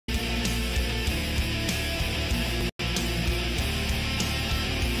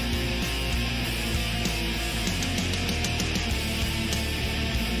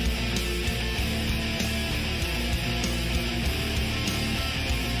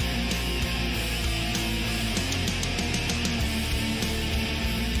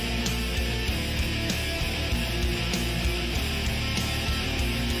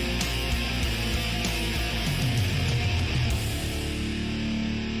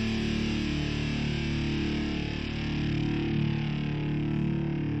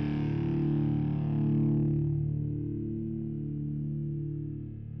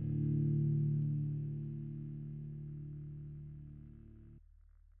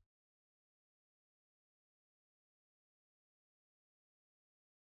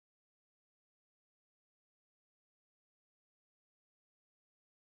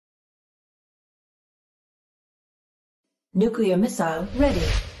Nuclear missile ready.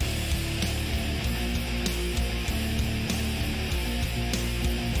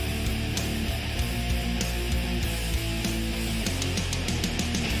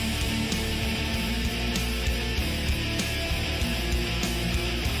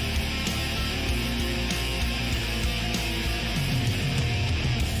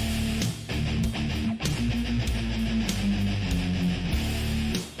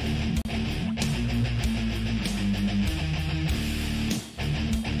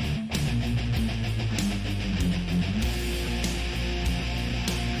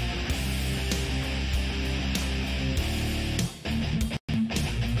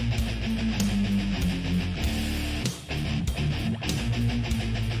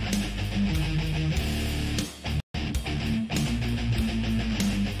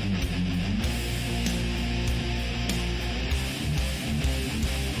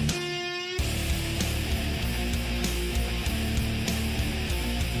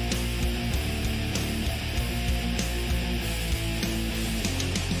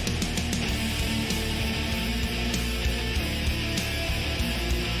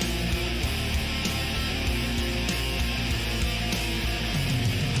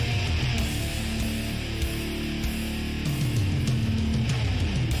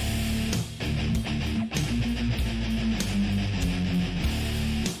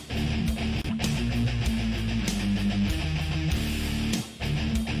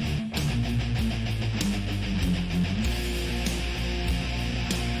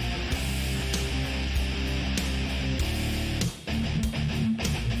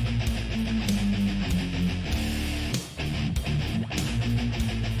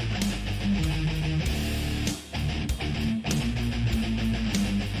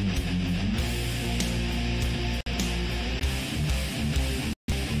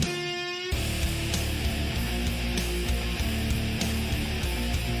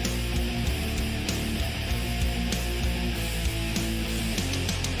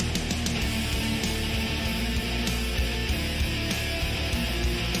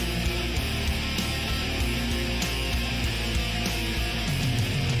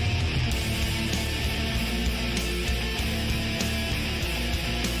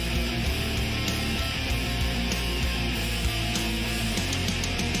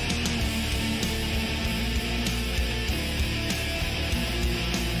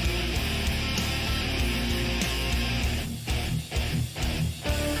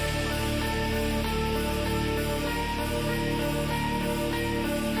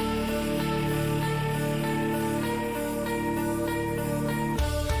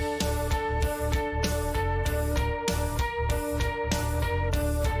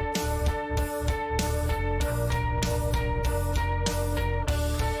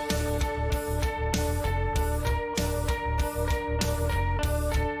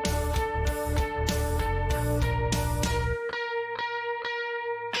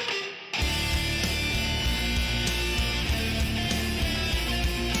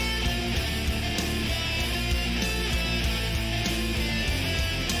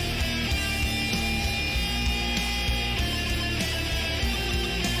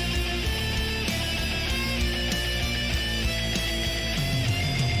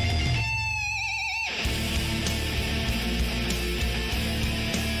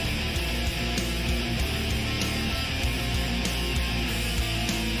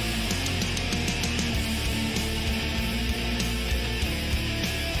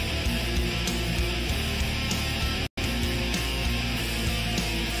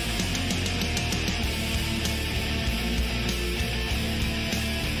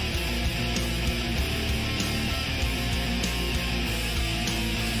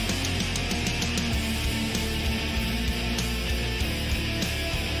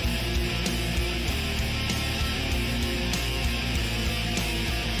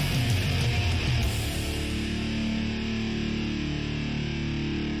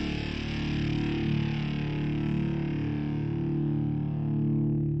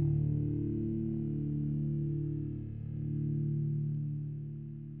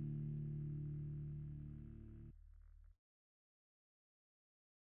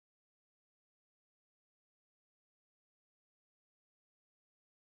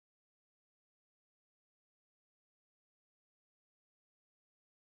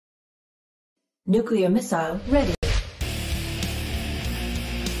 Nuclear missile ready.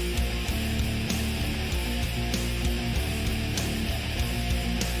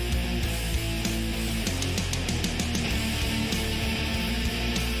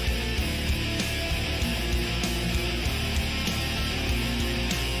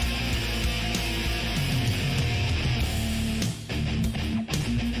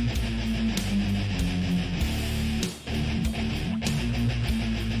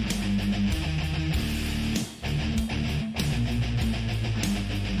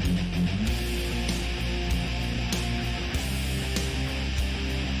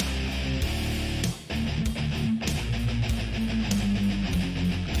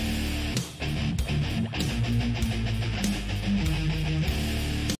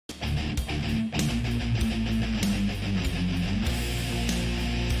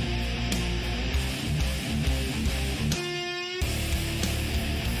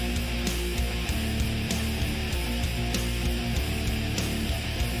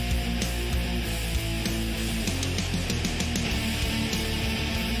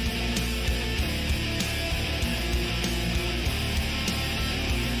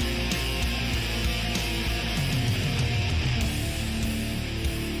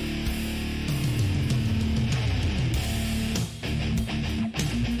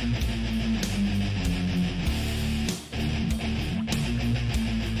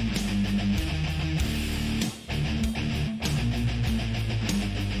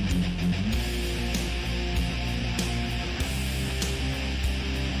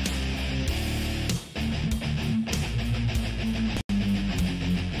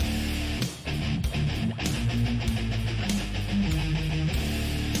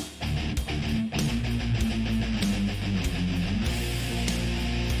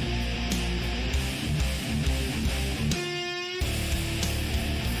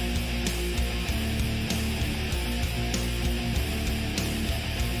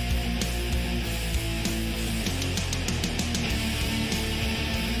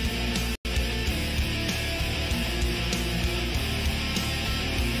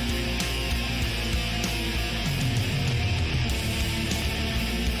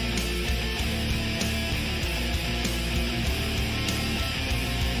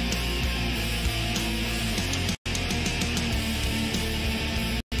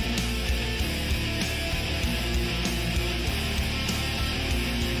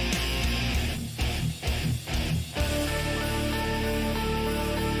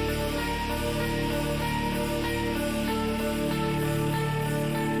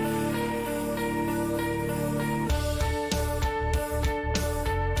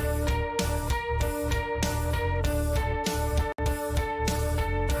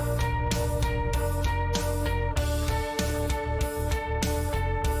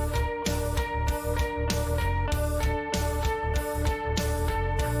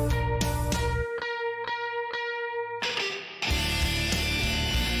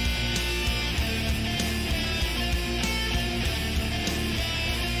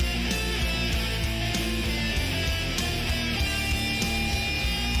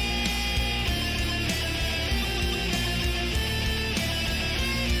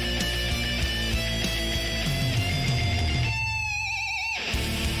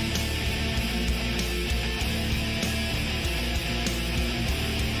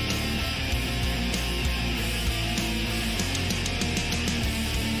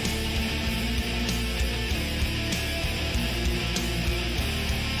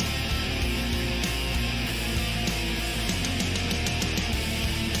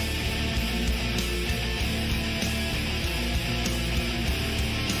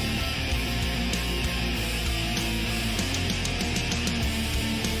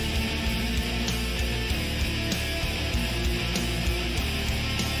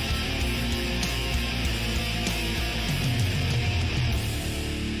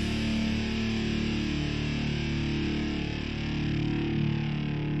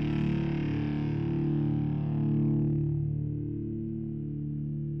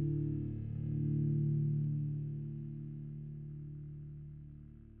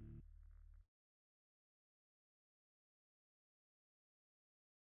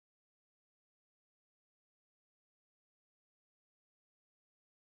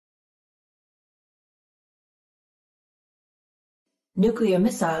 Nuclear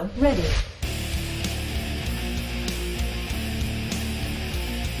missile ready.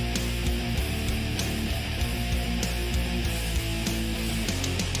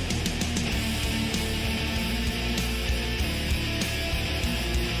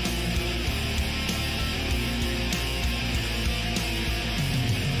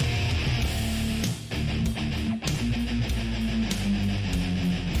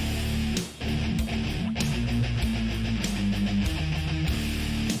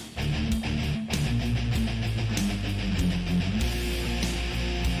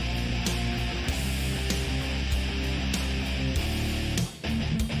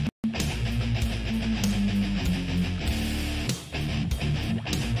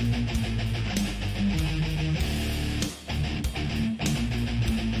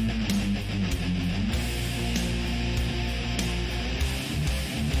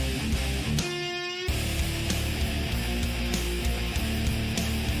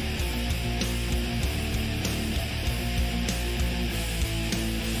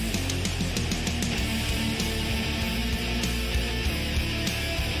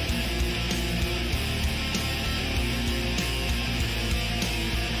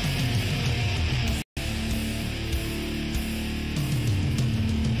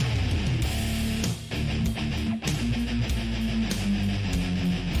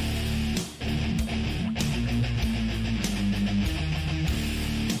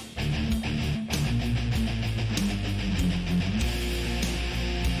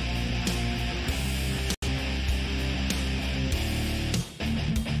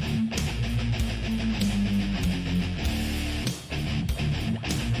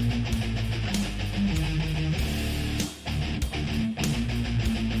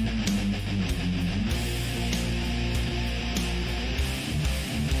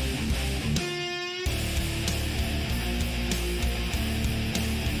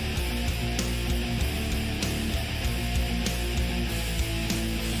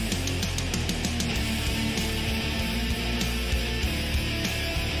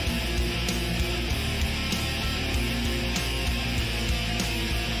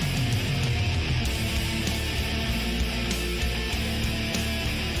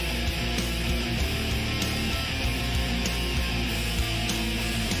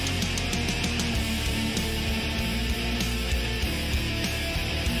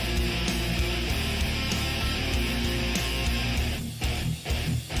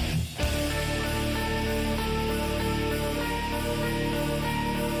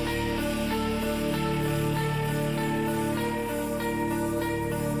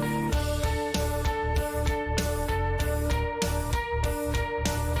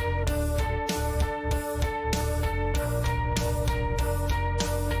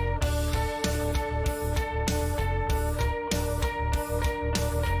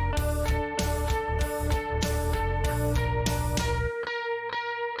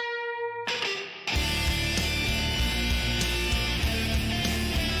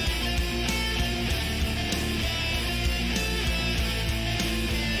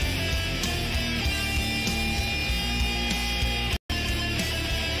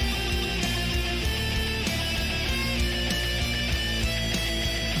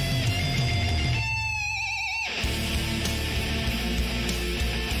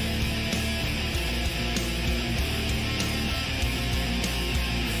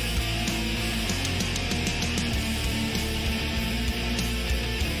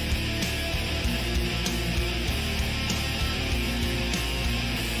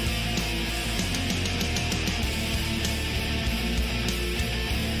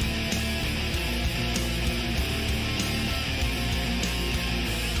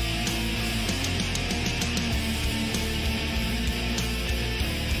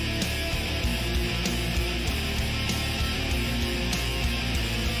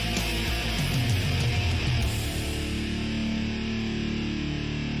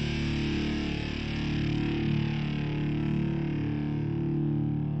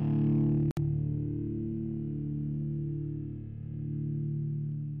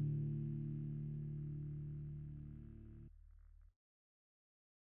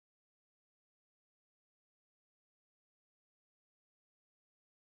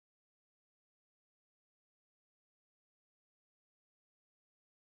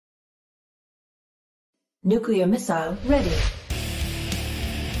 Nuclear missile ready.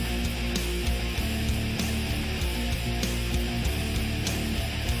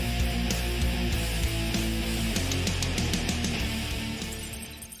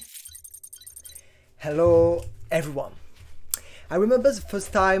 Hello everyone. I remember the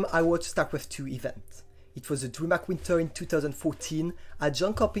first time I watched Starcraft II event. It was a DreamHack winter in 2014 at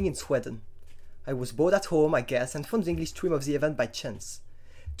John Camping in Sweden. I was bored at home, I guess, and found the English stream of the event by chance.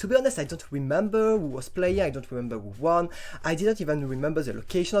 To be honest, I don't remember who was playing, I don't remember who won, I didn't even remember the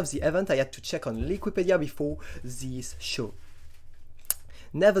location of the event. I had to check on Wikipedia before this show.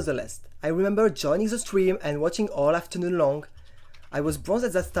 Nevertheless, I remember joining the stream and watching all afternoon long. I was bronze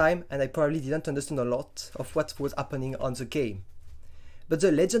at that time and I probably didn't understand a lot of what was happening on the game. But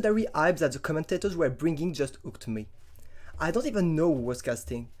the legendary hype that the commentators were bringing just hooked me. I don't even know who was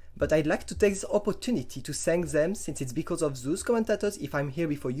casting, but I'd like to take this opportunity to thank them, since it's because of those commentators if I'm here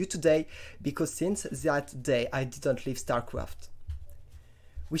before you today, because since that day I didn't leave StarCraft.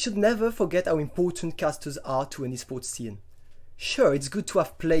 We should never forget how important casters are to an esports scene. Sure, it's good to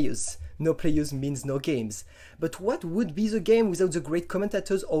have players. No players means no games. But what would be the game without the great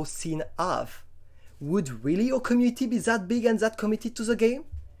commentators our scene have? Would really our community be that big and that committed to the game?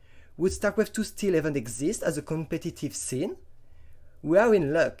 Would StarCraft II still even exist as a competitive scene? We are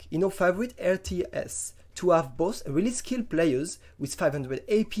in luck, in our favorite RTS, to have both really skilled players with 500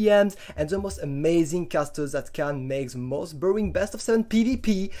 APMs and the most amazing casters that can make the most boring best of 7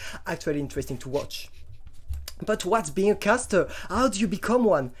 PvP actually interesting to watch. But what's being a caster? How do you become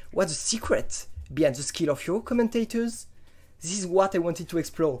one? What's the secret behind the skill of your commentators? This is what I wanted to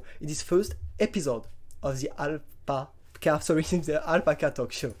explore in this first episode of the Alpaca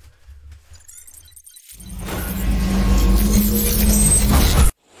talk show.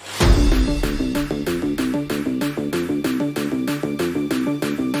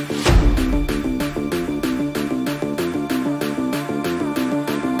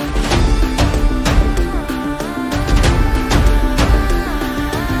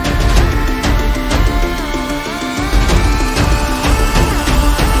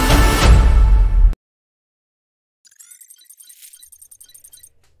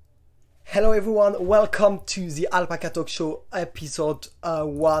 Hello everyone, welcome to the Alpaca Talk Show episode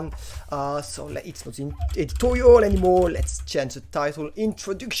 1. So it's not the editorial anymore, let's change the title,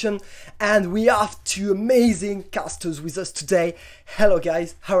 introduction. And we have two amazing casters with us today. Hello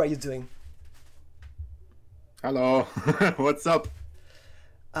guys, how are you doing? Hello, what's up?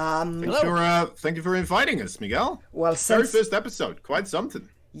 Thank you for inviting us, Miguel. Well, very first episode, quite something.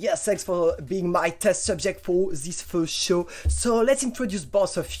 Yes, thanks for being my test subject for this first show. So let's introduce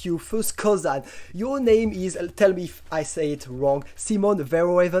both of you. First, Kozan. Your name is, tell me if I say it wrong, Simon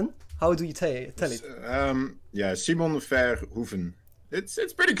Verhoeven. How do you tell it? Yeah, Simon Verhoeven.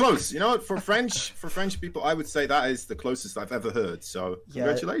 It's pretty close, you know. For French people, I would say that is the closest I've ever heard. So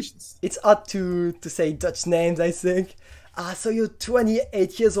congratulations. It's hard to say Dutch names, I think. So you're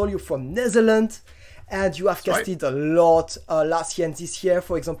 28 years old. You're from Netherlands. And you have casted a lot last year and this year.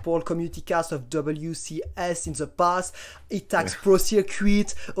 For example, community cast of WCS in the past, Itax Pro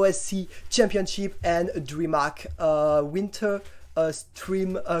Circuit, OSC Championship, and DreamHack Winter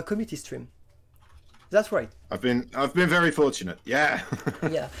stream, community stream. That's right. I've been very fortunate. Yeah.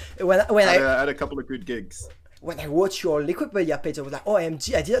 Yeah. When I had a couple of good gigs. When I watched your Wikipedia page, I was like,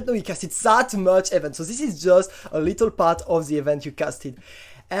 OMG, I didn't know you casted that much event. So this is just a little part of the event you casted.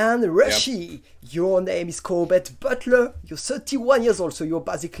 And Rushi, your name is Corbett Butler. You're 31 years old, so you're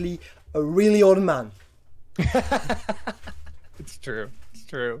basically a really old man. It's true. It's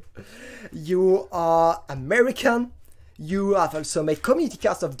true. You are American. You have also made community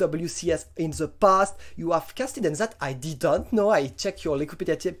cast of WCS in the past. You have casted, and that I didn't know. I checked your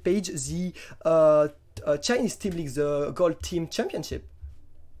Wikipedia page, the Chinese Team League, the Gold Team Championship.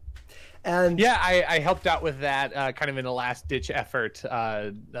 And yeah, I helped out with that kind of in a last-ditch effort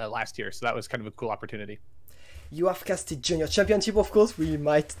last year, so that was kind of a cool opportunity. You have casted Junior Championship, of course. We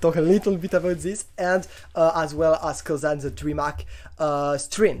might talk a little bit about this, and as well as Kozan, the DreamHack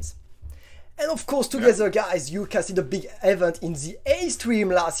streams. And of course, together, guys, you casted a big event in the A stream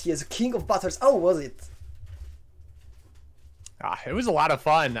last year, the King of Battles. How was it? It was a lot of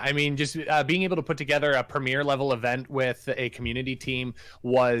fun. I mean, just being able to put together a premier level event with a community team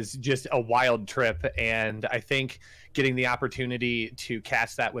was just a wild trip. And I think getting the opportunity to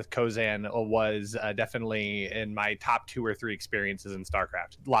cast that with Kozan was definitely in my top 2 or 3 experiences in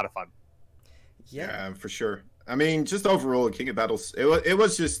StarCraft. A lot of fun. Yeah, for sure. I mean, just overall, King of Battles, it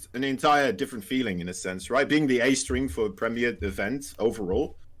was just an entire different feeling in a sense, right? Being the A stream for a premier event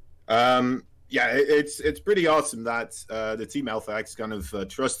overall. Yeah, it's pretty awesome that the Team Alpha X kind of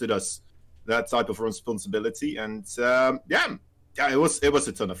trusted us that type of responsibility. And yeah, it was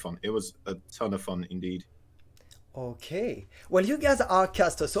a ton of fun. It was a ton of fun indeed. Okay, well, you guys are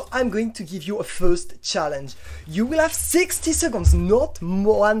casters, so I'm going to give you a first challenge. You will have 60 seconds, not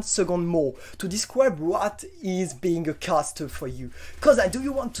 1 second more, to describe what is being a caster for you. Kozan, do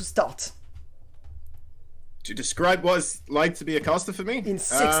you want to start? To describe what it's like to be a caster for me? In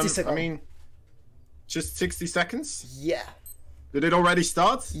 60 seconds. I mean, just 60 seconds? Yeah. Did it already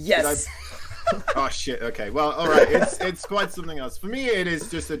start? Yes. Oh shit, okay. Well, alright, it's quite something else. For me, it is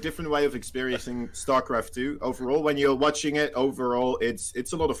just a different way of experiencing Starcraft II overall. When you're watching it, overall,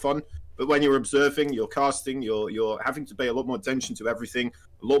 it's a lot of fun. But when you're observing, you're casting, you're having to pay a lot more attention to everything.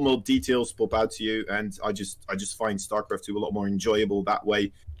 A lot more details pop out to you, and I just find Starcraft II a lot more enjoyable that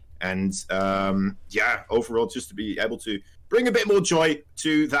way. And yeah, overall, just to be able to bring a bit more joy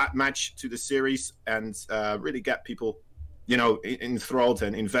to that match, to the series, and really get people, you know, enthralled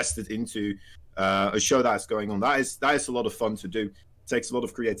and invested into a show that's going on. That is a lot of fun to do. It takes a lot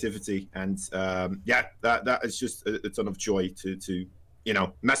of creativity, and yeah, that is just a ton of joy to you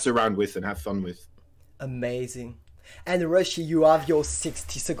know, mess around with and have fun with. Amazing. And Rushi, you have your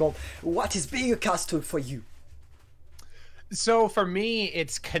 60 seconds. What is being a caster for you? So for me,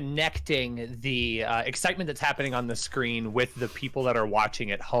 it's connecting the excitement that's happening on the screen with the people that are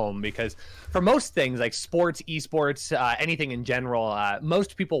watching at home. Because for most things like sports, esports, anything in general,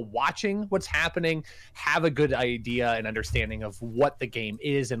 most people watching what's happening have a good idea and understanding of what the game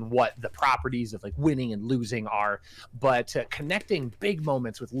is and what the properties of like winning and losing are. But connecting big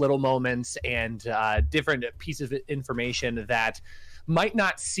moments with little moments and different pieces of information that might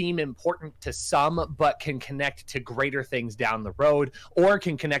not seem important to some, but can connect to greater things down the road, or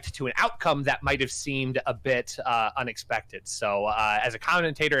can connect to an outcome that might have seemed a bit unexpected. So as a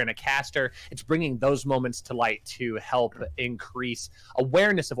commentator and a caster, it's bringing those moments to light to help increase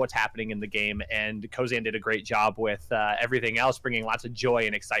awareness of what's happening in the game. And Kozan did a great job with everything else, bringing lots of joy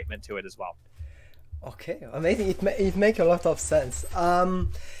and excitement to it as well. Okay, amazing. It makes a lot of sense.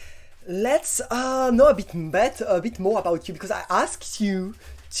 Let's know a bit more about you, because I asked you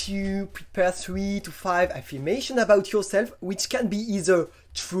to prepare 3 to 5 affirmations about yourself, which can be either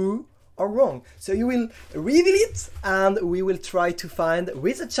true or wrong. So you will reveal it, and we will try to find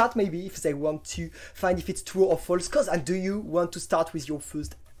with the chat maybe if they want to find if it's true or false. And do you want to start with your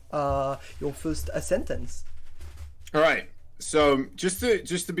first sentence? All right. So just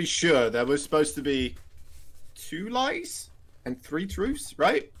to be sure, there was supposed to be 2 lies and 3 truths,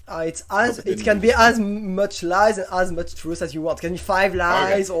 right? It can be as much lies and as much truth as you want. It can be 5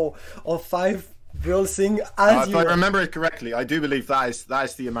 lies or 5 real things as you want. If I remember it correctly, I do believe that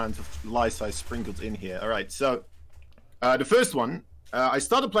is the amount of lies I sprinkled in here. All right, so the first one, I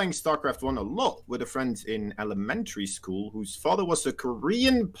started playing Starcraft 1 a lot with a friend in elementary school whose father was a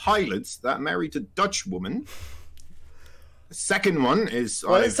Korean pilot that married a Dutch woman. The second one is...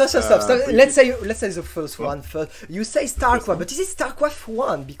 Well, let's say the first one first. You say Starcraft, but is it Starcraft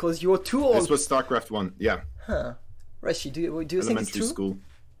 1? Because you're too old. This was Starcraft 1, yeah. Huh. Rushi, do you think it's Elementary true? School.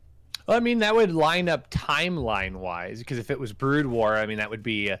 Well, I mean, that would line up timeline-wise, because if it was Brood War, I mean, that would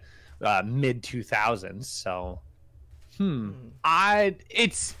be mid-2000s, so...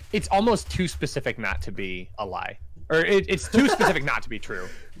 It's almost too specific not to be a lie. Or it's too specific not to be true.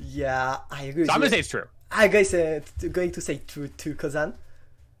 Yeah, I agree. So I'm going to say it's true. I'm going to say true too, Kozan.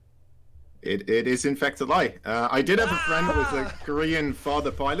 It is in fact a lie. I did have a friend with a Korean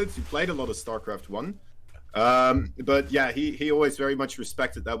father pilot who played a lot of Starcraft 1. But yeah, he always very much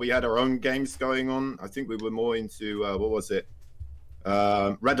respected that we had our own games going on. I think we were more into, what was it?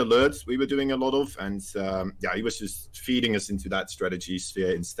 Red Alert we were doing a lot of, and yeah, he was just feeding us into that strategy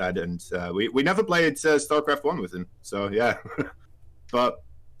sphere instead, and we never played Starcraft 1 with him, so yeah. But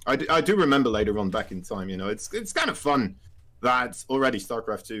I do remember later on back in time, you know, it's kind of fun that already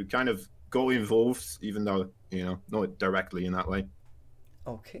Starcraft 2 kind of got involved, even though, you know, not directly in that way.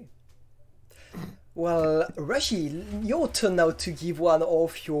 Okay. Well, Rushi, your turn now to give one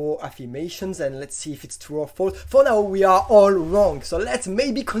of your affirmations, and let's see if it's true or false. For now, we are all wrong, so let's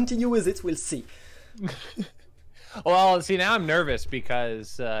maybe continue with it. We'll see. Well, see, now I'm nervous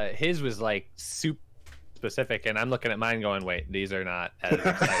because his was like super specific, and I'm looking at mine going, wait, these are not as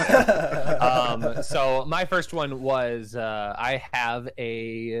exciting. So my first one was I have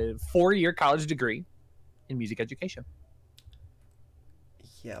a 4-year college degree in music education.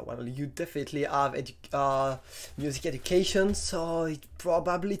 Yeah, well, you definitely have music education, so it's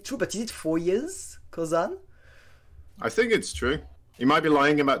probably true. But is it 4 years, Kozan? I think it's true. You might be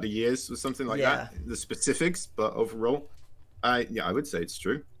lying about the years or something like that, the specifics, but overall, yeah, I would say it's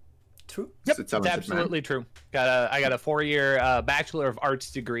true. True. Yep, a it's talented absolutely true. I got a 4-year Bachelor of Arts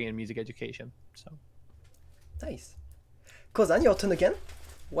degree in music education. So Nice. Kozan, your turn again.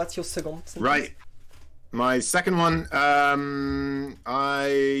 What's your second sentence? Right. My second one, I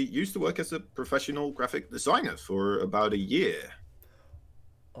used to work as a professional graphic designer for about a year.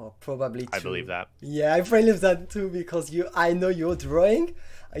 Oh, probably true. I believe that. Yeah, I believe that too because I know you're drawing.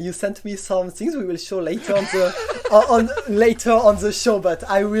 You sent me some things we will show later on the later on the show, but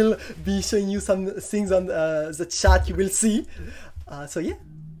I will be showing you some things on the chat. You will see. So yeah,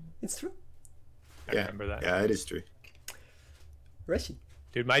 it's true. I remember that. Yeah, it is true. Rushi.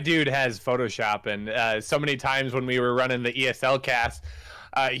 Dude, my dude has Photoshop, and so many times when we were running the ESL cast,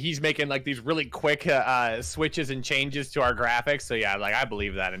 he's making like these really quick switches and changes to our graphics. So yeah, like I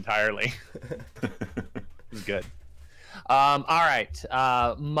believe that entirely. It's good. All right,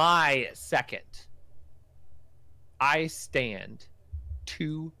 my second. I stand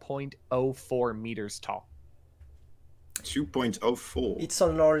 2.04 meters tall. 2.04. It's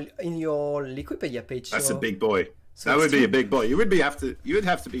in your Wikipedia page. That's so... a big boy. So that would be true. a big boy. You would have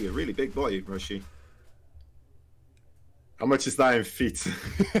to be a really big boy, Rushi. How much is that in feet?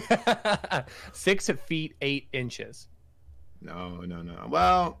 6 feet 8 inches. No.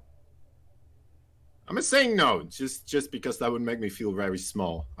 Well, I'm saying no, just because that would make me feel very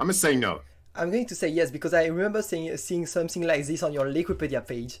small. I'm saying no. I'm going to say yes because I remember seeing something like this on your Wikipedia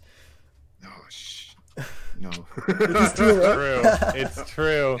page. Oh, no. It is true. Huh? It's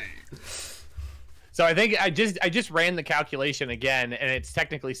true. So I think I just ran the calculation again, and it's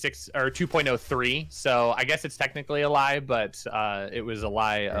technically 2.03. So I guess it's technically a lie, but it was a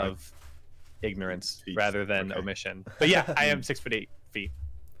lie of ignorance rather than omission. But yeah, I am 6 foot 8 feet,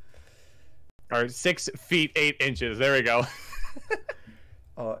 or 6 feet 8 inches. There we go.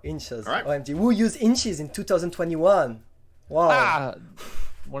 Oh, inches. All right. OMG. Who used inches in 2021? Wow.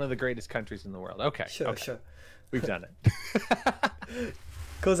 One of the greatest countries in the world. Okay. Sure. We've done it.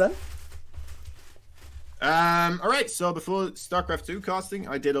 Kozan? All right, so before StarCraft II casting,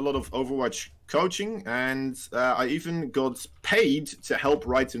 I did a lot of Overwatch coaching, and I even got paid to help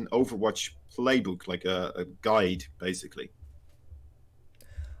write an Overwatch playbook, like a guide, basically.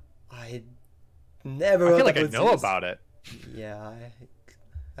 I never. I feel like I know about it. Yeah,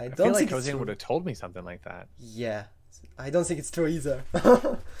 I don't feel like think it's Kozan true. would have told me something like that. Yeah, I don't think it's true either.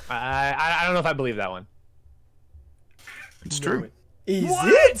 I don't know if I believe that one. It's true. Is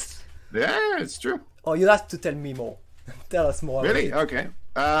What? it? Yeah, it's true. Oh, you'll have to tell me more. Tell us more. Really? about Okay.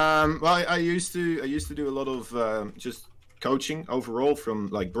 Well, I used to do a lot of just coaching overall, from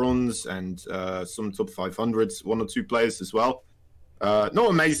like bronze and some top 500s, 1 or 2 players as well. No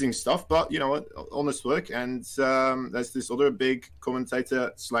amazing stuff, but you know what, honest work. And there's this other big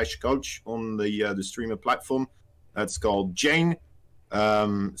commentator / coach on the streamer platform that's called Jane.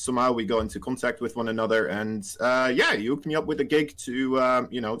 Somehow we got into contact with one another, and yeah, he hooked me up with a gig to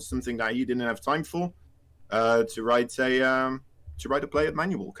something that he didn't have time for, to write a player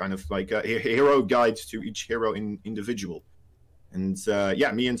manual, kind of like a hero guide to each hero individual. And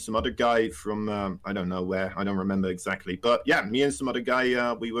yeah, me and some other guy from I don't know where, I don't remember exactly, but yeah, me and some other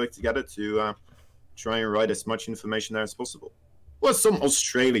guy, we worked together to try and write as much information there as possible. Well, some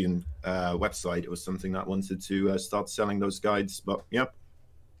Australian website or something that wanted to start selling those guides, but yeah.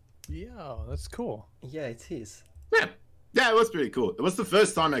 Yeah, that's cool. Yeah, it is. Yeah, it was pretty cool. It was the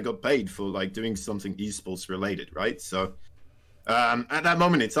first time I got paid for like doing something esports related, right? So at that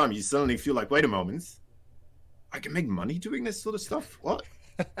moment in time, you suddenly feel like, wait a moment, I can make money doing this sort of stuff? What?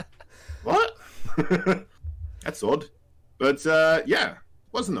 What? That's odd. But yeah,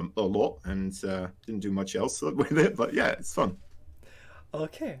 wasn't a lot, and didn't do much else with it, but yeah, it's fun.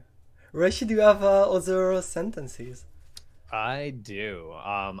 Okay. Rushi, do you have other sentences? I do.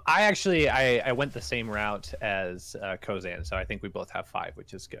 I went the same route as Kozan, so I think we both have 5,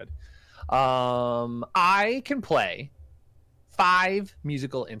 which is good. I can play 5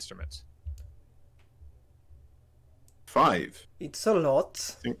 musical instruments. 5. It's a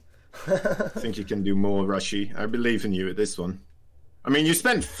lot. I think you can do more, Rushi. I believe in you at this one. I mean, you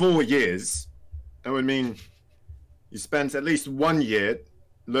spent 4 years. That would mean you spent at least 1 year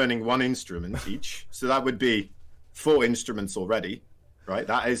learning 1 instrument each. So that would be 4 instruments already, right?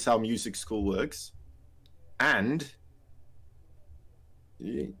 That is how music school works. And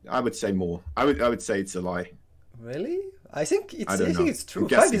I would say more. I would say it's a lie. Really? I think it's true. I'm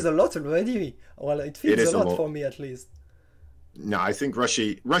 5 guessing. is a lot already. Well, it feels a lot for me at least. No, I think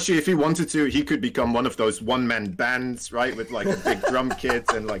Rushi, if he wanted to, he could become one of those one-man bands, right? With like a big drum kit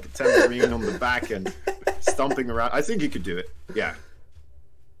and like a tambourine on the back and stomping around. I think he could do it. Yeah.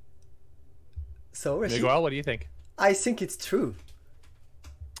 So, Rushi, Miguel, what do you think? I think it's true.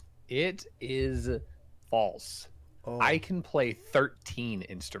 It is false. Oh. I can play 13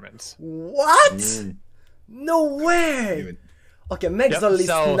 instruments. What? No way! Okay, make the list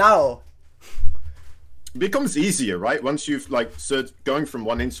now. It becomes easier, right? Once you've like going from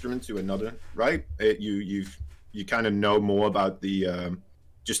one instrument to another, right? You kind of know more about the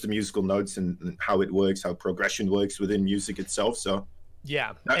just the musical notes and how it works, how progression works within music itself. So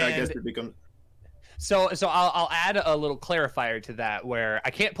yeah, I guess it becomes. So I'll add a little clarifier to that, where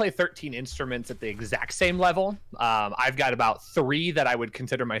I can't play 13 instruments at the exact same level. I've got about 3 that I would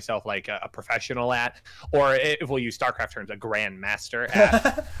consider myself like a professional at, or if we'll use StarCraft terms, a grandmaster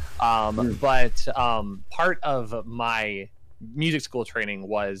at. But part of my music school training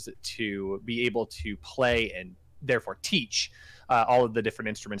was to be able to play and therefore teach all of the different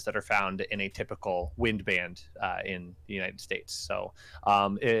instruments that are found in a typical wind band in the United States. So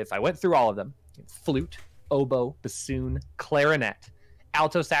if I went through all of them: flute, oboe, bassoon, clarinet,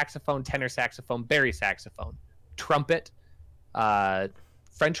 alto saxophone, tenor saxophone, bari saxophone, trumpet,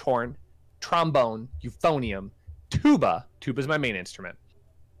 French horn, trombone, euphonium, tuba. Tuba is my main instrument.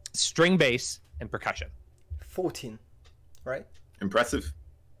 String bass and percussion. 14, right? Impressive.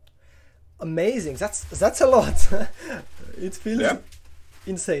 Amazing. That's a lot. It feels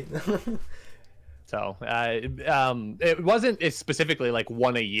insane. So it wasn't specifically like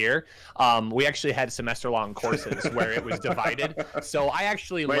one a year. We actually had semester-long courses where it was divided. So I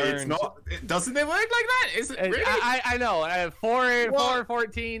actually learned. It's not. Doesn't it work like that? Is it really? I know. 4,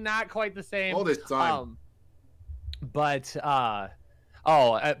 14, not quite the same. All this time. But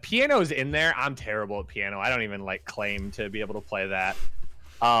piano's in there. I'm terrible at piano. I don't even like claim to be able to play that.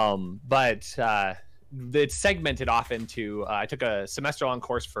 But it's segmented off into I took a semester-long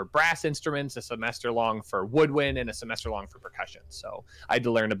course for brass instruments, a semester-long for woodwind, and a semester-long for percussion. So I had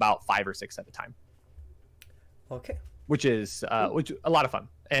to learn about 5 or 6 at a time. Okay. Which is a lot of fun.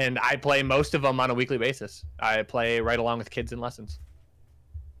 And I play most of them on a weekly basis. I play right along with kids in lessons.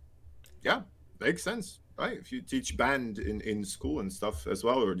 Yeah, makes sense. Right, if you teach band in school and stuff as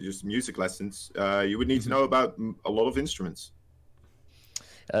well, or just music lessons, you would need to know about a lot of instruments.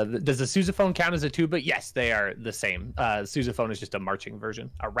 Does the sousaphone count as a tuba? Yes, they are the same. Sousaphone is just a marching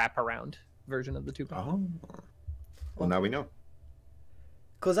version, a wraparound version of the tuba. Oh, well, now we know.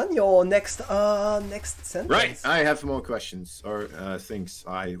 Kozan, your next sentence. Right, I have more questions or things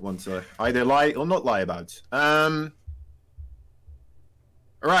I want to either lie or not lie about.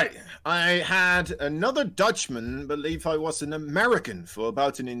 Right, I had another Dutchman believe I was an American for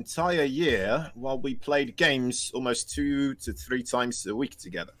about an entire year while we played games almost 2 to 3 times a week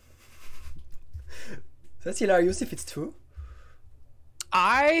together. That's hilarious if it's true.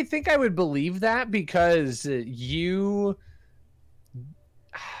 I think I would believe that because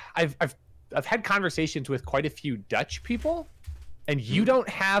I've had conversations with quite a few Dutch people, and you don't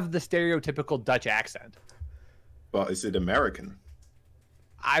have the stereotypical Dutch accent. Well, is it American?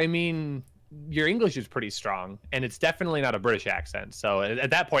 I mean, your English is pretty strong, and it's definitely not a British accent. So at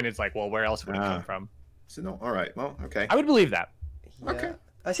that point, it's like, well, where else would it come from? So no, all right, well, okay. I would believe that. Yeah. Okay.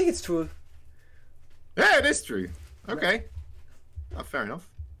 I think it's true. Yeah, it is true. Okay. Oh, fair enough.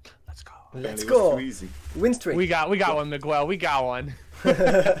 Let's go. Let's go. Too easy. Win streak. We got one, Miguel. We got one.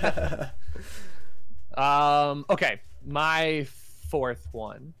 Okay, my 4th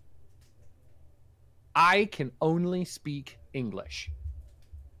one. I can only speak English.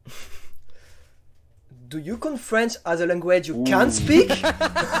 Do you count French as a language you can speak?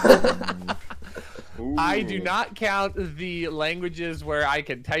 I do not count the languages where I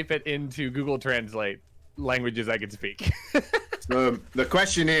can type it into Google Translate languages I can speak. So the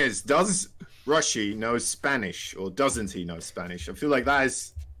question is, does Rushi know Spanish or doesn't he know Spanish? I feel like that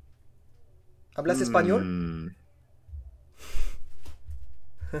is... ¿Hablas español?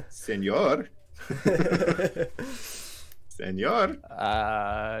 Señor. Senor.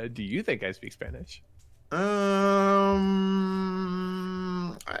 Do you think I speak Spanish? I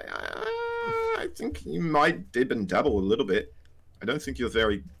think you might dib and dabble a little bit. I don't think you're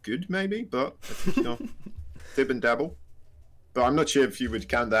very good, maybe, but I think you know, dib and dabble. But I'm not sure if you would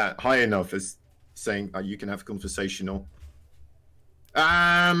count that high enough as saying you can have conversational.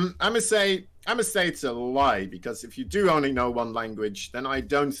 I'm gonna say it's a lie, because if you do only know one language, then I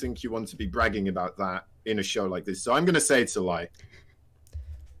don't think you want to be bragging about that in a show like this. So I'm gonna say it's a lie.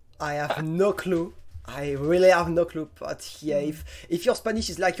 I have no clue. I really have no clue. But yeah, if your Spanish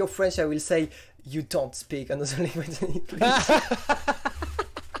is like your French, I will say you don't speak another language than English.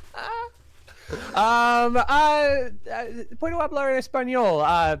 Puedo hablar español,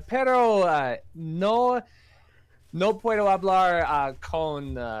 pero no puedo hablar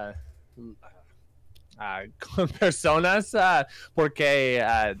con personas porque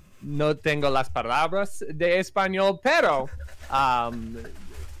no tengo las palabras de español, pero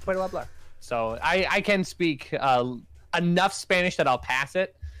puedo hablar. So I can speak enough Spanish that I'll pass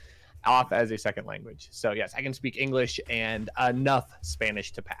it off as a second language. So yes, I can speak English and enough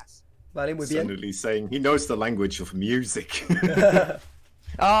Spanish to pass. Vale, muy bien. Suddenly saying he knows the language of music.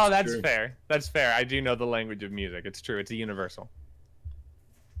 Oh, that's fair. That's fair. I do know the language of music. It's true. It's a universal.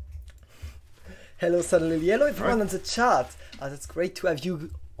 Hello, suddenly hello everyone on the chat. That's great to have you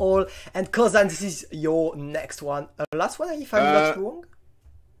all. And Kozan, this is your next one. Last one, if I'm not wrong?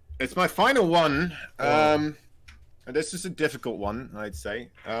 It's my final one. And this is a difficult one, I'd say.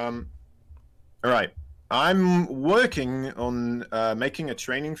 All right. I'm working on making a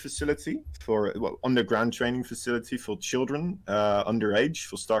training facility for underground training facility for children underage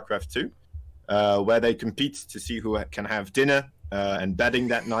for Starcraft II, where they compete to see who can have dinner and bedding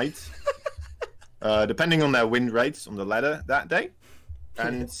that night, depending on their win rates on the ladder that day.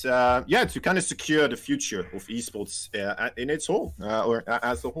 And yeah, to kind of secure the future of esports in its whole or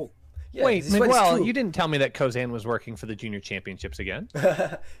as a whole. Yeah, wait, Miguel, you didn't tell me that Kozan was working for the Junior Championships again.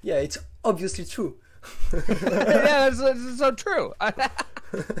 Yeah, it's obviously true. Yeah, it's so true.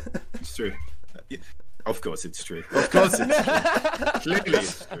 It's true. Of course it's true. Of course it's true. Clearly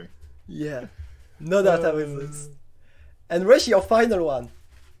it's true. Yeah. No doubt about this. And Rushi, your final one.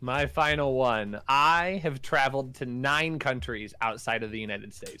 My final one. I have traveled to 9 countries outside of the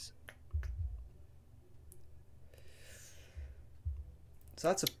United States. So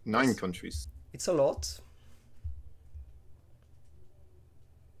that's 9 countries. It's a lot.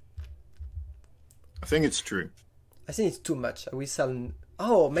 I think it's true. I think it's too much. I will sell.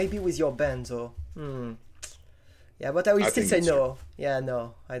 Oh, maybe with your band, though. Yeah, but I will still say no. True. Yeah,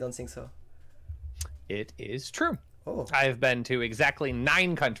 no, I don't think so. It is true. Oh. I have been to exactly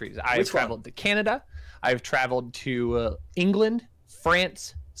 9 countries. I have traveled to Canada. I've traveled to England,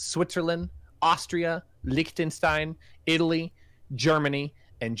 France, Switzerland, Austria, Liechtenstein, Italy, Germany,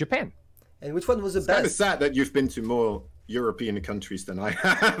 and Japan. And which one was the best? It's kind of sad that you've been to more European countries than I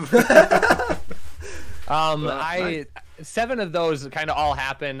have. 7 of those kind of all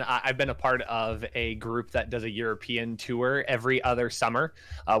happen. I've been a part of a group that does a European tour every other summer.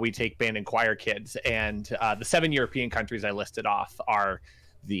 We take band and choir kids, and the 7 European countries I listed off are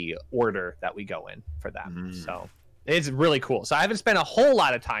the order that we go in for them. So it's really cool. So I haven't spent a whole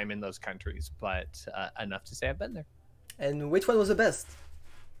lot of time in those countries, but enough to say I've been there. And which one was the best?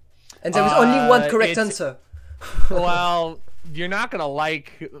 And there was only one correct answer. Well, you're not gonna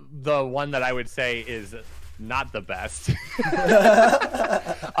like the one that I would say is not the best.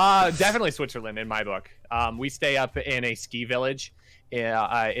 Definitely Switzerland in my book. We stay up in a ski village.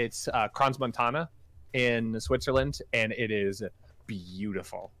 It's Crans-Montana in Switzerland, and it is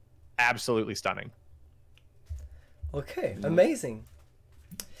beautiful, absolutely stunning. Okay, amazing.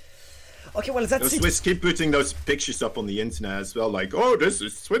 Okay, well, that's the Swiss keep putting those pictures up on the internet as well, like, oh, this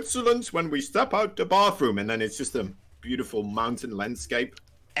is Switzerland when we step out the bathroom, and then it's just a beautiful mountain landscape.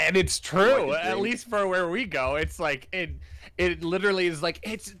 And it's true, at least for where we go. It's like it literally is like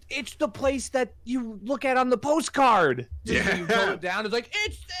it's the place that you look at on the postcard. Yeah, you go down, it's like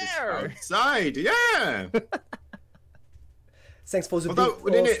it's there. It's outside, yeah. Thanks for the Although,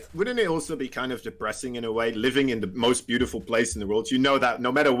 wouldn't it also be kind of depressing in a way, living in the most beautiful place in the world? You know that no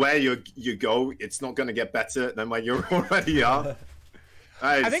matter where you go, it's not going to get better than where you already are.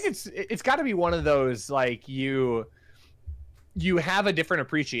 I think it's got to be one of those, like, you have a different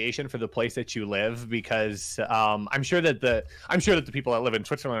appreciation for the place that you live, because I'm sure that the people that live in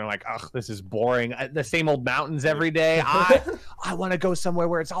Switzerland are like, ugh, this is boring. The same old mountains every day. I want to go somewhere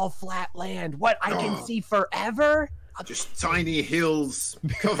where it's all flat land. What I can see forever. Just tiny hills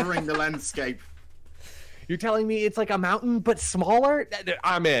covering the landscape. You're telling me it's like a mountain but smaller?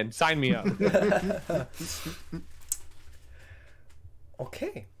 I'm in. Sign me up.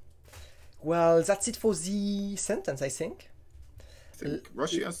 Okay. Well, that's it for the sentence, I think. I think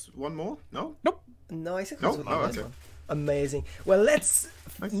Rushi has one more? No? Nope. No, I think no? that's Okay. One. Amazing. Well, let's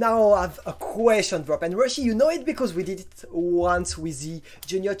now have a question drop. And Rushi, you know it because we did it once with the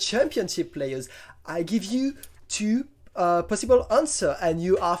Junior Championship players. I give you 2 possible answer, and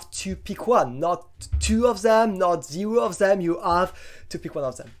you have to pick one. Not 2 of them, not 0 of them. You have to pick one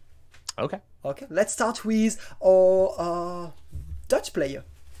of them. Okay. Okay. Let's start with our Dutch player.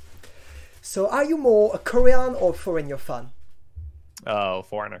 So, are you more a Korean or foreigner fan? Oh,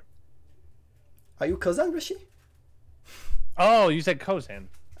 foreigner. Are you Kozan, Rushi? Oh, you said Kozan.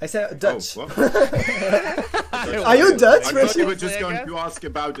 I said Dutch. Oh, Are you Dutch, I thought you were Rushi? just going to ask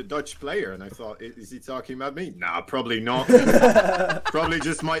about a Dutch player, and I thought, is he talking about me? Nah, probably not. Probably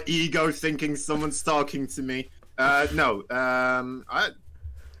just my ego thinking someone's talking to me. No,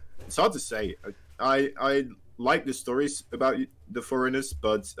 it's hard to say. I like the stories about the foreigners,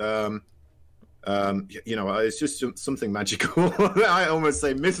 but you know, it's just something magical. I almost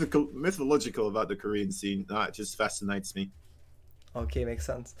say mythological about the Korean scene. That just fascinates me. Okay, makes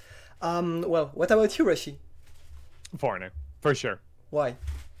sense. Well, what about you, Rushi? Foreigner, for sure. Why?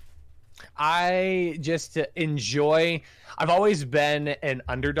 I just enjoy. I've always been an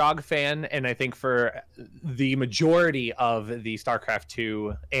underdog fan, and I think for the majority of the StarCraft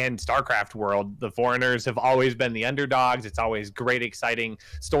II and StarCraft world, the foreigners have always been the underdogs. It's always great, exciting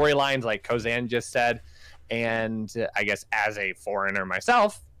storylines, like Kozan just said. And I guess as a foreigner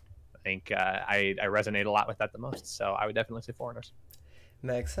myself, I think I resonate a lot with that the most. So I would definitely say foreigners.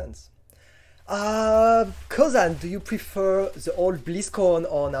 Makes sense. Kozan, do you prefer the old BlizzCon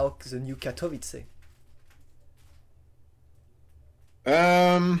or now the new Katowice?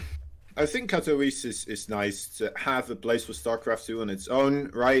 I think Katowice is nice to have a place for StarCraft 2 on its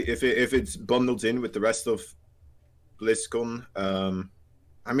own, right? If it's bundled in with the rest of BlizzCon,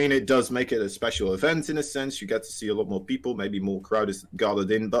 I mean, it does make it a special event in a sense. You get to see a lot more people, maybe more crowd is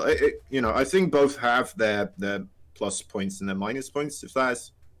gathered in. But you know, I think both have their plus points and their minus points. If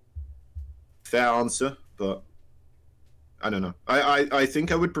that's fair answer, but I don't know. I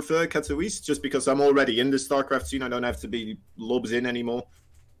think I would prefer Katowice just because I'm already in the StarCraft scene. I don't have to be lobbed in anymore.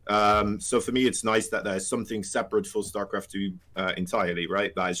 So for me, it's nice that there's something separate for StarCraft 2 entirely,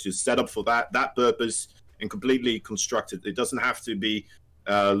 right? That is just set up for that purpose and completely constructed. It doesn't have to be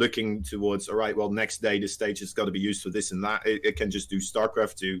looking towards, all right, well, next day the stage has got to be used for this and that. It can just do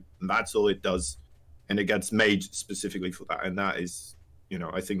StarCraft 2, and that's all it does. And it gets made specifically for that. And that is, you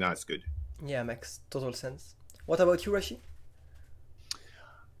know, I think that's good. Yeah, makes total sense. What about you, Rushi?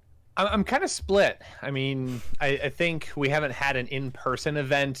 I'm kind of split. I mean, I think we haven't had an in-person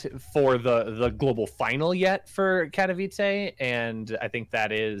event for the global final yet for Katowice, and I think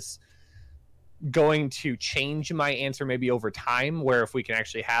that is going to change my answer maybe over time, where if we can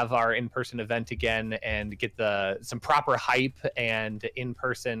actually have our in-person event again and get some proper hype and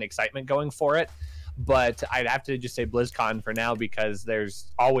in-person excitement going for it. But I'd have to just say BlizzCon for now because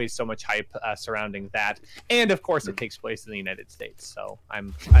there's always so much hype surrounding that, and of course it takes place in the United States, so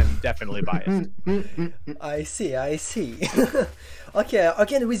I'm definitely biased. I see. Okay,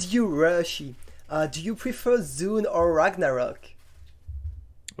 again with you, Rushi. Do you prefer Zune or Ragnarok?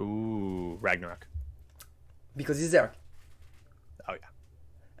 Ooh, Ragnarok. Because he's there. Oh yeah.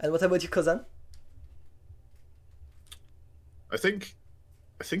 And what about you, Kozan? I think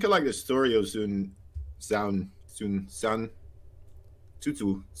I like the story of Suzu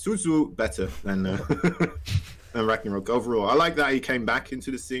better than than Ragnarok overall. I like that he came back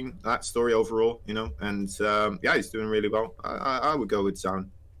into the scene, that story overall, you know, and yeah, he's doing really well. I would go with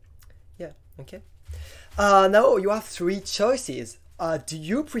Zan. Yeah, okay. Now you have three choices. Do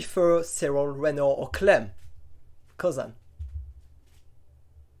you prefer Preroll, Renor, or Clem? Kozan.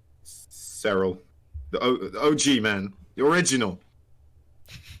 Preroll, the OG man, the original.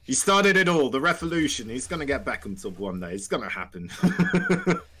 He started it all, the revolution. He's gonna get back on top one day. It's gonna happen.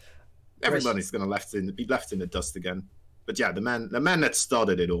 Everybody's gonna be left in the dust again. But yeah, the man that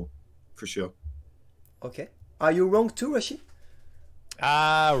started it all, for sure. Okay. Are you wrong too, Rushi?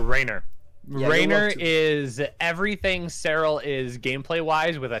 Raynor. Yeah, Raynor is everything Preroll is gameplay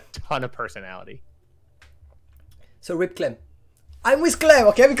wise with a ton of personality. So rip Clem. I'm with Clem,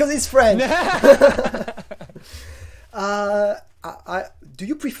 okay, because he's French. Do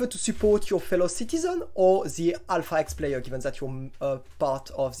you prefer to support your fellow citizen or the Alpha X player, given that you're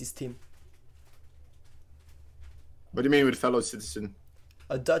part of this team? What do you mean with fellow citizen?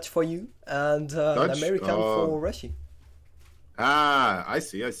 A Dutch for you and an American for Rushi. Ah, I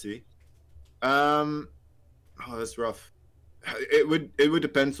see. Oh, that's rough. It would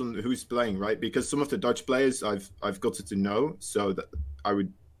depend on who's playing, right? Because some of the Dutch players I've got to know, so that I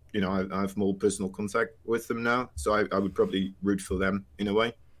would, you know, I have more personal contact with them now, so I would probably root for them in a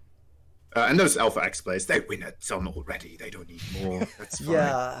way. And those Alpha X players, they win a ton already. They don't need more. That's fine.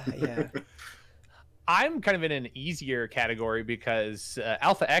 Yeah. I'm kind of in an easier category because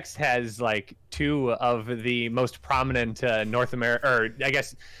Alpha X has like two of the most prominent North America, or I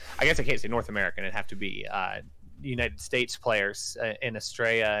guess I can't say North American. It'd have to be United States players in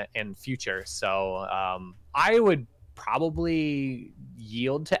Australia and Future. So I would probably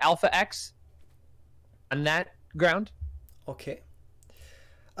yield to Alpha X on that ground. Okay.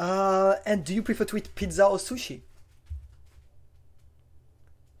 And do you prefer to eat pizza or sushi?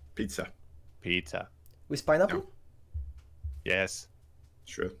 Pizza. Pizza. With pineapple? No. Yes.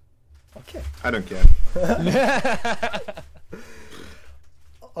 Sure. Okay. I don't care.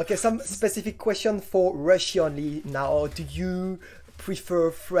 Okay, some specific question for Russia only now. Do you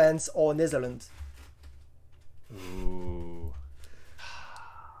prefer France or Netherlands? Ooh.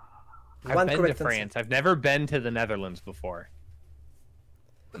 One I've been to correct answer. France. I've never been to the Netherlands before.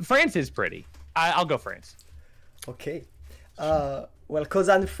 France is pretty. I'll go France. Okay. Well,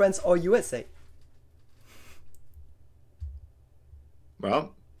 Kozan, France or USA?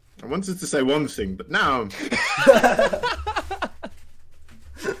 Well, I wanted to say one thing, but now...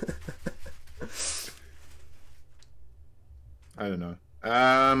 I don't know.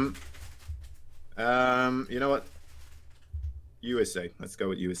 You know what? USA. Let's go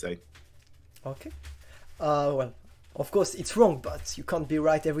with USA. Okay. Well, of course it's wrong, but you can't be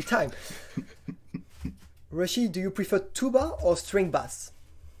right every time. Rushi, do you prefer tuba or string bass?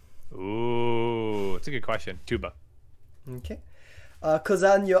 Ooh, it's a good question. Tuba. Okay.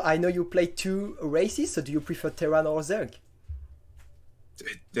 Kozan, I know you play 2 races, so do you prefer Terran or Zerg?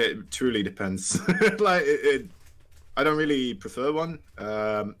 It truly depends. Like I don't really prefer one.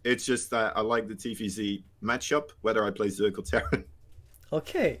 It's just that I like the TVZ matchup, whether I play Zerg or Terran.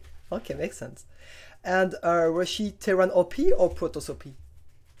 Okay, makes sense. And Rushi, Terran OP or Protoss OP?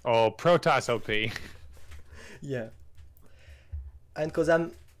 Oh, Protoss OP. Yeah. And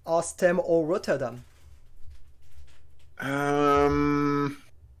Kozan, Astem or Rotterdam?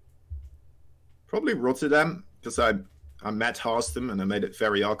 Probably Rotterdam, because I met Harstem and I made it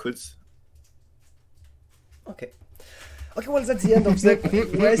very awkward. Okay, well, that's the end of the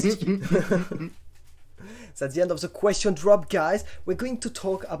question. That's the end of the question drop, guys. We're going to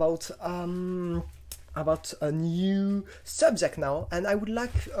talk about a new subject now, and I would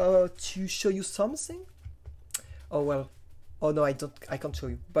like to show you something. Oh well. Oh no, I can't show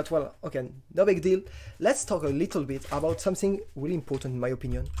you. But well, okay, no big deal. Let's talk a little bit about something really important in my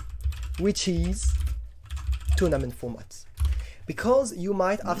opinion, which is tournament formats. Because you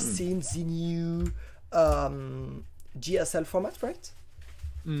might have seen the new GSL format, right?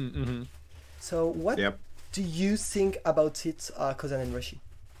 Mm-hmm. So what do you think about it, Kozan and Rushi?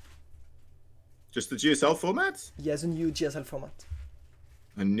 Just the GSL format? Yes, a new GSL format.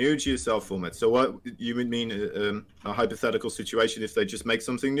 A new GSL format. So what you would mean a hypothetical situation if they just make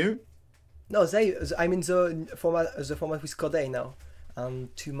something new? No, I mean the format with Code now.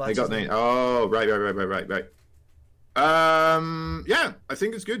 Too much. They got named. Oh, right. Yeah, I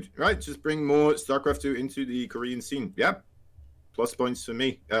think it's good. Right, just bring more Starcraft II into the Korean scene. Yeah, plus points for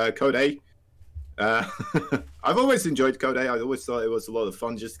me. Code A. I've always enjoyed Code A. I always thought it was a lot of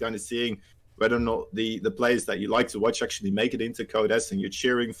fun, just kind of seeing whether or not the players that you like to watch actually make it into Code S and you're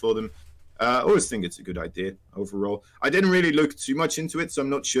cheering for them. I always think it's a good idea overall. I didn't really look too much into it, so I'm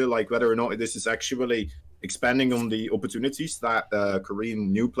not sure like whether or not this is actually expanding on the opportunities that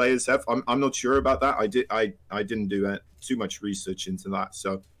Korean new players have. I'm not sure about that. I didn't do too much research into that.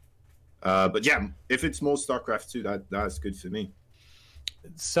 So, but yeah, if it's more StarCraft 2, that's good for me.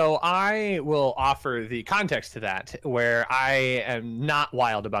 So I will offer the context to that, where I am not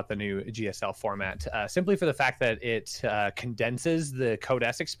wild about the new GSL format, simply for the fact that it condenses the Code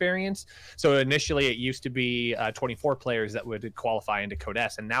S experience. So initially it used to be 24 players that would qualify into Code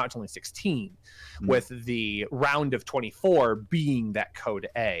S, and now it's only 16, with the round of 24 being that Code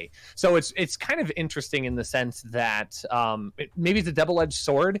A. So it's kind of interesting in the sense that maybe it's a double-edged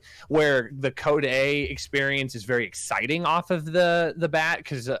sword, where the Code A experience is very exciting off of the bat,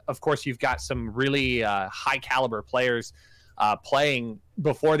 because of course you've got some really high caliber players playing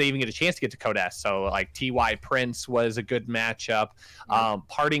before they even get a chance to get to Code S. So like TY Prince was a good matchup.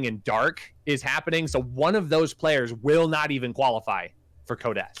 Parting in Dark is happening. So one of those players will not even qualify for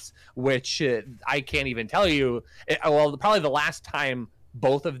Code S, which I can't even tell you. Well, probably the last time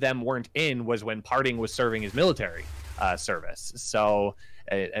both of them weren't in was when Parting was serving his military service. So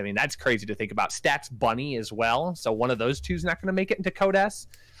I mean, that's crazy to think about. Stats Bunny as well. So one of those two is not going to make it into Code S.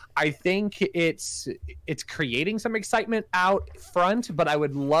 I think it's creating some excitement out front, but I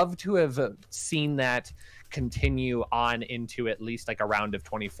would love to have seen that continue on into at least like a round of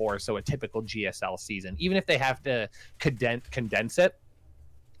 24. So a typical GSL season, even if they have to condense it.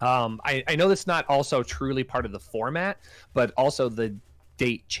 I know that's not also truly part of the format, but also the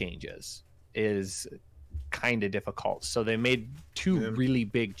date changes is kind of difficult. So they made two really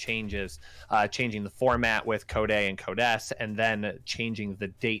big changes, changing the format with Code A and Code S, and then changing the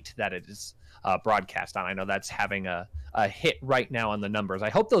date that it is broadcast on. I know that's having a hit right now on the numbers. I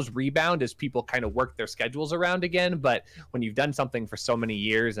hope those rebound as people kind of work their schedules around again, but when you've done something for so many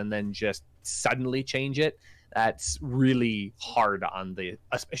years and then just suddenly change it, That's really hard on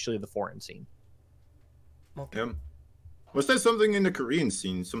especially the foreign scene. Okay. Yeah. Was there something in the Korean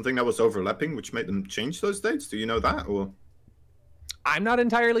scene, something that was overlapping, which made them change those dates? Do you know that, or? I'm not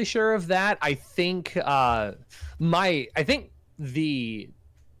entirely sure of that. I think I hate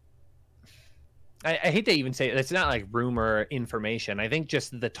to even say it, it's not like rumor information. I think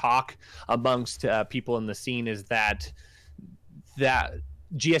just the talk amongst people in the scene is that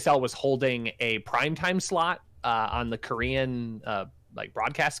GSL was holding a primetime slot on the Korean like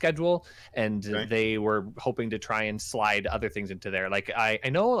broadcast schedule, and they were hoping to try and slide other things into there. Like I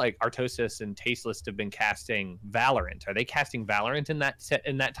know like Artosis and Tasteless have been casting Valorant. Are they casting Valorant in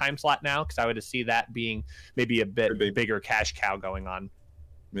that time slot now? Because I would see that being maybe a bit bigger cash cow going on.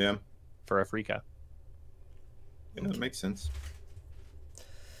 Yeah, for Africa. Yeah, that makes sense.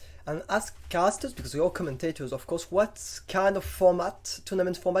 And as casters, because you're commentators, of course, what kind of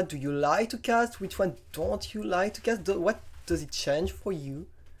tournament format do you like to cast? Which one don't you like to cast? What does it change for you?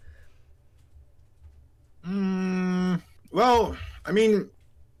 Well, I mean,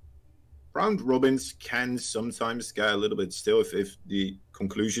 round robins can sometimes get a little bit still if the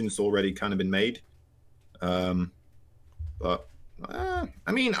conclusion's already kind of been made. But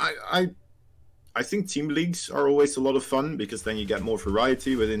I mean, I think team leagues are always a lot of fun because then you get more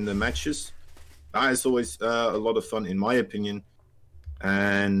variety within the matches. That is always a lot of fun, in my opinion.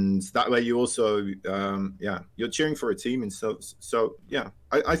 And that way you also, you're cheering for a team. And so yeah,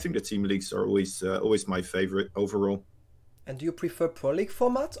 I think the team leagues are always my favorite overall. And do you prefer Pro League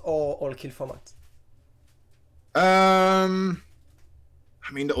format or All Kill format? I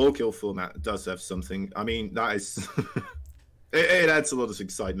mean, the All Kill format does have something. I mean, that is... it adds a lot of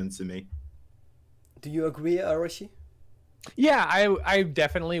excitement to me. Do you agree, Rushi? Yeah, I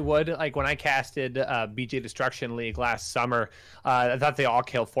definitely would. Like when I casted BJ Destruction League last summer, I thought the all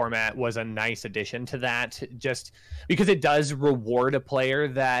kill format was a nice addition to that, just because it does reward a player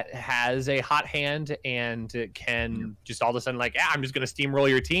that has a hot hand and can just all of a sudden like, I'm just going to steamroll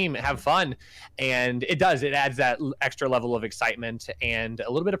your team, have fun. And it adds that extra level of excitement and a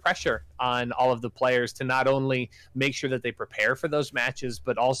little bit of pressure on all of the players to not only make sure that they prepare for those matches,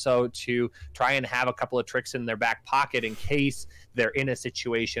 but also to try and have a couple of tricks in their back pocket in case they're in a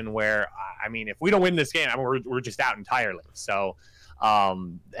situation where, I mean, if we don't win this game, we're just out entirely. So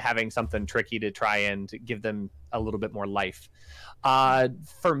having something tricky to try and give them a little bit more life.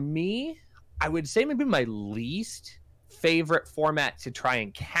 For me, I would say maybe my least favorite format to try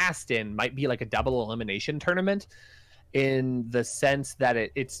and cast in might be like a double elimination tournament, in the sense that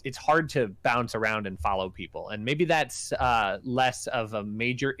it's hard to bounce around and follow people. And maybe that's less of a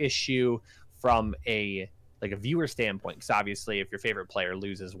major issue from a viewer standpoint, because obviously if your favorite player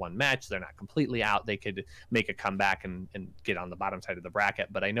loses one match, they're not completely out. They could make a comeback and get on the bottom side of the bracket.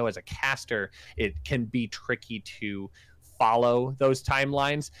 But I know as a caster, it can be tricky to follow those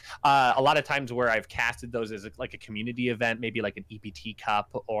timelines. A lot of times where I've casted those as like a community event, maybe like an EPT Cup,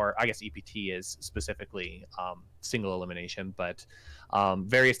 or I guess EPT is specifically single elimination, but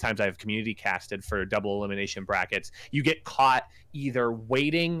various times I've community casted for double elimination brackets. You get caught either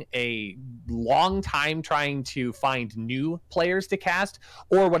waiting a long time trying to find new players to cast,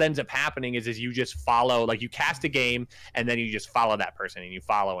 or what ends up happening is you just follow, like you cast a game and then you just follow that person and you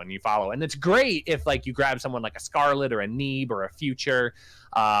follow and you follow. And it's great if like you grab someone like a Scarlet or a Neeb or a Future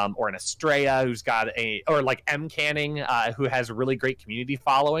or an Estrella who's got or like M Canning who has a really great community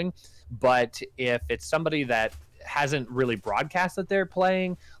following. But if it's somebody that hasn't really broadcast that they're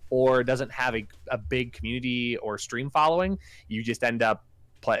playing or doesn't have a big community or stream following, you just end up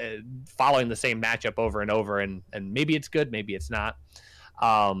following the same matchup over and over, and maybe it's good, maybe it's not.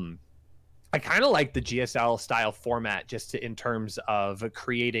 I kind of like the GSL style format just in terms of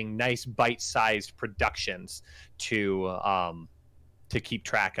creating nice bite-sized productions to keep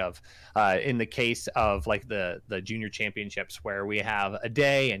track of. In the case of like the junior championships, where we have a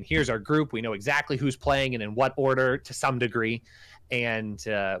day and here's our group, we know exactly who's playing and in what order to some degree, and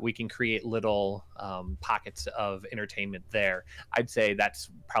we can create little pockets of entertainment there. I'd say that's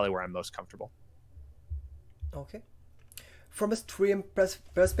probably where I'm most comfortable. Okay. From a stream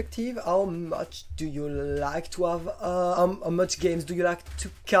perspective, how much do you like to have, how much games do you like to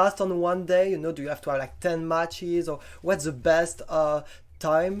cast on one day? You know, do you have to have like 10 matches, or what's the best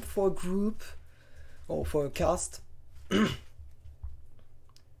time for a group or for a cast?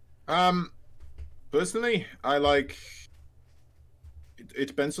 Personally, I like... It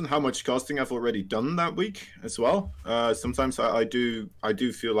depends on how much casting I've already done that week as well. Sometimes I do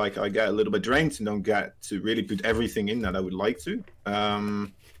feel like I get a little bit drained and don't get to really put everything in that I would like to.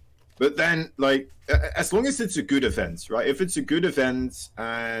 But then, like, as long as it's a good event, right? If it's a good event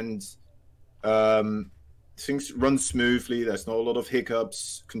and things run smoothly. There's not a lot of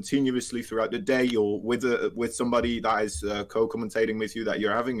hiccups continuously throughout the day. You're with somebody that is co-commentating with you that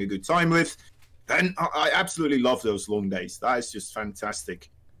you're having a good time with. Then I absolutely love those long days. That is just fantastic.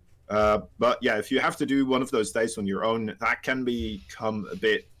 But yeah, if you have to do one of those days on your own, that can become a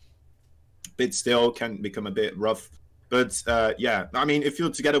bit still, can become a bit rough. But yeah, I mean, if you're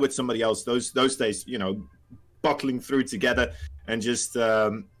together with somebody else, those days, you know, buckling through together and just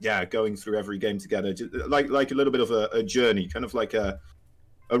yeah, going through every game together, just like a little bit of a journey, kind of like a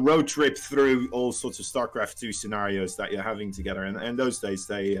road trip through all sorts of StarCraft II scenarios that you're having together. And those days,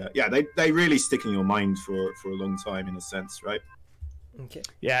 they really stick in your mind for a long time, in a sense, right? Okay.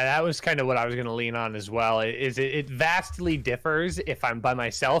 Yeah, that was kind of what I was going to lean on as well. It vastly differs if I'm by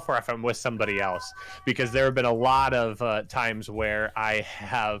myself or if I'm with somebody else, because there have been a lot of times where I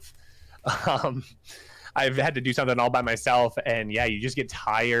have I've had to do something all by myself, and yeah, you just get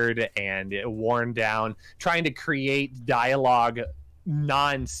tired and worn down. Trying to create dialogue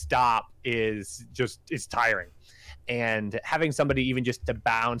non-stop is tiring. And having somebody even just to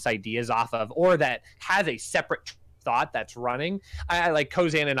bounce ideas off of, or that has a separate thought that's running. I like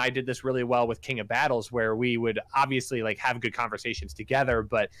Kozan and I did this really well with King of Battles, where we would obviously like have good conversations together,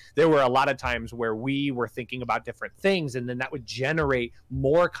 but there were a lot of times where we were thinking about different things, and then that would generate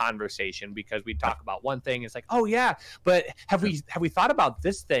more conversation because we'd talk about one thing. It's like, oh yeah, but have we thought about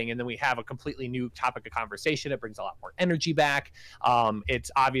this thing? And then we have a completely new topic of conversation. It brings a lot more energy back.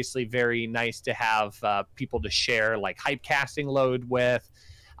 It's obviously very nice to have people to share like hype casting load with.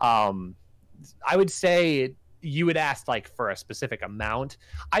 I would say, you would ask like for a specific amount.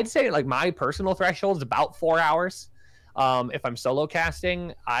 I'd say like my personal threshold is about 4 hours. If I'm solo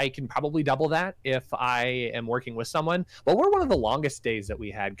casting, I can probably double that if I am working with someone. But we're one of the longest days that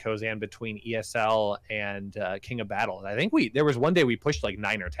we had, Kozan, between ESL and King of Battles. I think there was one day we pushed like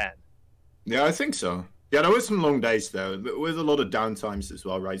 9 or 10. Yeah, I think so. Yeah, there were some long days though, with a lot of downtimes as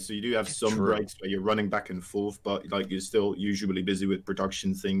well, right? So you do have some breaks where you're running back and forth, but like you're still usually busy with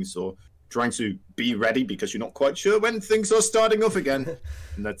production things or trying to be ready because you're not quite sure when things are starting off again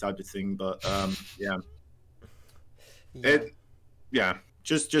and that type of thing. But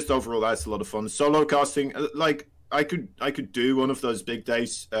just overall, that's a lot of fun. Solo casting, like I could do one of those big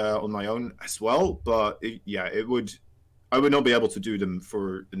days on my own as well, but I would not be able to do them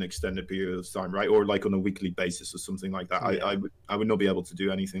for an extended period of time, right? Or like on a weekly basis or something like that. Yeah. I would not be able to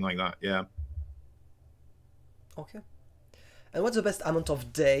do anything like that. Yeah. Okay. And what's the best amount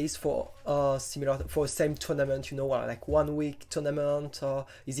of days for same tournament? You know, like 1 week tournament, or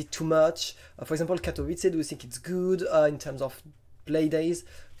is it too much? For example, Katowice, do you think it's good in terms of play days?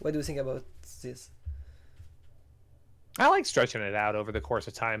 What do you think about this? I like stretching it out over the course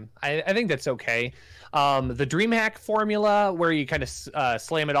of time. I think that's okay. The DreamHack formula, where you kind of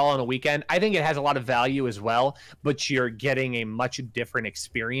slam it all on a weekend, I think it has a lot of value as well, but you're getting a much different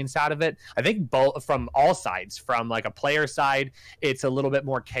experience out of it. I think both from all sides, from like a player side, it's a little bit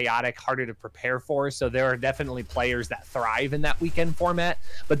more chaotic, harder to prepare for. So there are definitely players that thrive in that weekend format.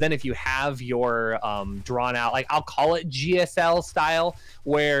 But then if you have your drawn out, like I'll call it GSL style,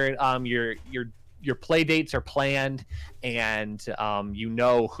 where your play dates are planned and you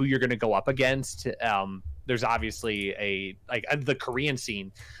know who you're going to go up against. There's obviously the Korean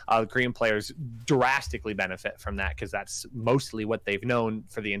scene. Korean players drastically benefit from that because that's mostly what they've known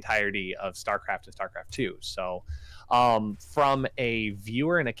for the entirety of StarCraft and StarCraft II. So from a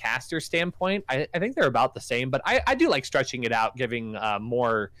viewer and a caster standpoint, I think they're about the same, but I do like stretching it out, giving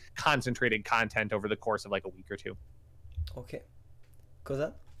more concentrated content over the course of like a week or two. Okay.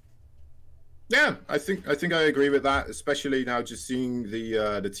 Kozan? Yeah, I think I agree with that, especially now just seeing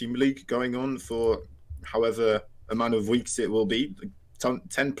the team league going on for however amount of weeks it will be,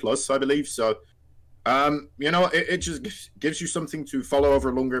 10 plus, I believe. So, you know, it just gives you something to follow over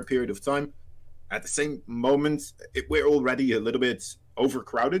a longer period of time. At the same moment, we're already a little bit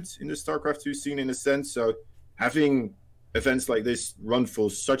overcrowded in the StarCraft II scene in a sense. So having events like this run for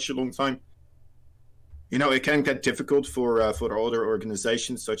such a long time, you know, it can get difficult for other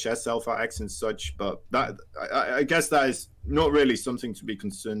organizations such as Alpha X and such, but that I guess that is not really something to be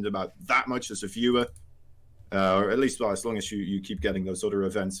concerned about that much as a viewer, or at least, well, as long as you keep getting those other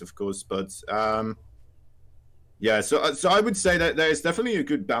events, of course. But yeah, so I would say that there is definitely a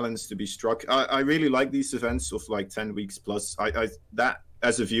good balance to be struck. I really like these events of like 10 weeks plus. That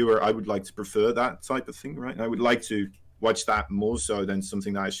as a viewer, I would like to prefer that type of thing, right? I would like to watch that more so than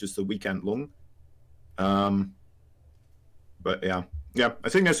something that is just a weekend long. But yeah, I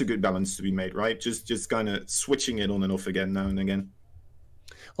think there's a good balance to be made, right? Just kind of switching it on and off again now and again.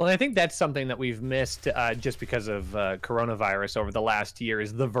 Well, I think that's something that we've missed just because of coronavirus over the last year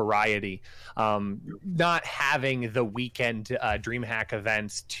is the variety. Not having the weekend DreamHack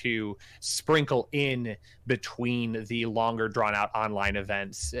events to sprinkle in between the longer drawn out online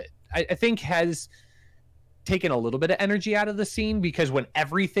events, I think has taken a little bit of energy out of the scene, because when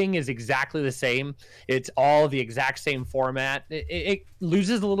everything is exactly the same, it's all the exact same format, it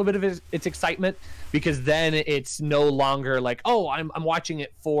loses a little bit of its excitement, because then it's no longer like, oh, I'm watching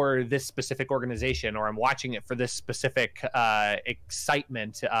it for this specific organization, or I'm watching it for this specific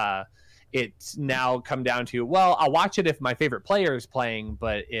excitement. It's now come down to, well, I'll watch it if my favorite player is playing,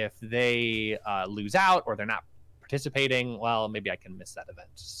 but if they lose out or they're not participating, well, maybe I can miss that event.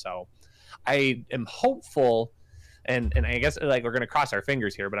 So I am hopeful, and I guess like we're going to cross our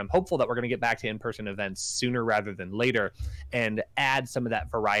fingers here, but I'm hopeful that we're going to get back to in-person events sooner rather than later and add some of that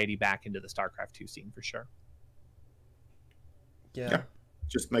variety back into the StarCraft II scene for sure. Yeah.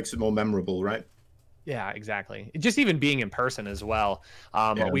 Just makes it more memorable, right? Yeah, exactly. Just even being in person as well.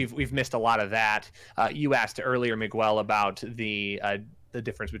 We've missed a lot of that. You asked earlier, Miguel, about the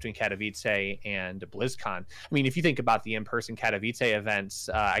difference between Katowice and BlizzCon. I mean, if you think about the in-person Katowice events,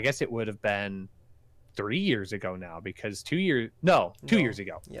 I guess it would have been 3 years ago now, because 2 years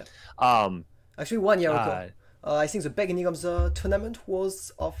ago. Yeah. Actually, 1 year ago. I think the beginning of the tournament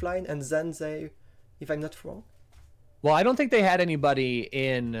was offline, and then they, if I'm not wrong. Well, I don't think they had anybody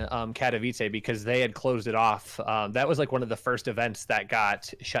in Katowice, because they had closed it off. That was like one of the first events that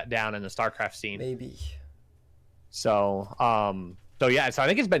got shut down in the StarCraft scene. Maybe. So yeah, so I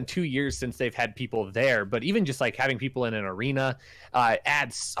think it's been 2 years since they've had people there, but even just like having people in an arena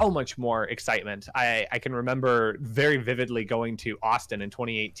adds so much more excitement. I can remember very vividly going to Austin in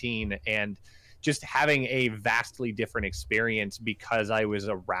 2018 and just having a vastly different experience because I was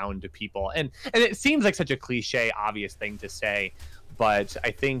around people. And it seems like such a cliche, obvious thing to say, but I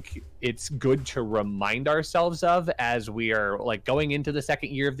think it's good to remind ourselves of as we are like going into the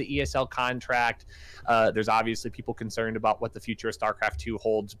second year of the ESL contract. There's obviously people concerned about what the future of StarCraft II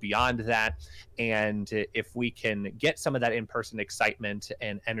holds beyond that. And if we can get some of that in-person excitement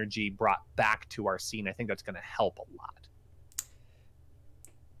and energy brought back to our scene, I think that's going to help a lot.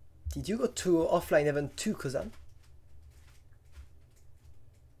 Did you go to offline event too, Kozan?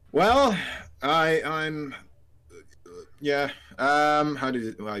 Well, I'm how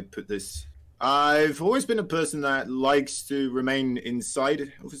do I put this? I've always been a person that likes to remain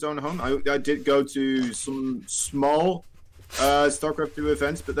inside of his own home. I did go to some small StarCraft II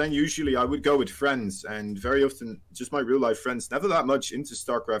events, but then usually I would go with friends, and very often just my real life friends, never that much into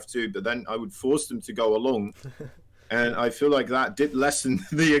StarCraft II, but then I would force them to go along. And I feel like that did lessen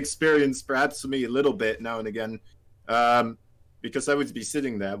the experience perhaps for me a little bit now and again, because I would be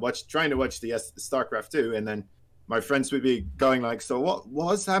sitting there trying to watch the StarCraft II, and then my friends would be going like, "So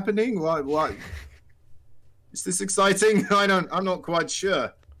what's happening? What is this exciting? I'm not quite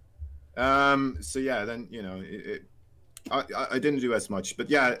sure." So yeah, then I didn't do as much, but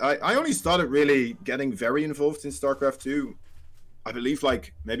yeah, I only started really getting very involved in StarCraft II, I believe,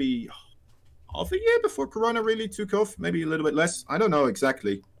 like maybe half a year before Corona really took off, maybe a little bit less. I don't know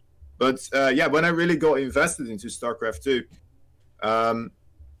exactly, but yeah, when I really got invested into StarCraft II,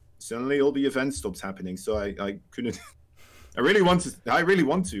 suddenly all the events stopped happening. So I couldn't. I really want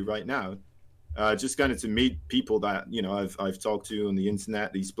to right now, just kind of to meet people that I've talked to on the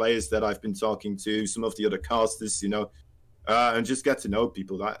internet, these players that I've been talking to, some of the other casters, and just get to know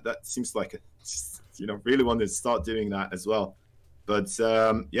people. That seems like really want to start doing that as well. But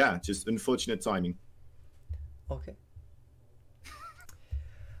yeah, just unfortunate timing. Okay.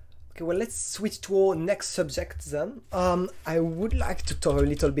 Okay, well, let's switch to our next subject then. I would like to talk a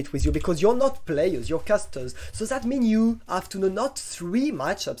little bit with you, because you're not players, you're casters. So that means you have to know not 3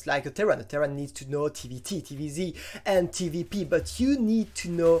 matchups like a Terran. A Terran needs to know TVT, TVZ, and TVP, but you need to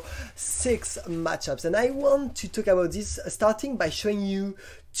know 6 matchups. And I want to talk about this, starting by showing you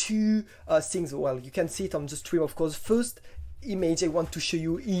 2 things. Well, you can see it on the stream, of course. First image I want to show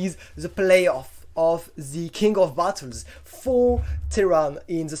you is the playoff of the King of Battles for Terran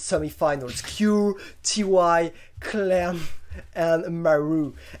in the semi-finals. Q, TY, Clem, and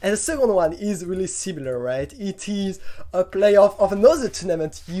Maru. And the second one is really similar, right? It is a playoff of another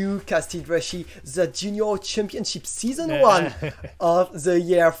tournament you casted, Rushi, the Junior Championship Season 1 of the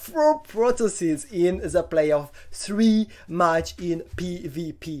year for Protoss in the playoff 3 match in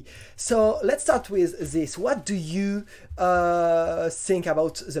PvP. So let's start with this. What do you think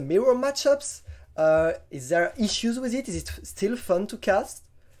about the mirror matchups? Is there issues with it? Is it still fun to cast?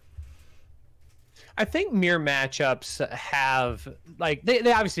 I think mirror matchups have, like,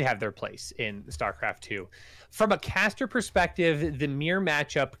 they obviously have their place in StarCraft II. From a caster perspective, the mirror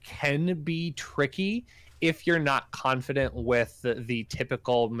matchup can be tricky if you're not confident with the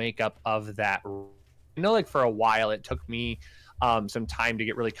typical makeup of that. I know, like, for a while it took me some time to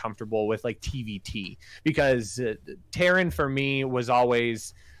get really comfortable with, like, TVT, because Terran for me was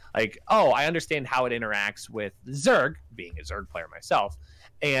always like, oh, I understand how it interacts with Zerg, being a Zerg player myself.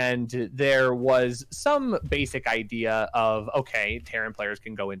 And there was some basic idea of, okay, Terran players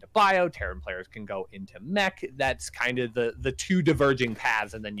can go into bio, Terran players can go into mech. That's kind of the two diverging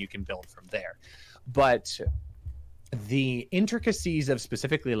paths, and then you can build from there. But the intricacies of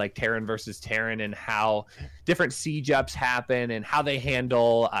specifically like Terran versus Terran and how different siege ups happen and how they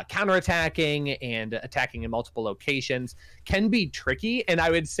handle counterattacking and attacking in multiple locations can be tricky. And I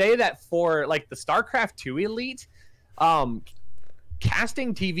would say that for like the StarCraft II elite,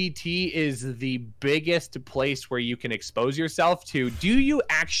 casting TVT is the biggest place where you can expose yourself to, do you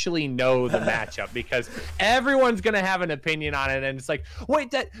actually know the matchup? Because everyone's going to have an opinion on it. And it's like, wait,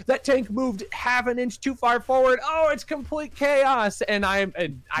 that tank moved half an inch too far forward. Oh, it's complete chaos. And I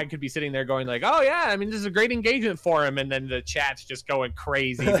could be sitting there going like, oh yeah, I mean, this is a great engagement for him. And then the chat's just going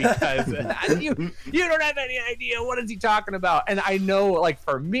crazy because you don't have any idea. What is he talking about? And I know, like,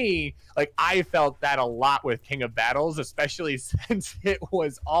 for me, like, I felt that a lot with King of Battles, especially since it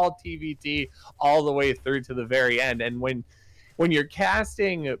was all TVT all the way through to the very end. And when you're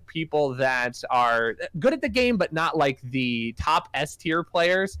casting people that are good at the game but not like the top S tier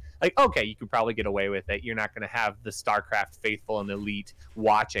players, like, okay, you could probably get away with it. You're not going to have the StarCraft faithful and elite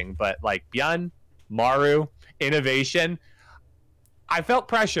watching, but like Byun, Maru, Innovation, I felt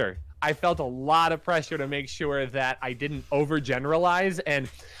pressure. I felt a lot of pressure to make sure that I didn't overgeneralize, and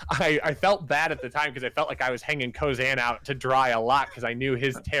I felt bad at the time because I felt like I was hanging Kozan out to dry a lot because I knew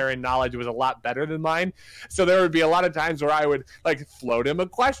his Terran knowledge was a lot better than mine. So there would be a lot of times where I would like float him a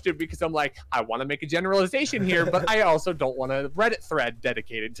question because I'm like, I want to make a generalization here, but I also don't want a Reddit thread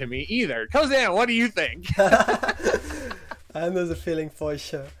dedicated to me either. Kozan, what do you think? I know the feeling for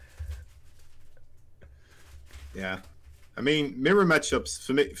sure. Yeah, I mean, mirror matchups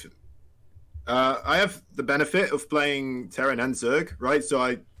for me. I have the benefit of playing Terran and Zerg, right? So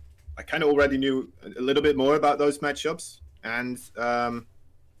I kind of already knew a little bit more about those matchups. And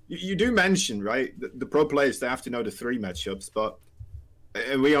you do mention, right, the pro players, they have to know the 3 matchups, but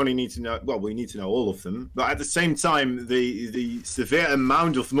we only need to know, well, we need to know all of them. But at the same time, the severe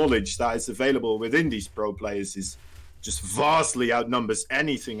amount of knowledge that is available within these pro players is just vastly outnumbers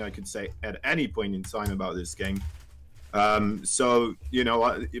anything I could say at any point in time about this game. So, you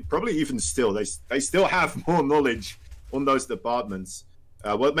know, probably even still, they still have more knowledge on those departments.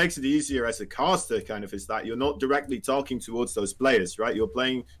 What makes it easier as a caster kind of is that you're not directly talking towards those players, right?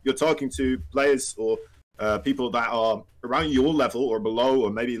 You're talking to players or people that are around your level or below, or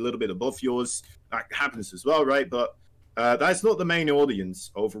maybe a little bit above yours. That happens as well, right? But that's not the main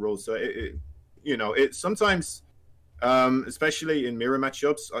audience overall. So, you know, it sometimes, especially in mirror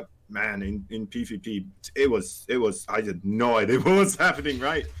matchups, man, in PvP, it was I had no idea what was happening,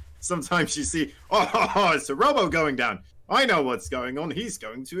 right? Sometimes you see, oh, it's a robo going down. I know what's going on. He's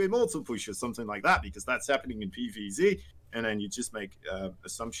going to Immortal Push or something like that because that's happening in PvZ, and then you just make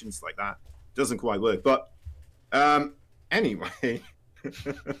assumptions like that. Doesn't quite work, but anyway,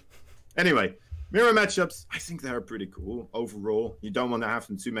 mirror matchups, I think they're pretty cool overall. You don't want to have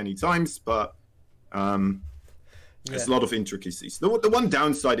them too many times, but there's a lot of intricacies. The one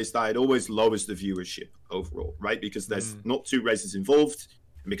downside is that it always lowers the viewership overall, right? Because there's not 2 races involved,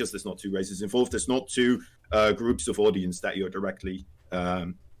 and because there's not 2 races involved, there's not 2 groups of audience that you're directly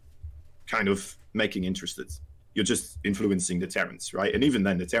kind of making interested. You're just influencing the Terrans, right? And even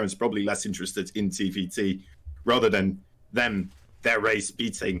then, the Terrans probably less interested in TVT rather than their race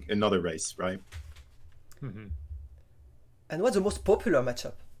beating another race, right? Mm-hmm. And what's the most popular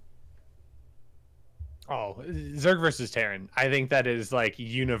matchup? Oh, Zerg versus Terran. I think that is like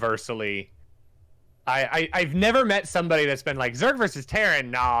universally. I've never met somebody that's been like Zerg versus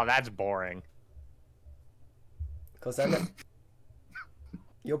Terran. No, that's boring. Because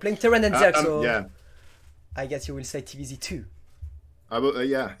you're playing Terran and Zerg, so yeah. I guess you will say TVZ2. I will,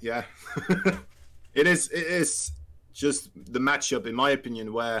 yeah. It is just the matchup, in my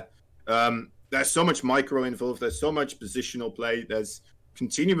opinion, where there's so much micro involved. There's so much positional play. There's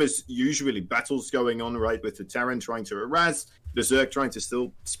continuous, usually, battles going on, right, with the Terran trying to harass, the Zerg trying to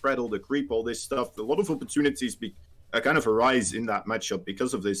still spread all the creep, all this stuff. A lot of opportunities kind of arise in that matchup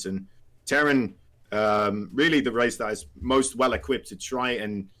because of this. And Terran, really the race that is most well-equipped to try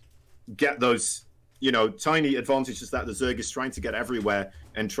and get those you know, tiny advantages that the Zerg is trying to get everywhere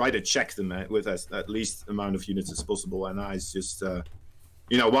and try to check them with at least amount of units as possible. And that is just,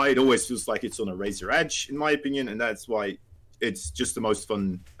 you know, why it always feels like it's on a razor edge, in my opinion. And that's why it's just the most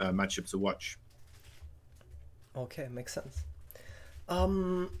fun matchup to watch. Okay, makes sense.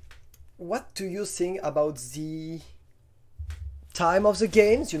 What do you think about the time of the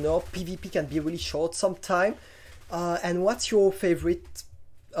games? You know, PvP can be really short sometime. And what's your favorite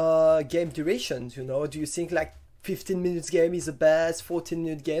game durations? You know, do you think like 15 minutes game is the best,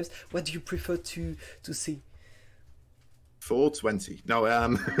 14-minute games? What do you prefer to see? 420. No,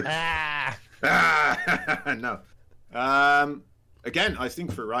 no. Again, I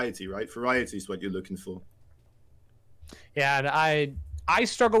think variety, right? Variety is what you're looking for. Yeah, and I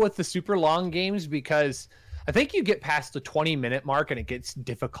struggle with the super long games because I think you get past the 20-minute mark and it gets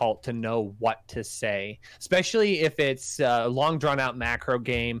difficult to know what to say, especially if it's a long drawn-out macro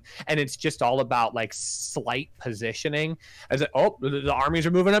game and it's just all about like slight positioning. As oh, the armies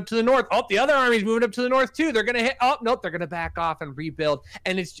are moving up to the north. Oh, the other army's moving up to the north too. They're gonna hit. Oh, nope, they're gonna back off and rebuild.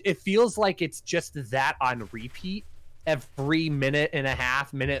 And it feels like it's just that on repeat every minute and a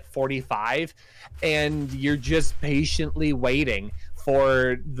half, minute 45, and you're just patiently waiting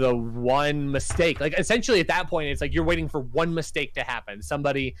for the one mistake. Like essentially at that point, it's like you're waiting for one mistake to happen.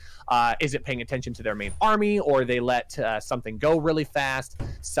 Somebody isn't paying attention to their main army, or they let something go really fast.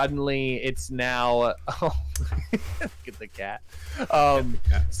 Suddenly it's now, oh, get the cat.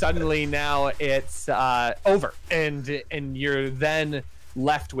 Suddenly now it's over, and you're then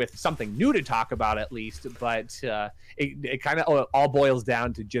left with something new to talk about at least, but it kind of all boils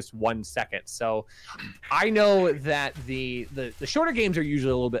down to just 1 second. So I know that the shorter games are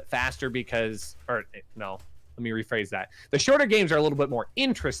usually a little bit faster because, or no, let me rephrase that. The shorter games are a little bit more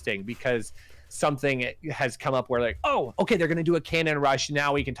interesting because something has come up where like, oh, okay, they're going to do a cannon rush.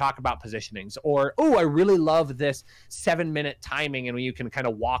 Now we can talk about positionings. Or, oh, I really love this 7-minute timing. And you can kind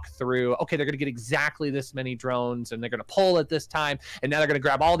of walk through, okay, they're going to get exactly this many drones and they're going to pull at this time. And now they're going to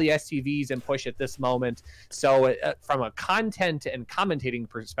grab all the STVs and push at this moment. So from a content and commentating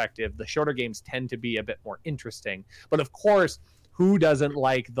perspective, the shorter games tend to be a bit more interesting. But of course, who doesn't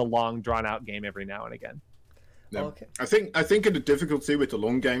like the long drawn out game every now and again? No. Okay. I think the difficulty with the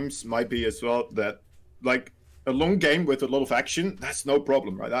long games might be as well that like a long game with a lot of action, that's no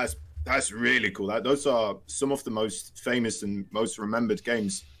problem, right? That's really cool. Those are some of the most famous and most remembered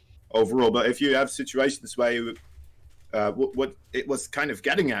games overall. But if you have situations where you, what it was kind of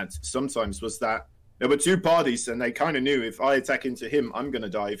getting at sometimes was that there were two parties and they kind of knew if I attack into him, I'm gonna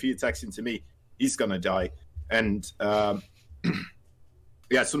die. If he attacks into me, he's gonna die. And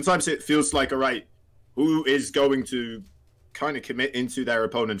yeah, sometimes it feels like, all right, who is going to kind of commit into their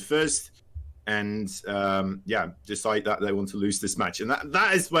opponent first and yeah, decide that they want to lose this match. And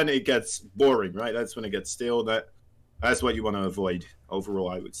that is when it gets boring, right? That's when it gets stale. That's what you want to avoid overall,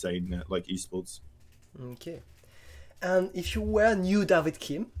 I would say, in like esports. Okay. And if you were new David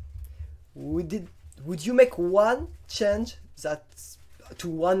Kim, would you make one change that to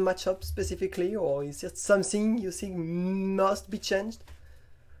one matchup specifically, or is it something you think must be changed?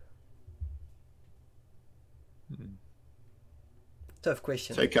 Tough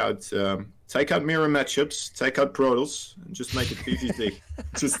question. Take out mirror matchups, take out Prorolls, and just make it PvT.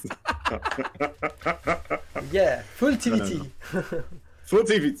 Just yeah, full TVT. No. Full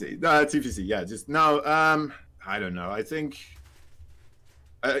TVT. No, TVC. Yeah, just no. I don't know. I think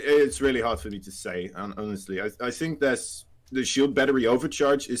it's really hard for me to say. Honestly, I think there's the shield battery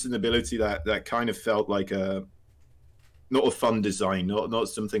overcharge is an ability that kind of felt like not a fun design, not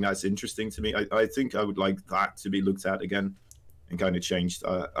something that's interesting to me. I think I would like that to be looked at again and kind of changed.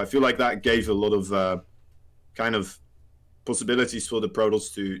 I feel like that gave a lot of kind of possibilities for the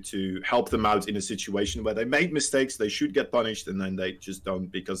Prorolls to help them out in a situation where they made mistakes, they should get punished, and then they just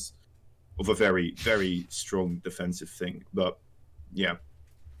don't because of a very, very strong defensive thing. But yeah.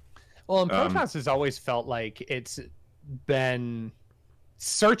 Well, and Protoss has always felt like it's been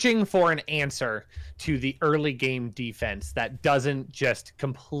searching for an answer to the early game defense that doesn't just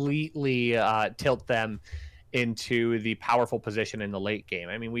completely tilt them into the powerful position in the late game.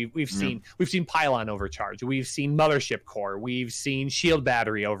 I mean, we've seen pylon overcharge, we've seen mothership core, we've seen shield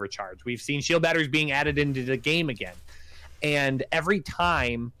battery overcharge, we've seen shield batteries being added into the game again, and every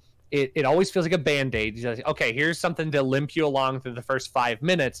time it always feels like a band-aid. Like, okay, here's something to limp you along through the first 5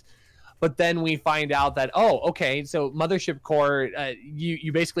 minutes. But then we find out that, oh, okay, so mothership core,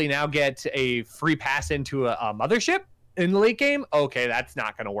 you basically now get a free pass into a mothership in the late game, okay, that's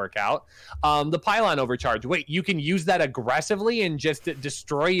not going to work out. The pylon overcharge, wait, you can use that aggressively and just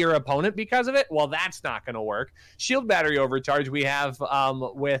destroy your opponent because of it? Well, that's not going to work. Shield battery overcharge we have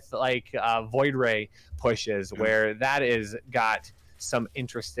with like Void Ray pushes, where that is got some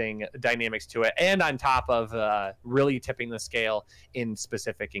interesting dynamics to it, and on top of really tipping the scale in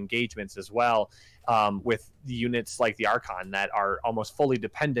specific engagements as well, with units like the Archon that are almost fully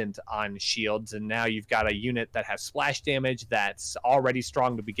dependent on shields, and now you've got a unit that has splash damage that's already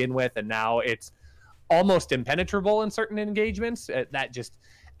strong to begin with, and now it's almost impenetrable in certain engagements. That just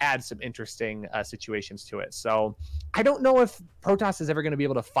adds some interesting situations to it. So I don't know if Protoss is ever going to be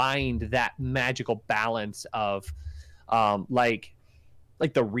able to find that magical balance of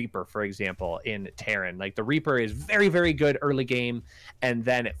like the Reaper, for example, in Terran. Like the Reaper is very, very good early game, and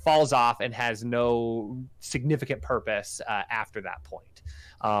then it falls off and has no significant purpose after that point.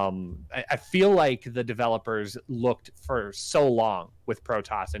 I feel like the developers looked for so long with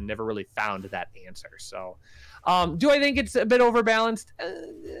Protoss and never really found that answer. So do I think it's a bit overbalanced?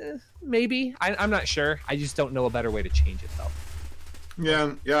 Maybe. I'm not sure. I just don't know a better way to change it, though.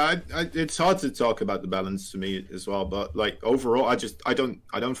 Yeah, it's hard to talk about the balance to me as well, but like overall, I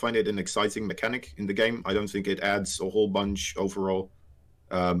don't find it an exciting mechanic in the game. I don't think it adds a whole bunch overall.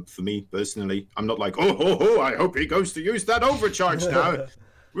 For me personally, I'm not like, oh, I hope he goes to use that overcharge now.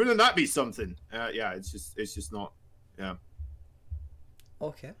 Wouldn't that be something? Yeah, it's just not. Yeah.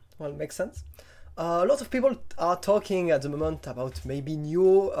 Okay, well, makes sense. A lot of people are talking at the moment about maybe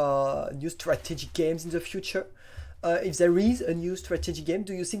new strategic games in the future. If there is a new strategy game,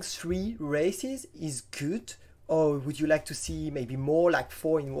 do you think 3 races is good? Or would you like to see maybe more, like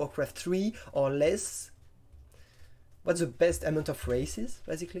 4 in Warcraft 3 or less? What's the best amount of races,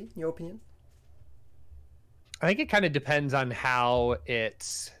 basically, in your opinion? I think it kind of depends on how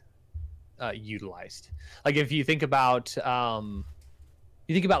it's utilized. Like if you think about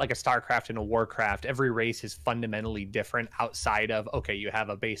like a Starcraft and a Warcraft, every race is fundamentally different outside of, okay, you have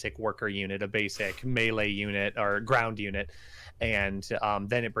a basic worker unit, a basic melee unit or ground unit, and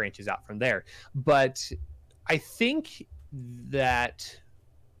then it branches out from there. But I think that,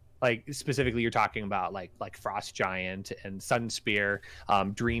 like specifically you're talking about like Frost Giant and Sunspear,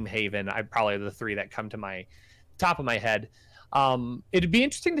 Dreamhaven, I probably the 3 that come to my top of my head. It'd be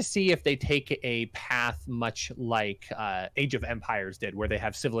interesting to see if they take a path much like Age of Empires did, where they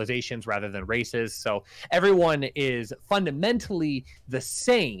have civilizations rather than races. So everyone is fundamentally the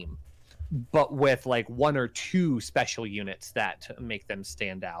same, but with like 1 or 2 special units that make them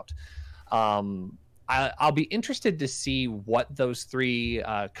stand out. I'll be interested to see what those 3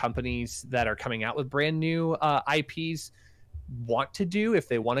 companies that are coming out with brand new IPs want to do, if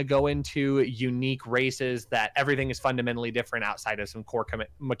they want to go into unique races that everything is fundamentally different outside of some core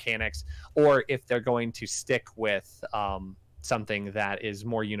mechanics, or if they're going to stick with something that is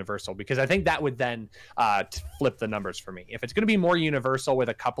more universal, because I think that would then flip the numbers for me. If it's going to be more universal with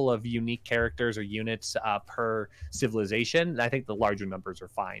a couple of unique characters or units per civilization, I think the larger numbers are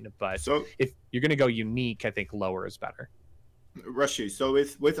fine. But so, if you're going to go unique, I think lower is better. Rushi, so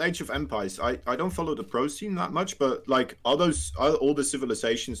with Age of Empires, I don't follow the pro scene that much, but like are all the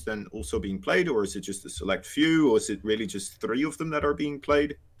civilizations then also being played, or is it just a select few, or is it really just 3 of them that are being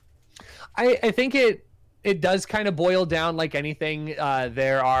played? I think it does kind of boil down like anything.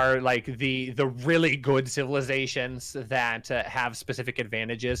 There are like the really good civilizations that have specific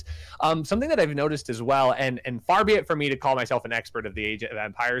advantages. Something that I've noticed as well, and far be it for me to call myself an expert of the Age of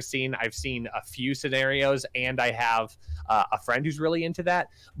Empires scene. I've seen a few scenarios, and I have a friend who's really into that.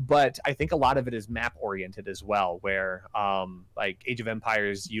 But I think a lot of it is map oriented as well, where like Age of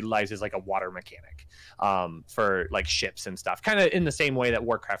Empires utilizes like a water mechanic for like ships and stuff, kind of in the same way that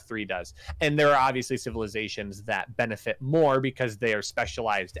Warcraft 3 does. And there are obviously civilizations that benefit more because they are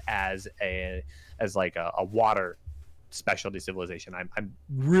specialized as like a water specialty civilization. I'm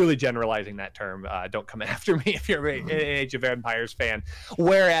really generalizing that term. Don't come after me if you're an Age of Empires fan.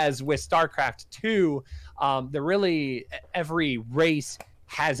 Whereas with Starcraft II, every race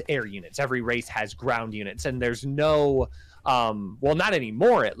has air units. Every race has ground units, and there's no, well, not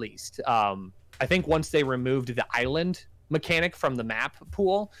anymore at least. I think once they removed the island mechanic from the map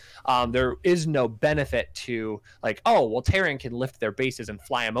pool, there is no benefit to like, oh, well, Terran can lift their bases and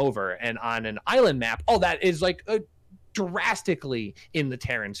fly them over. And on an island map, oh, that is like drastically in the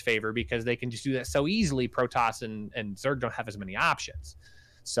Terran's favor because they can just do that so easily. Protoss and Zerg don't have as many options.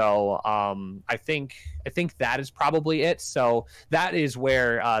 So I think that is probably it. So that is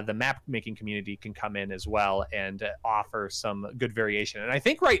where the map making community can come in as well and offer some good variation. And I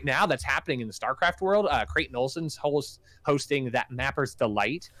think right now that's happening in the StarCraft world. Creighton Olsen's hosting that Mapper's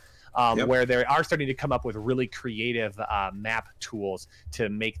Delight where they are starting to come up with really creative map tools to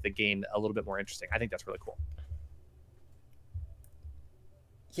make the game a little bit more interesting. I think that's really cool.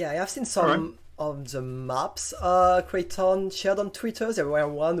 Yeah, I have seen some of the maps Creighton shared on Twitter. There were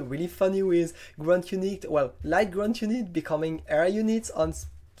one really funny with grunt unit, well, light grunt unit becoming air units on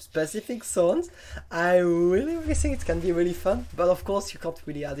specific zones. I really think it can be really fun, but of course you can't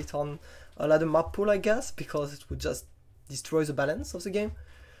really add it on a ladder map pool, I guess, because it would just destroy the balance of the game.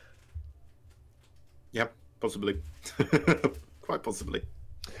 Yep, possibly. Quite possibly.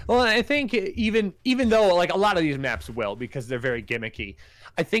 Well, I think even though like a lot of these maps will, because they're very gimmicky,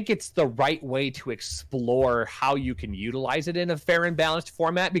 I think it's the right way to explore how you can utilize it in a fair and balanced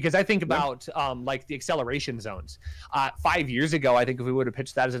format. Because I think about like the acceleration zones. 5 years ago, I think if we would have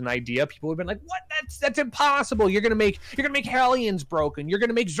pitched that as an idea, people would have been like, "What? That's impossible! You're gonna make Hellions broken. You're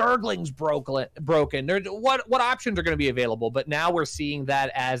gonna make Zerglings broken. What options are gonna be available?" But now we're seeing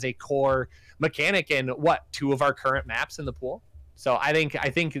that as a core mechanic in 2 of our current maps in the pool. So I think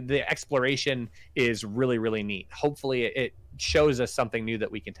the exploration is really, really neat. Hopefully it shows us something new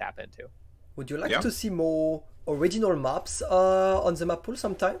that we can tap into. Would you like to see more original maps on the map pool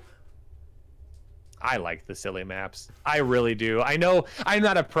sometime? I like the silly maps. I really do. I know I'm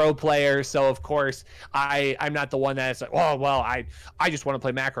not a pro player, so of course I'm not the one that's like, oh, well, I just want to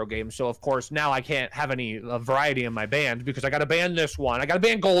play macro games. So of course now I can't have any variety in my band because I got to ban this one. I got to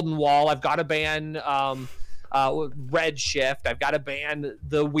ban Golden Wall. I've got to ban Red Shift. I've got to ban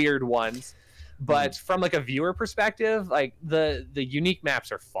the weird ones. But from like a viewer perspective, like the unique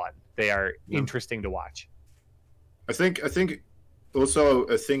maps are fun. They are interesting to watch. I think also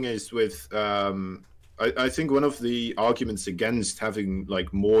a thing is with I think one of the arguments against having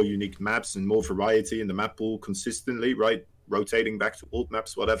like more unique maps and more variety in the map pool consistently, right, rotating back to old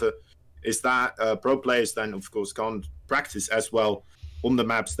maps, whatever, is that pro players then of course can't practice as well on the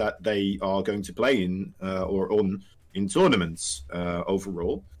maps that they are going to play in or on in tournaments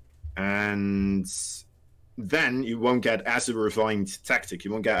overall. And then you won't get as a refined tactic.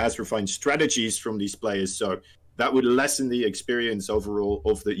 You won't get as refined strategies from these players. So that would lessen the experience overall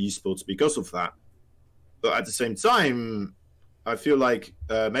of the esports because of that. But at the same time, I feel like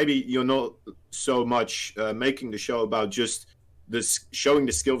maybe you're not so much making the show about just this showing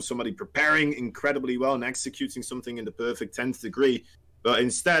the skill of somebody preparing incredibly well and executing something in the perfect 10th degree. But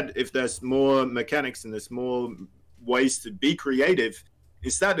instead, if there's more mechanics and there's more ways to be creative,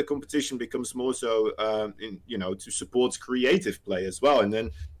 instead the competition becomes more so, to support creative play as well. And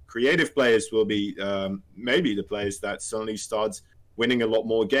then creative players will be maybe the players that suddenly start winning a lot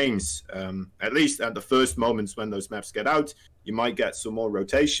more games. At least at the first moments when those maps get out, you might get some more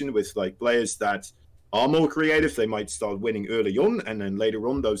rotation with like players that are more creative. They might start winning early on, and then later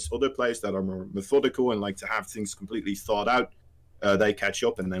on, those other players that are more methodical and like to have things completely thought out, they catch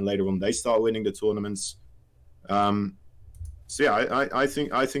up, and then later on they start winning the tournaments. So yeah, I think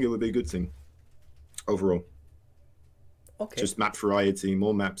it would be a good thing overall. Okay. Just map variety,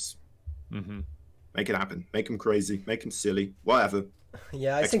 more maps. Make it happen. Make them crazy. Make them silly. Whatever.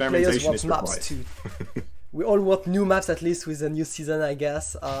 Yeah, I think players want maps too. We all want new maps at least with the new season, I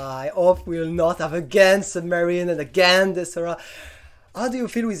guess. I hope we'll not have again Submarine and again Desera. How do you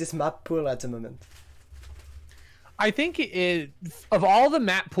feel with this map pool at the moment? I think of all the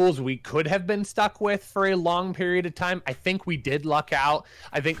map pools we could have been stuck with for a long period of time, I think we did luck out.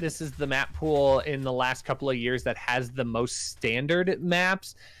 I think this is the map pool in the last couple of years that has the most standard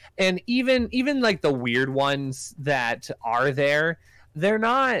maps. And even like the weird ones that are there, they're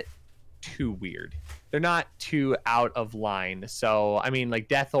not too weird. They're not too out of line. So, I mean, like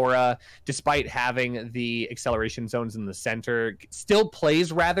Death Aura, despite having the acceleration zones in the center, still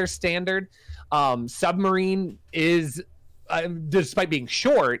plays rather standard. Submarine is, despite being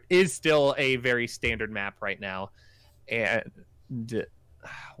short, is still a very standard map right now. And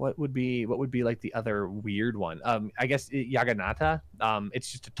what would be like the other weird one? I guess Yaganata.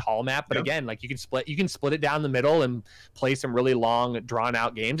 It's just a tall map, but again, like you can split it down the middle and play some really long, drawn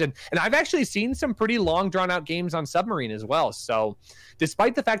out games. And I've actually seen some pretty long, drawn out games on Submarine as well. So,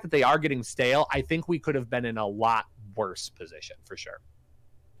 despite the fact that they are getting stale, I think we could have been in a lot worse position for sure.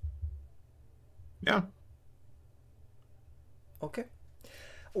 Yeah. Okay.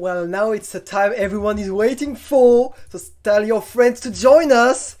 Well, now it's the time everyone is waiting for. So tell your friends to join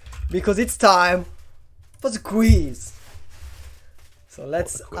us because it's time for the quiz. So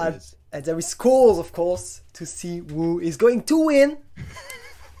let's add, and there is scores, of course, to see who is going to win.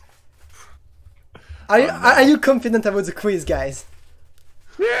 Are you confident about the quiz, guys?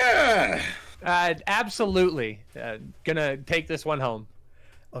 Yeah. Absolutely. Gonna take this one home.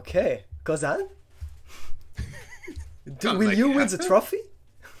 Okay, Kozan. Will you win the trophy?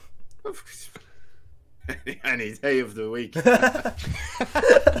 Any day of the week.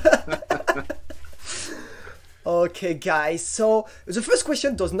 Okay, guys, so the first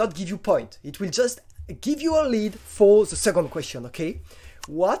question does not give you point. It will just give you a lead for the second question, okay?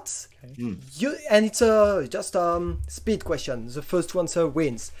 What you and it's just speed question. The first to answer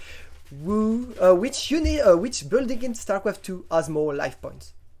wins. Which building in StarCraft II has more life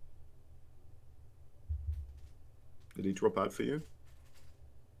points? Did he drop out for you?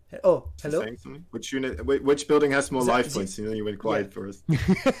 Oh, Is he hello. saying something? Which building has more life points? You know, you went quiet for us.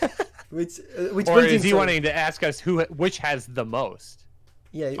 Which Or building? is he sorry? wanting to ask us which has the most?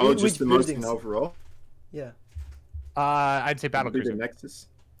 Yeah. Oh, which just the most buildings? in overall. Yeah. I'd say Bigger battlecruiser. Nexus.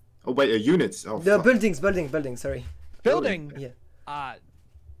 Oh wait, units. Oh, The fuck. building. Sorry. Building. Yeah.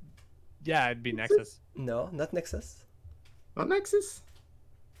 Yeah, it'd be Nexus. No, not Nexus. Not Nexus.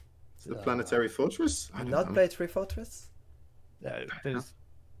 It's the planetary fortress. I don't Not know. Planetary Fortress. There's-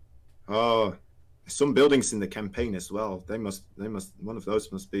 Oh, some buildings in the campaign as well. They must. One of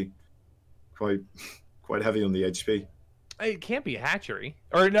those must be quite heavy on the HP. It can't be a hatchery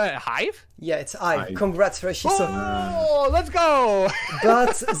or hive. Yeah, it's I. Hive. Congrats, Rashi. So, Oh, let's go!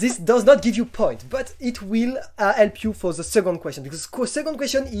 but this does not give you point, but it will help you for the second question, because second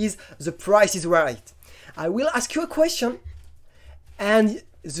question is the price is right. I will ask you a question, and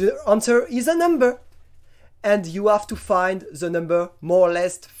the answer is a number, and you have to find the number more or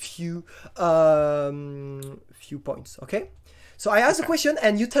less few points. Okay? So I ask the question,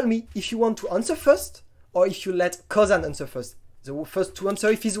 and you tell me if you want to answer first, or if you let Kozan answer first. The first to answer,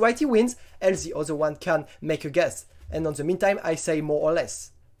 if he's right, he wins, else the other one can make a guess. And on the meantime, I say more or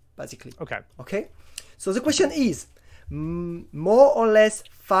less, basically. Okay. Okay? So the question is, more or less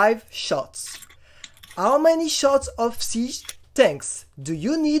 5 shots. How many shots of siege tanks do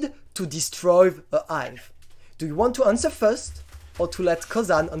you need to destroy a hive? Do you want to answer first, or to let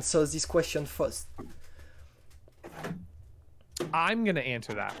Kozan answer this question first? I'm gonna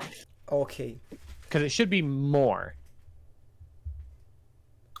answer that Okay. because it should be more.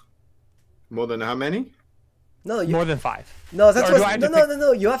 More than how many? No, you, More than 5. no, that Or was do I have no, to no, pick- no,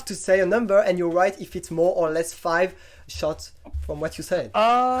 no. You have to say a number, and you're right if it's more or less 5 shots from what you said.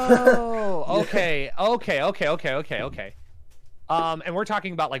 Oh, okay. And we're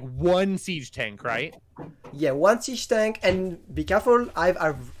talking about like one siege tank, right? Yeah, 1 siege tank, and be careful, I've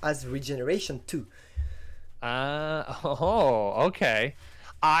as regeneration too. Okay.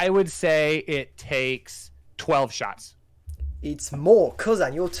 I would say it takes 12 shots. It's more.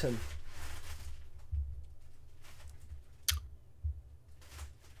 Kozan, your turn.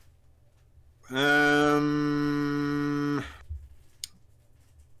 Um,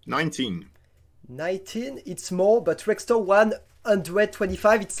 19. 19, it's more, but Rextor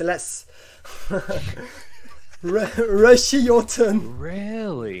 125, it's less. Rushi, your turn.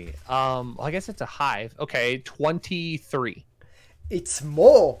 Really? Well, I guess it's a hive. Okay, 23. It's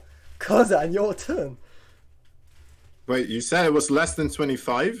more. Kozan, your turn. Wait, you said it was less than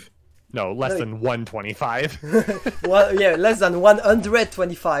 25? No, less No. than 125. Well, yeah, less than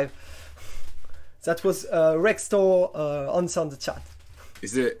 125. That was Rextor answer on the chat.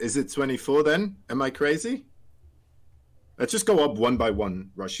 Is it 24 then? Am I crazy? Let's just go up one by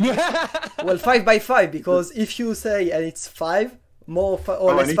one, Rush. Well, 5 by 5, because if you say and it's 5, more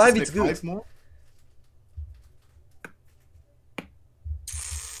or I less need 5, to it's say good. 5 more?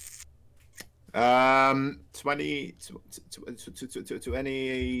 Um,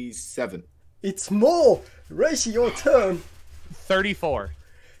 27. It's more. Reishi, your turn. 34.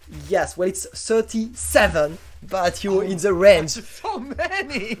 Yes, well, it's 37, but you're in the range. So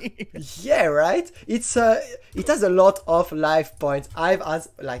many. Yeah, right? It has a lot of life points. I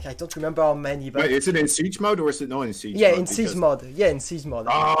don't remember how many, but Wait, is it in siege mode or is it not in siege yeah, mode? in siege Because- mode. Yeah, in siege mode.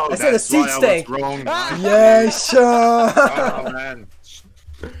 Oh, I said a that's why siege I tank. was wrong. Yeah, sure. Oh, man.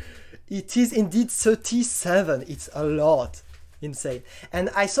 It is indeed 37. It's a lot. Insane. And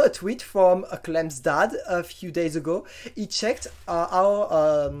I saw a tweet from Clem's dad a few days ago. He checked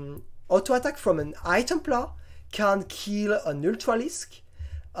our auto attack from an High Templar can kill an Ultralisk,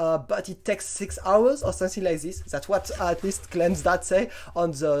 but it takes 6 hours or something like this. That's what at least Clem's dad say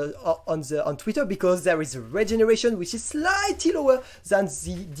on Twitter, because there is a regeneration which is slightly lower than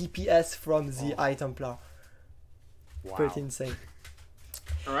the DPS from the High Templar. Wow. Pretty insane.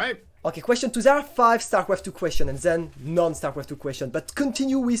 All right. Okay, question 2. There are 5 StarCraft 2 questions and then non-StarCraft 2 questions. But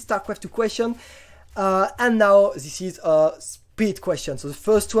continue with StarCraft 2 question. And now this is a speed question. So the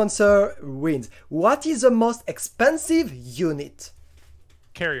first to answer wins. What is the most expensive unit?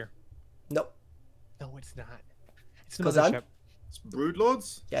 Carrier. No. No, it's not. It's Kozan? mothership. It's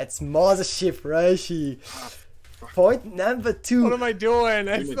Broodlords? Yeah, it's Mothership, Reishi. Point number 2. What am I doing?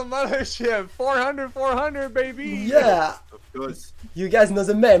 It's the mothership. 400, 400, baby. Yeah. Of course. You guys know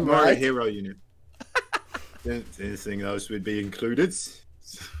the meme, More a right? hero unit. Anything else would be included. It's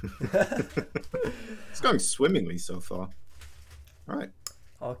going swimmingly so far. All right.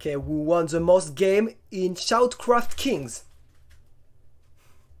 Okay, who won the most game in Shoutcraft Kings?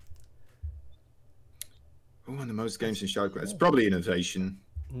 Who won the most games in Showmatch? It's probably Innovation.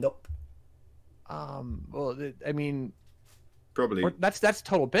 Nope. Well, I mean, Probably. that's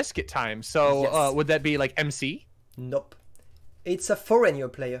Total Biscuit time. So Yes. would that be like MC? Nope. It's a foreigner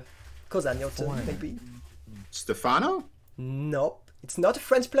player. Kozan, your turn, maybe? Stefano? Nope. It's not a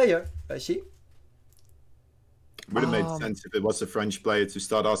French player, is she? Would have made sense if it was a French player to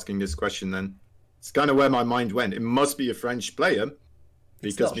start asking this question then. It's kind of where my mind went. It must be a French player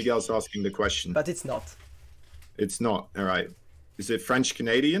because not. Miguel's asking the question. But it's not. It's not. All right. Is it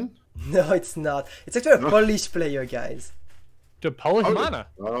French-Canadian? No, it's not. It's actually a Polish player, guys. To Polish mana.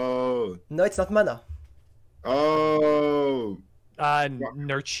 Oh. No, it's not Mana. Oh.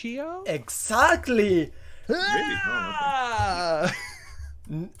 Nurchio? Exactly! Really? Oh, okay.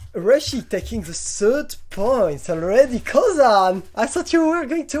 Rushi taking the 3rd point already. Kozan! I thought you were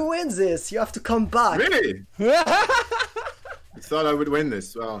going to win this. You have to come back. Really? I thought I would win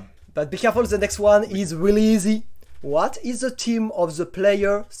this. Well, But be careful, the next one is really easy. What is the team of the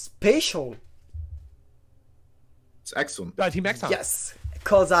player Spatial? it's excellent. Team X. Yes,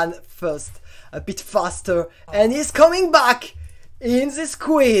 Kozan first, a bit faster, and he's coming back in this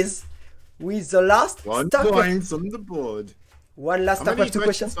quiz with the last 1 Starcraft. point on the board. One last How many Starcraft 2 question.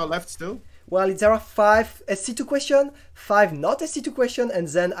 questions are left still? Well, there are 5 SC2 question, 5 not SC2 question, and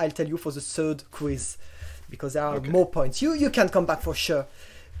then I'll tell you for the 3rd quiz because there are more points. You can come back for sure.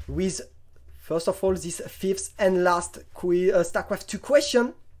 With first of all this 5th and last quiz, Starcraft 2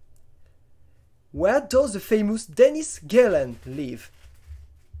 question. Where does the famous Dennis Galen live?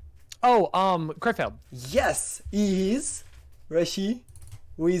 Oh, Crefeld. Yes, he is. Rushi,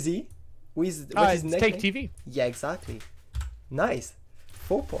 who is he? What's his It's nickname? Take TV. Yeah, exactly. Nice.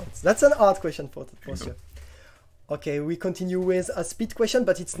 4 points. That's an hard question for sure. Okay, we continue with a speed question,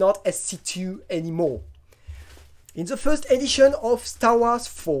 but it's not SC2 anymore. In the first edition of Star Wars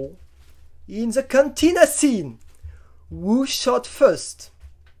 4, in the cantina scene, who shot first?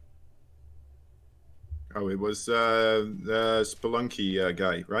 Oh, it was the Spelunky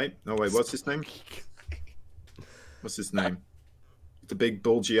guy, right? No, wait, what's his name? What's his name? The big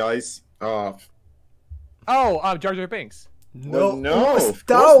bulgy eyes. Oh, Oh, Jar Jar Binks. No, no, oh, of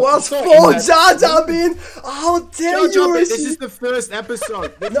Star course Wars not. 4, Jar Jar Binks! How dare Jar you, Jar Binks, this Rushi? is the first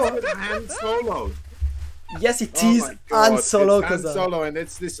episode. This No. is with Han Solo. Yes, it Oh is my God, Han Solo. it's Han Kozan. Solo, and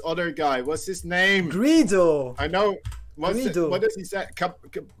it's this other guy. What's his name? Greedo. I know. Greedo. What does he say?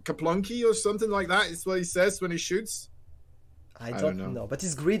 Kaplunky or something like that is what he says when he shoots. I don't don't know. know, but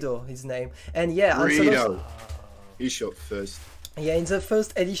it's Greedo, his name. And yeah, Han Solo. Greedo. He shot first. Yeah, in the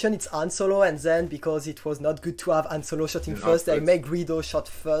first edition it's Han Solo, and then because it was not good to have Han Solo shooting Yeah, first, they first. made Greedo shot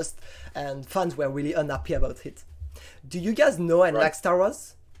first, and fans were really unhappy about it. Do you guys know and Right. like Star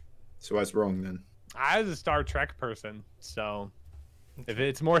Wars? So I was wrong then. I was a Star Trek person, so if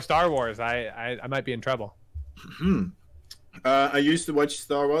it's more Star Wars, I might be in trouble. I used to watch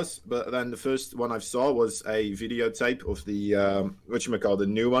Star Wars, but then the first one I saw was a videotape of the whatchamacallit, the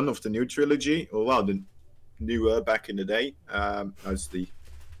new one of the new trilogy. Or well, the newer back in the day. As the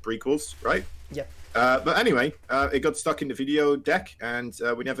prequels, right? Yeah. But anyway, it got stuck in the video deck, and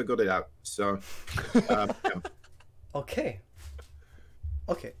we never got it out. So, yeah. Okay.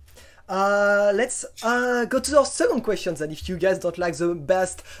 Okay. Let's go to our second question then. If you guys don't like the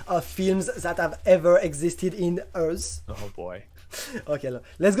best films that have ever existed in Earth. Oh boy. Okay,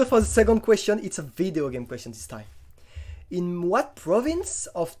 let's go for the second question. It's a video game question this time. In what province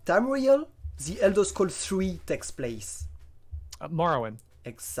of Tamriel the Elder Scrolls 3 takes place? Morrowind.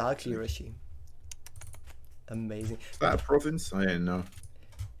 Exactly, Rushi. Amazing. Is that a province? I didn't know.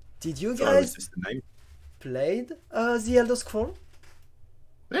 Did you Sorry, was guys just the name? played the Elder Scroll?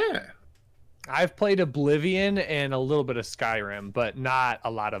 Yeah. I've played Oblivion and a little bit of Skyrim, but not a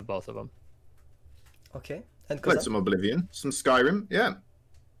lot of both of them. Okay. And Played Kozan, some Oblivion, some Skyrim. Yeah,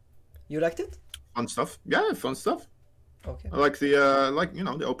 you liked it? fun stuff. Yeah, fun stuff. Okay. I like the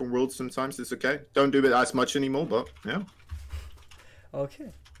the open world. Sometimes it's okay. Don't do it as much anymore, but yeah.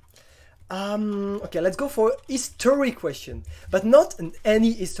 Okay. Okay, let's go for history question, but not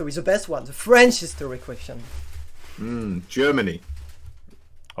any history. The best one, the French history question. Germany.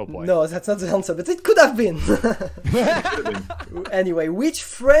 Oh boy. No, that's not the answer, but it could have been. Anyway, which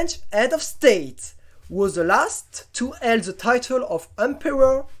French head of state was the last to hold the title of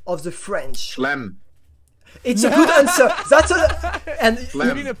Emperor of the French? Clem. It's a good answer. That's a and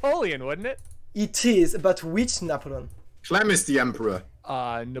It'd be Napoleon, wouldn't it? it is. But which Napoleon? Clem is the emperor.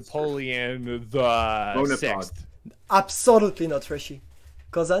 Napoleon the Bonaparte. 6th. Absolutely not, Rushi.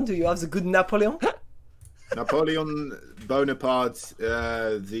 Kozan, do you have the good Napoleon? Napoleon Bonaparte.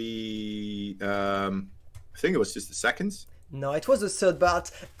 I think it was just the second. No, it was the third,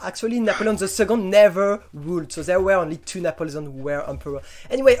 but actually Napoleon II never ruled, so there were only 2 Napoleons who were emperor.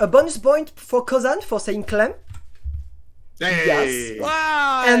 Anyway, a bonus point for Kozan for saying Clem. Hey! Yes.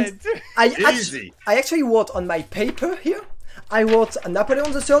 What? And Easy. I actually wrote on my paper here, I wrote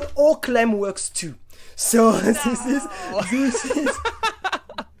Napoleon III or Clem works too. So this is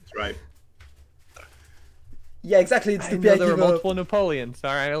That's right. yeah, exactly. It's I the know there were PID. multiple Napoleons.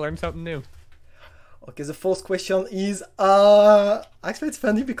 All right, I learned something new. Okay, the fourth question is actually it's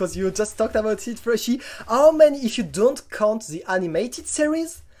funny because you just talked about it, Rushi. How many, if you don't count the animated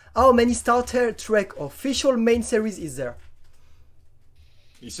series, how many Star Trek official main series is there?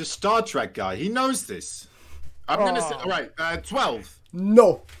 He's a Star Trek guy. He knows this. I'm gonna say, all right, 12.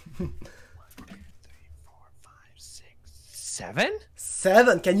 No. 7?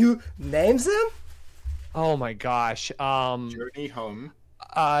 7. Can you name them? Oh my gosh. Journey Home.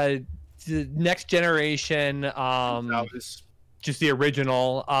 The Next Generation. That was Just the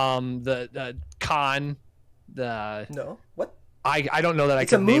original. The Khan. The No. What? I don't know that I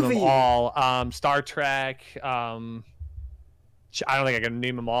It's a can name them movie. all. Star Trek. I don't think I can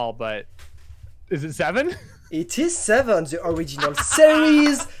name them all, but is it 7? It is 7. The original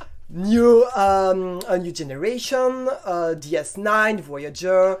series, new a new generation, DS9,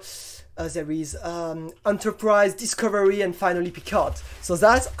 Voyager. There is Enterprise, Discovery, and finally Picard. So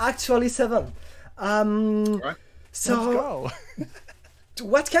that's actually 7. right. So Let's go.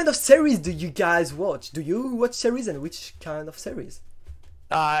 what kind of series do you guys watch? Do you watch series, and which kind of series?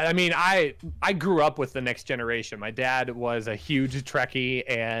 I mean, I grew up with the Next Generation. My dad was a huge Trekkie,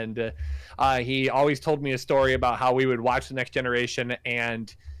 and he always told me a story about how we would watch the Next Generation,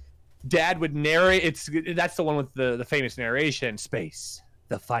 and Dad would narrate. That's the one with the famous narration, space,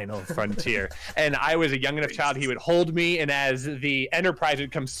 the final frontier. And I was a young enough child. He would hold me, and as the Enterprise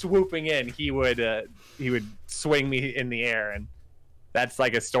would come swooping in, he would swing me in the air, and that's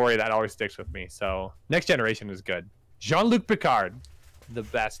like a story that always sticks with me. So Next Generation is good. Jean-Luc Picard, the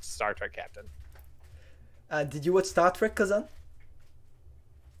best Star Trek captain. Did you watch Star Trek, Kozan?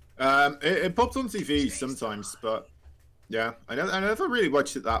 It popped on TV sometimes, but yeah, I never really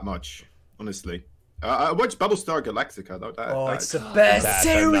watched it that much, honestly. I watched Battlestar Galactica. It's the best That's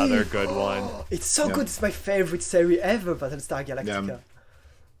series. another good one. It's so Yeah. good. It's my favorite series ever, Battlestar Galactica. Yeah.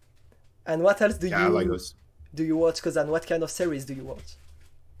 And what else do Yeah, I like those. you watch, Kozan? What kind of series do you watch?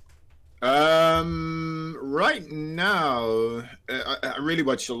 Right now, I really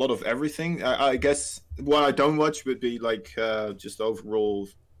watch a lot of everything. I guess what I don't watch would be like just overall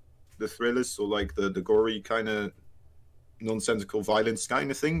the thrillers or like the gory kind of nonsensical violence kind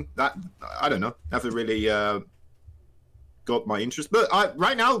of thing. That I don't know, never really got my interest. But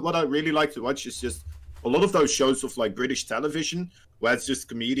right now, what I really like to watch is just a lot of those shows of like British television where it's just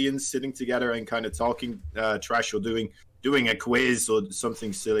comedians sitting together and kind of talking trash or doing a quiz or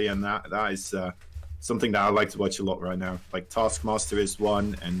something silly, and that is something that I like to watch a lot right now. Like Taskmaster is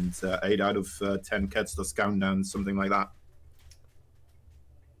one, and 8 out of 10 Cats Does Countdown, something like that.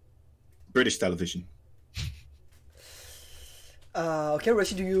 British television. Okay,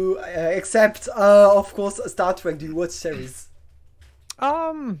 Rushi, do you accept, of course, Star Trek? Do you watch series?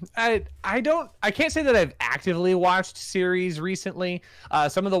 I can't say that I've actively watched series recently.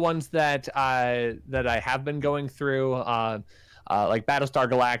 Some of the ones that I have been going through, like Battlestar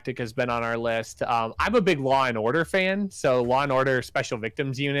Galactica has been on our list. I'm a big Law and Order fan, so Law and Order Special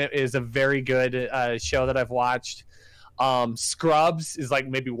Victims Unit is a very good show that I've watched. Scrubs is like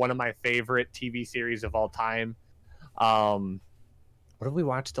maybe one of my favorite TV series of all time. What have we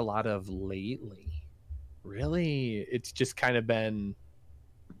watched a lot of lately? Really, it's just kind of been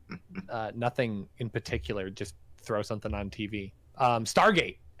nothing in particular. Just throw something on TV.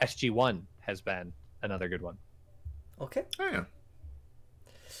 Stargate SG-1 has been another good one. Okay. Oh yeah.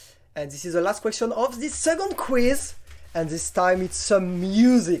 And this is the last question of this second quiz. And this time it's a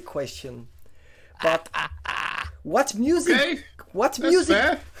music question. But what music? Okay. What That's music?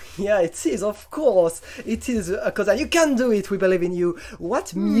 fair. Yeah, it is, of course. It is, because you can do it. We believe in you.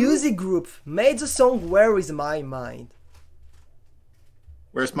 What music group made the song "Where Is My Mind"?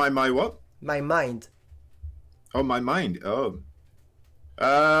 Where's my what? My mind. Oh, my mind. Oh.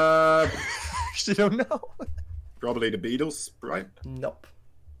 Actually, don't know. Probably the Beatles, right? Nope.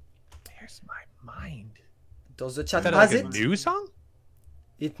 Where's my mind? Does the Is chat that has like it? a new song?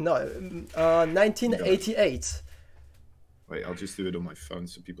 No, 1988. Wait, I'll just do it on my phone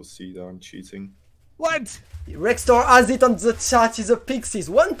so people see that I'm cheating. What? Rextor has it on the chat. Is a Pixies.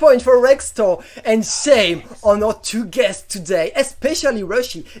 1 point for Rextor, and shame on our two guests today, especially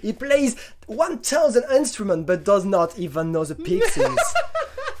Rushi. He plays 1,000 instruments but does not even know the Pixies.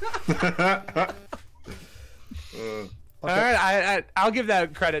 Okay. All right, I'll give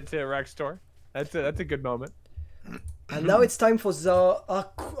that credit to Rextor. That's a good moment. And now it's time for the a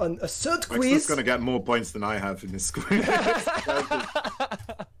third quiz. Rextor's gonna get more points than I have in this quiz.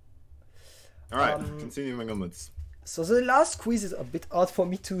 All right, continuing onwards. So the last quiz is a bit hard for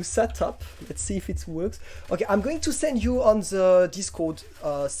me to set up. Let's see if it works. Okay, I'm going to send you on the Discord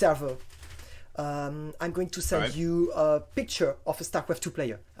server. I'm going to send you a picture of a Starcraft II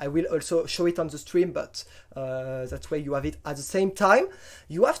player. I will also show it on the stream, but that way you have it at the same time.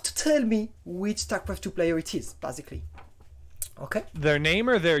 You have to tell me which Starcraft II player it is, basically. Okay? Their name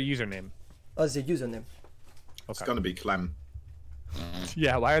or their username? The username. It's gonna be Clem.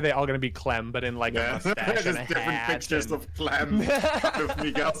 Yeah, why are they all gonna be Clem, but in like a mustache and a different hat pictures of Clem of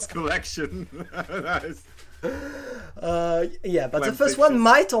Miguel's collection. Nice. Yeah, but Clem the first one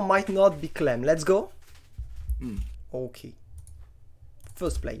might or might not be Clem. Let's go. Okay.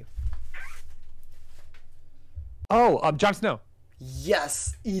 First player. Oh, Jon Snow.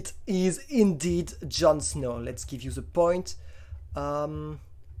 Yes, it is indeed Jon Snow. Let's give you the point.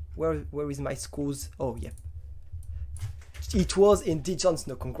 Where is my scores? Oh, yeah. It was indeed Jon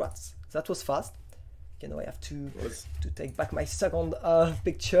Snow. Congrats. That was fast. Okay, now I have to take back my second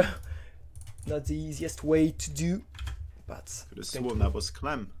picture. Not the easiest way to do, but Could have sworn that was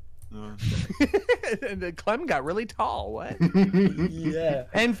Clem. And Clem got really tall. What? yeah.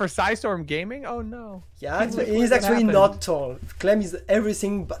 And for Psystorm Gaming? Oh no. Yeah, he's actually not tall. Clem is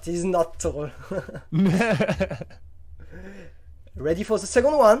everything, but he's not tall. Ready for the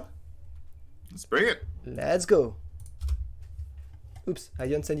second one? Let's bring it. Let's go. Oops, I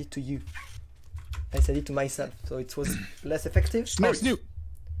didn't send it to you. I sent it to myself, so it was less effective. Snoop.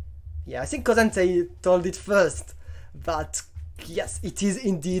 Yeah, I think Kozan told it first, but yes, it is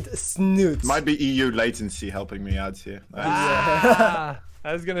indeed Snoot. Might be EU latency helping me out here. I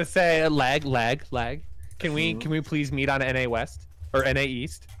was gonna say lag. Can we please meet on NA West or NA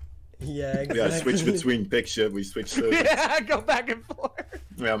East? Yeah, exactly. Yeah, switch between picture. We switch servers. Yeah, go back and forth.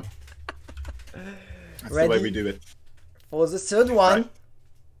 Yeah. That's Ready? the way we do it. For the third one,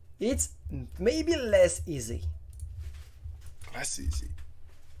 it's maybe less easy. Less easy.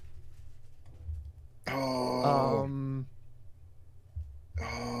 Oh.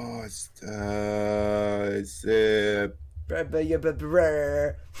 It's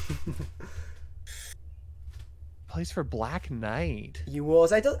Plays for Black Knight. He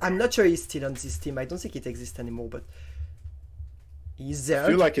was. I'm not sure he's still on this team. I don't think it exists anymore, but he's there. I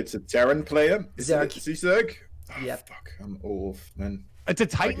feel like it's a Terran player. Zerg. Is he Zerg? Yeah. Fuck, I'm off, man. It's a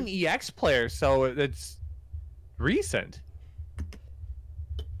Titan EX player, so it's recent.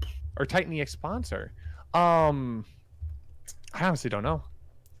 Or Titan EX sponsor. I honestly don't know.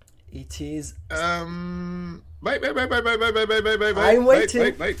 It is. Wait. I'm waiting.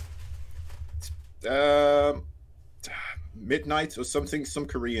 Wait. Midnight or something, some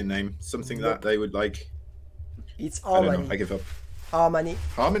Korean name, something that they would like. It's I don't know. Harmony. I give up. Harmony.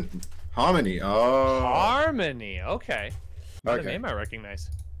 Harmony. Oh. Harmony. Okay. Not a Okay. name I recognize.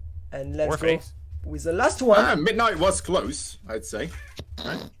 And let's go Warface. with the last one. Midnight was close, I'd say.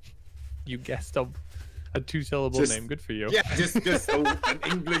 Right? You guessed a two-syllable Just- name. Good for you. Yeah, just an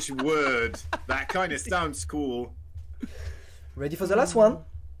English word that kind of sounds cool. Ready for the last one?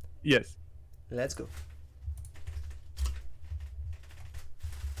 Yes. Let's go.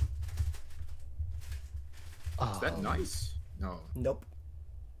 Is that nice? No. Nope.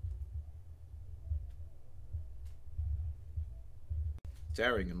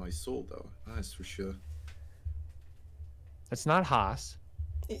 Daring in my soul, though. That's for sure. It's not Haas.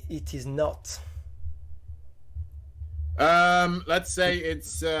 It is not. Let's say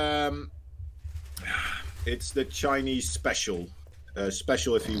it's the Chinese special.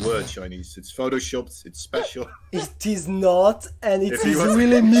 Special if he were Chinese. It's photoshopped. It's special. It is not, and it If he is was-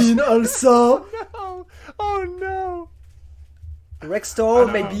 really mean also. No. Oh no. Rextor,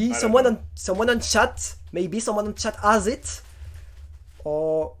 I maybe don't someone on chat. Maybe someone on chat has it.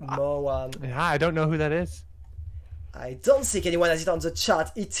 Or no one. Yeah, I don't know who that is. I don't think anyone has it on the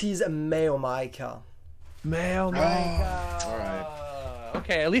chat. It is Mayo Micah. Mail Micah. all right.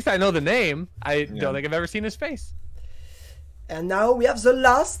 Okay, at least I know the name. I don't think I've ever seen his face. And now we have the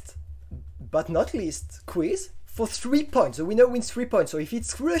last, but not least, quiz for 3 points. The winner wins 3 points. So if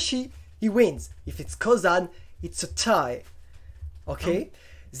it's Rushi, he wins. If it's Kozan, it's a tie. Okay?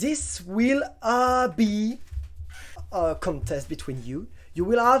 This will be a contest between you. You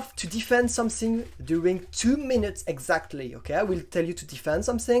will have to defend something during 2 minutes exactly, okay? I will tell you to defend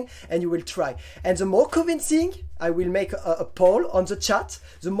something and you will try. And the more convincing, I will make a poll on the chat,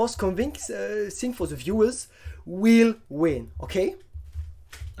 the most convincing for the viewers will win, okay?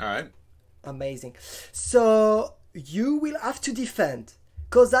 Alright. Amazing. So, you will have to defend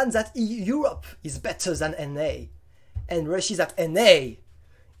Kozan that Europe is better than NA, and Rushi that NA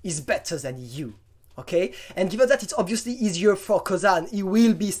is better than EU. Okay, and given that it's obviously easier for Kozan, he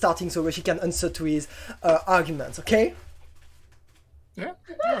will be starting so Rushi can answer to his arguments. Okay. Yeah.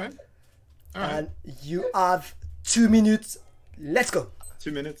 All right. And you have 2 minutes. Let's go.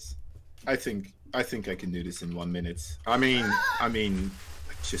 2 minutes. I think I can do this in 1 minute. I mean,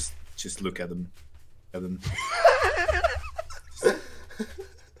 just look at them.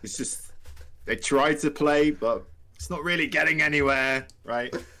 It's just they try to play, but it's not really getting anywhere,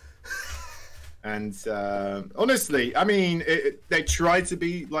 right? And honestly, I mean, they try to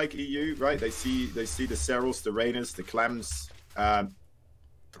be like EU, right? They see the Serals, the Rainers, the Clams,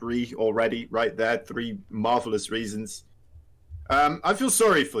 3 already, right there. 3 marvelous reasons. I feel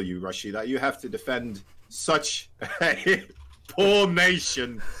sorry for you, Rushi, that you have to defend such a poor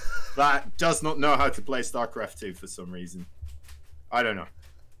nation that does not know how to play Starcraft II for some reason. I don't know.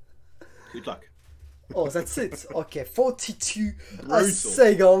 Good luck. Oh, that's it. Okay, 42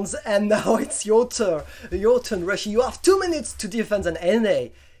 seconds, and now it's your turn. Your turn, Rushi. You have 2 minutes to defend an NA.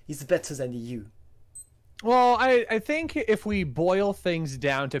 Is better than EU. Well, I think if we boil things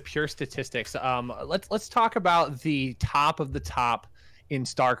down to pure statistics, let's talk about the top of the top in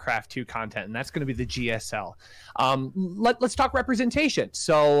StarCraft II content, and that's going to be the GSL. Let's talk representation.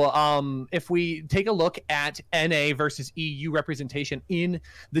 So if we take a look at NA versus EU representation in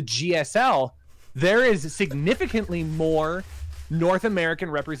the GSL, there is significantly more North American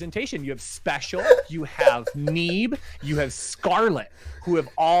representation. You have Special, you have Neeb, you have Scarlet, who have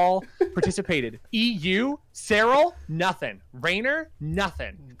all participated. EU, Serral, nothing. Rainer,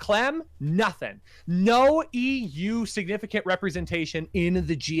 nothing. Clem, nothing. No EU significant representation in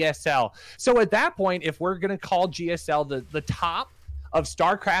the GSL. So at that point, if we're going to call GSL the top of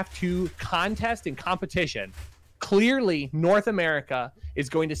StarCraft II contest and competition, clearly North America is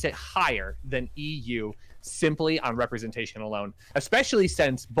going to sit higher than EU simply on representation alone, especially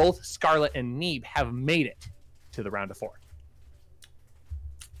since both Scarlet and Neeb have made it to the round of 4.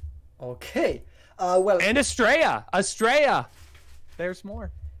 Okay. Well, and Estrella. There's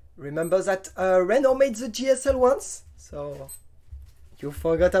more. Remember that Reno made the GSL once, so you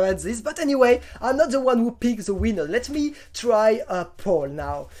forgot about this. But anyway, I'm not the one who picked the winner. Let me try a poll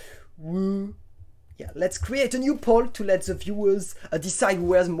now. Yeah, let's create a new poll to let the viewers decide who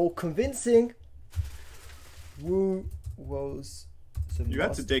was more convincing. Who was the You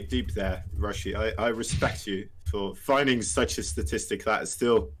had to dig deep there, Rushi. I respect you for finding such a statistic that is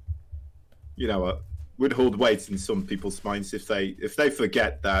still, you know, would hold weight in some people's minds if they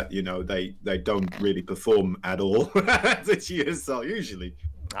forget that, you know, they don't really perform at all at the GSL usually.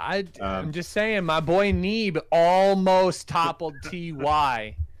 I'm just saying, my boy Neeb almost toppled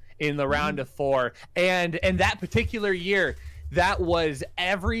TY in the round of 4, and that particular year, that was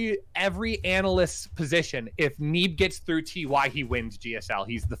every analyst's position. If Neeb gets through TY, he wins GSL.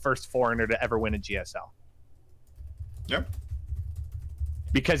 He's the first foreigner to ever win a GSL. Yep.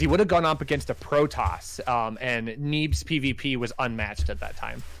 Because he would have gone up against a Protoss, and Neeb's PvP was unmatched at that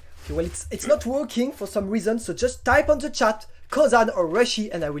time. Okay, well, it's not working for some reason, so just type on the chat Kozan or Rushi,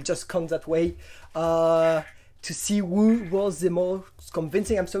 and I will just count that way to see who was the most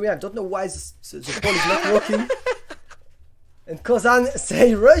convincing. I'm sorry, I don't know why the poll is not working. And Kozan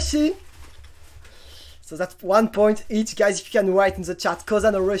say Rushi. So that's 1 point each. Guys, if you can write in the chat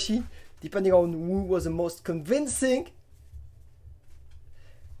Kozan or Rushi, depending on who was the most convincing.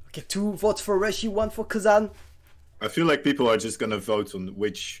 Okay, 2 votes for Rushi, 1 for Kozan. I feel like people are just gonna vote on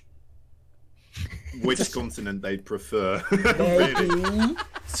which continent they prefer. Maybe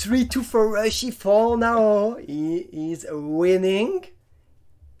 3-2 for Rushi for now. He is winning.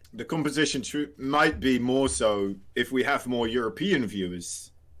 The composition might be more so if we have more European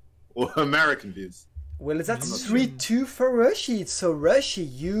viewers or American viewers. Well, that's 3-2 for Rushi. So Rushi,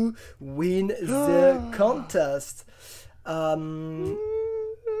 you win the contest.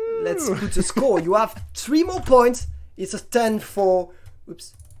 Let's put the score. You have 3 more points. It's a 10-4.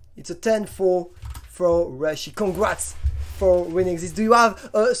 Oops. It's a 10-4 for Rushi. Congrats for winning this. Do you have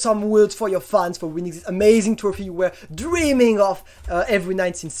some words for your fans for winning this amazing trophy you were dreaming of every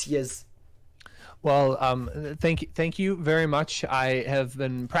night since years? Well, thank you very much. I have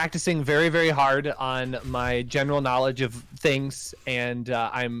been practicing very, very hard on my general knowledge of things, and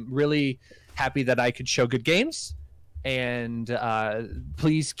I'm really happy that I could show good games. And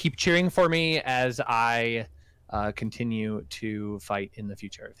please keep cheering for me as I continue to fight in the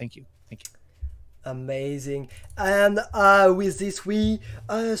future. Thank you. Thank you. Amazing. And with this, we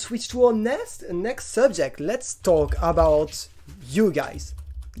switch to our next subject. Let's talk about you guys.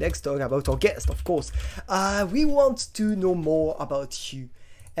 Let's talk about our guest, of course. We want to know more about you,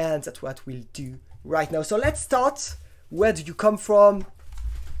 and that's what we'll do right now. So let's start. Where do you come from?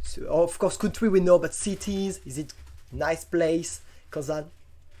 So, of course, country we know, but cities. Is it nice place, Kozan?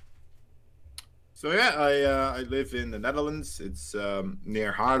 So yeah, I live in the Netherlands. It's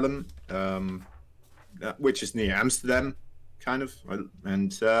near Haarlem, which is near Amsterdam, kind of.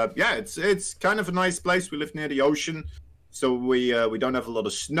 And yeah, it's kind of a nice place. We live near the ocean. So we don't have a lot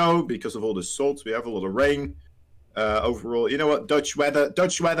of snow because of all the salt. We have a lot of rain. Overall, you know what, Dutch weather.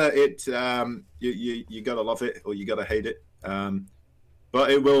 It you gotta love it or you gotta hate it. But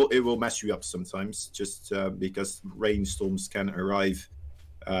it will mess you up sometimes, just because rainstorms can arrive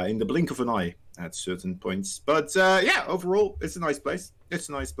in the blink of an eye at certain points. But yeah, overall, it's a nice place. It's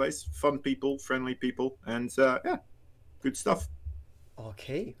a nice place. Fun people, friendly people, and yeah, good stuff.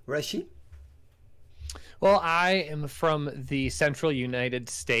 Okay, Rushi. Well, I am from the central United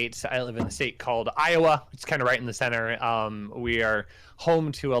States. I live in a state called Iowa. It's kind of right in the center. We are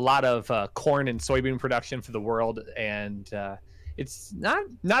home to a lot of corn and soybean production for the world, and it's not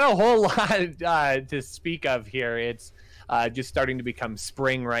a whole lot to speak of here. It's just starting to become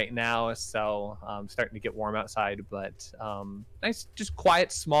spring right now, so starting to get warm outside. But nice, just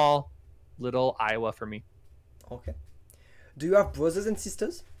quiet, small, little Iowa for me. Okay. Do you have brothers and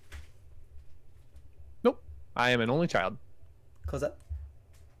sisters? I am an only child. Kozan?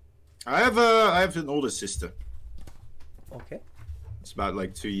 I have an older sister. Okay. It's about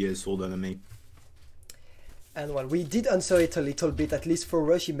like 2 years older than me. And well, we did answer it a little bit, at least for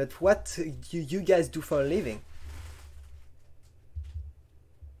Rushi, but what do you guys do for a living?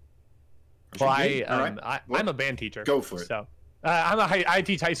 Well, I'm a band teacher. Go for it. So I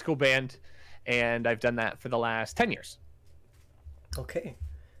teach high school band, and I've done that for the last 10 years. Okay.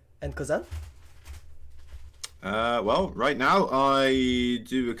 And Kozan? Well, right now I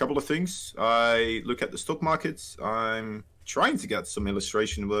do a couple of things. I look at the stock markets. I'm trying to get some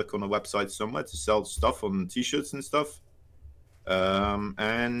illustration work on a website somewhere to sell stuff on t-shirts and stuff.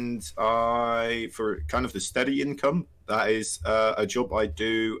 And for kind of the steady income, that is a job I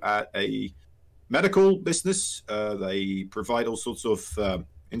do at a medical business. They provide all sorts of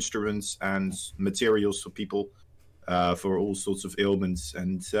instruments and materials for people for all sorts of ailments,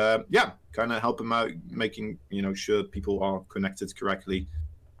 and yeah, kind of help them out, making sure people are connected correctly.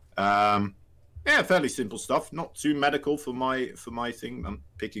 Yeah, fairly simple stuff, not too medical for my thing. I'm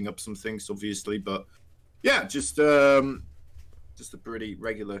picking up some things obviously, but yeah, just a pretty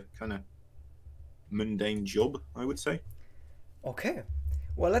regular kind of mundane job, I would say. Okay.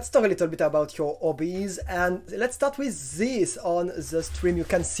 Well, let's talk a little bit about your hobbies, and let's start with this. On the stream you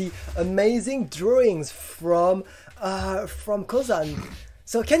can see amazing drawings from Kozan.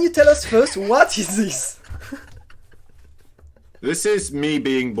 So can you tell us first, what is this? This is me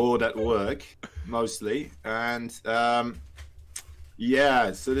being bored at work, mostly, and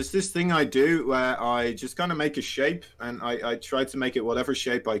yeah, so there's this thing I do where I just kind of make a shape, and I try to make it whatever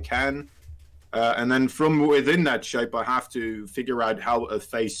shape I can. And then from within that shape, I have to figure out how a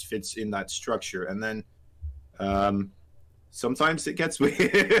face fits in that structure. And then sometimes it gets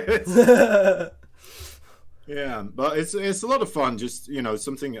weird. Yeah, but it's a lot of fun. Just,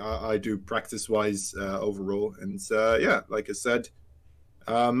 something I do practice-wise overall. And yeah, like I said,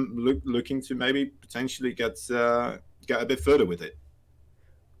 looking to maybe potentially get a bit further with it.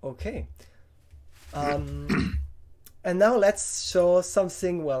 Okay. And now let's show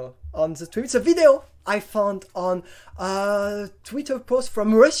something, well, on the stream. It's a video I found on a Twitter post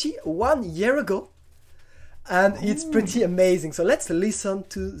from Rushi 1 year ago. And it's pretty amazing. So let's listen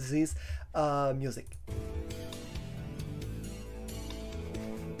to this music.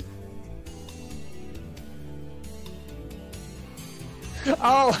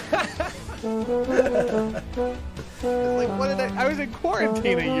 Oh! Like, what did I was in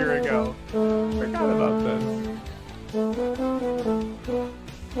quarantine a year ago. Forgot about this.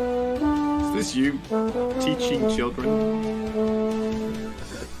 Is this you teaching children?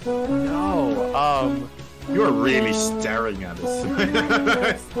 No. You're really staring at us.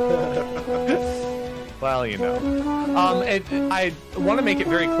 Well, I want to make it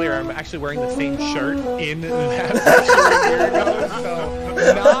very clear, I'm actually wearing the same shirt in that picture a year ago, so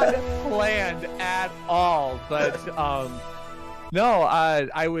not planned at all, but no,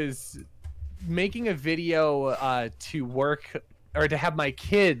 I was making a video to work or to have my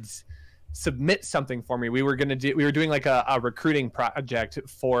kids submit something for me. We were doing like a recruiting project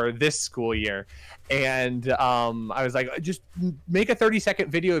for this school year, and I was like, just make a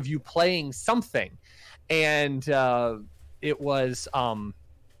 30-second video of you playing something, and it was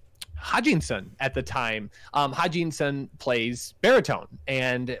Hajin-san at the time. Hajin-san plays baritone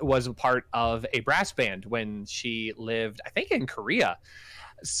and was a part of a brass band when she lived, I think, in Korea.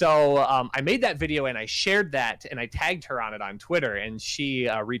 So I made that video and I shared that and I tagged her on it on Twitter, and she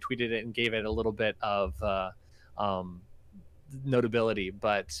retweeted it and gave it a little bit of notability.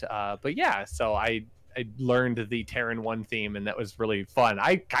 But yeah, so I learned the Terran 1 theme, and that was really fun.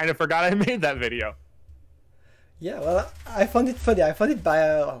 I kind of forgot I made that video. Yeah, well, I found it funny. I found it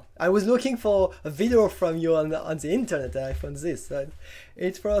I was looking for a video from you on the internet, and I found this. And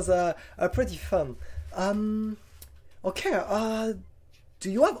it was pretty fun. Okay. Do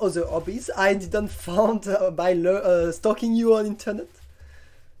you have other hobbies I didn't find by stalking you on internet?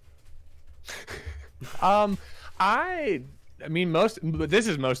 I mean, this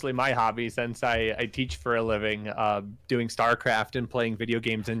is mostly my hobby, since I teach for a living. Doing StarCraft and playing video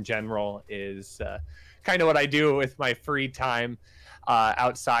games in general is kind of what I do with my free time.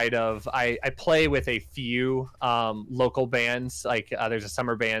 Outside of, I play with a few local bands. Like there's a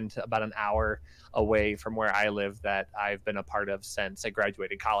summer band about an hour away from where I live that I've been a part of since I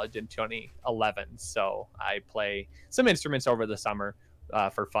graduated college in 2011. So I play some instruments over the summer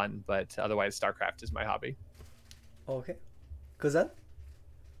for fun, but otherwise StarCraft is my hobby. Okay. Kozan?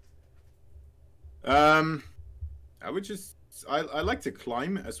 I like to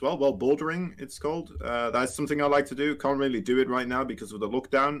climb as well. Well, bouldering, it's called. That's something I like to do. Can't really do it right now because of the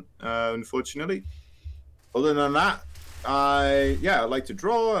lockdown, unfortunately. Other than that, I like to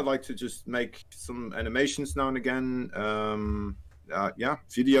draw. I like to just make some animations now and again.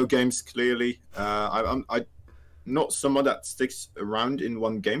 Video games, clearly. I'm not someone that sticks around in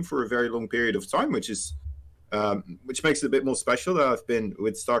one game for a very long period of time, which makes it a bit more special. That I've been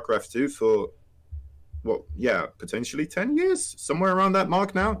with StarCraft II for potentially 10 years, somewhere around that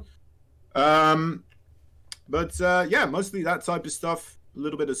mark now. Mostly that type of stuff. A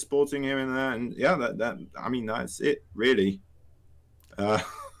little bit of sporting here and there, and that's it really. Not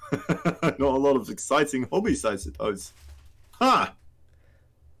a lot of exciting hobbies, I suppose. Well,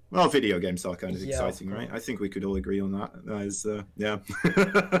 video games are kind of exciting, right? I think we could all agree on that. That is, yeah.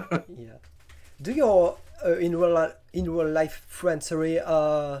 Yeah. Do your in real life friends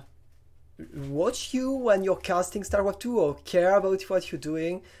watch you when you're casting StarCraft II, or care about what you're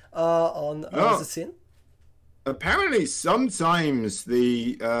doing on the scene? Apparently, sometimes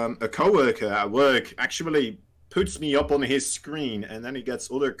a coworker at work actually puts me up on his screen, and then he gets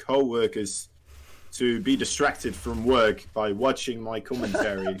other coworkers to be distracted from work by watching my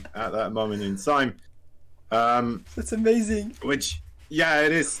commentary at that moment in time. That's amazing. Which, yeah,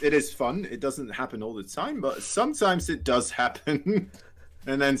 it is fun. It doesn't happen all the time, but sometimes it does happen.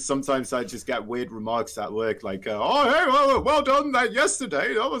 And then sometimes I just get weird remarks at work, like, "Oh, hey, well done that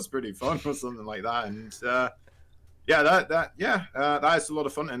yesterday. That was pretty fun," or something like that. And that is a lot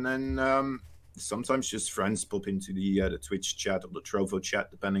of fun. And then sometimes just friends pop into the Twitch chat or the Trovo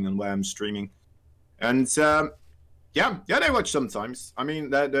chat, depending on where I'm streaming. And they watch sometimes. I mean,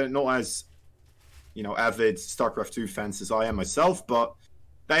 they're not as avid StarCraft II fans as I am myself, but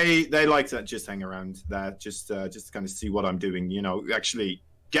they like to just hang around there, just to kind of see what I'm doing. Actually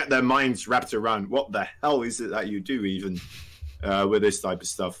get their minds wrapped around what the hell is it that you do even with this type of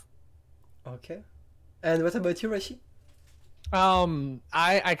stuff. Okay. And what about you, Rushi?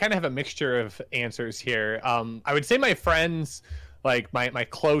 I kind of have a mixture of answers here. I would say my friends, like my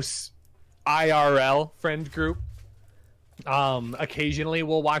close IRL friend group, occasionally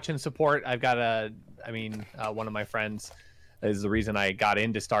will watch and support. I've got one of my friends is the reason I got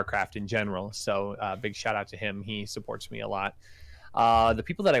into StarCraft in general. So big shout out to him. He supports me a lot. The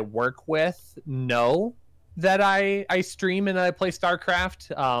people that I work with know that I stream and that I play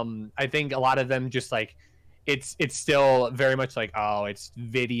StarCraft. I think a lot of them just like, it's still very much like, oh, it's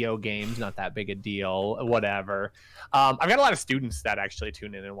video games, not that big a deal, whatever. I've got a lot of students that actually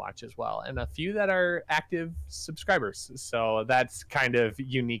tune in and watch as well, and a few that are active subscribers. So that's kind of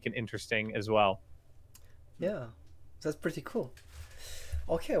unique and interesting as well. Yeah, that's pretty cool.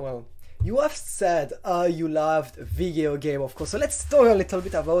 Okay, well, you have said you loved video game, of course. So let's talk a little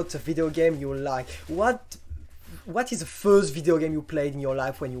bit about the video game you like. What is the first video game you played in your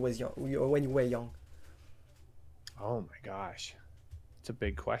life when you were young? Oh my gosh, it's a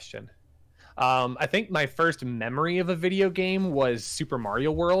big question. I think my first memory of a video game was Super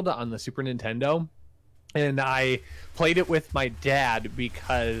Mario World on the Super Nintendo. And I played it with my dad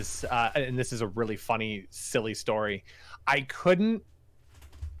because, and this is a really funny, silly story. I couldn't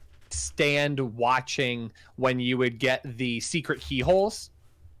stand watching when you would get the secret keyholes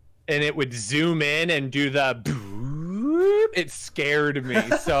and it would zoom in and do the boop. It scared me.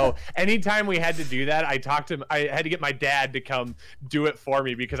 So anytime we had to do that, I had to get my dad to come do it for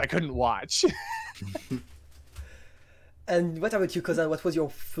me because I couldn't watch. And what about you, Kozan? What was your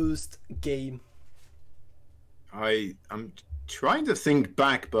first game? I'm trying to think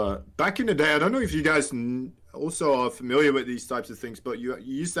back, but back in the day, I don't know if you guys also are familiar with these types of things, but you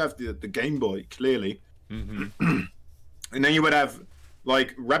used to have the Game Boy, clearly. Mm-hmm. And then you would have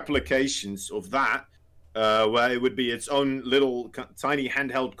like replications of that, where it would be its own little tiny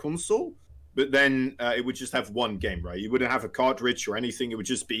handheld console, but then it would just have one game, right? You wouldn't have a cartridge or anything. It would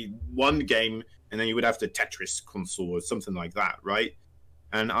just be one game, and then you would have the Tetris console or something like that, right?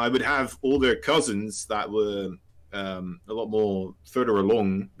 And I would have all their cousins that were a lot more further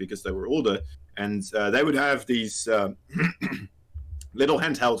along because they were older, and they would have these little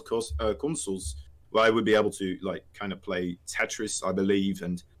handheld consoles where I would be able to like kind of play Tetris, I believe,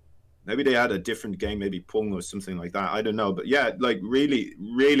 and maybe they had a different game, maybe Pong or something like that. I don't know, but yeah, like really,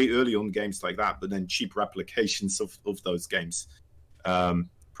 really early on games like that, but then cheap replications of those games.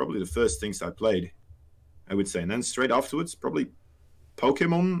 Probably the first things I played, I would say, and then straight afterwards, probably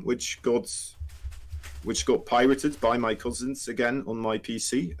Pokemon, which got pirated by my cousins again on my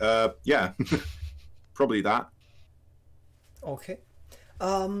PC. Yeah, probably that. Okay.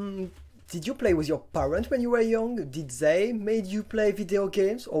 Did you play with your parents when you were young? Did they made you play video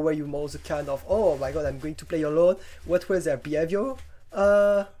games, or were you more the kind of, oh my god, I'm going to play alone? What was their behavior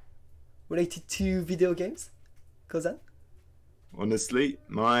related to video games, Kozan? Honestly,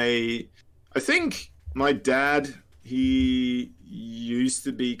 I think my dad, he used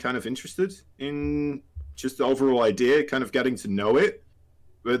to be kind of interested in just the overall idea, kind of getting to know it.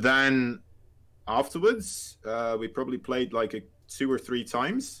 But then afterwards, we probably played like 2 or 3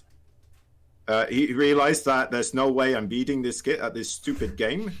 times. He realized that there's no way I'm beating this kid at this stupid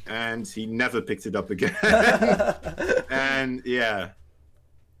game, and he never picked it up again. And yeah,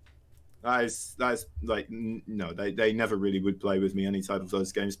 that's like, no, they never really would play with me any type of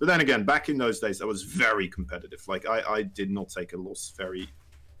those games. But then again, back in those days, I was very competitive. Like I did not take a loss very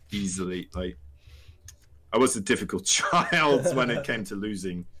easily. Like I was a difficult child when it came to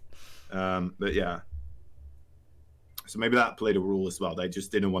losing. But yeah, so maybe that played a role as well. They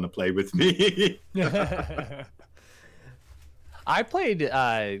just didn't want to play with me. I played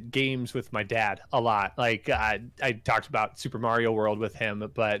games with my dad a lot. Like I talked about Super Mario World with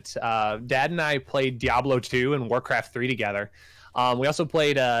him, but Dad and I played Diablo 2 and Warcraft 3 together. We also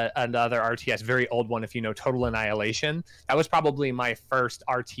played another RTS, very old one, if you know, Total Annihilation. That was probably my first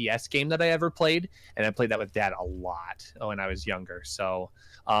RTS game that I ever played, and I played that with Dad a lot when I was younger. So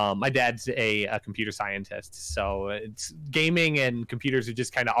my dad's a computer scientist, so it's gaming and computers are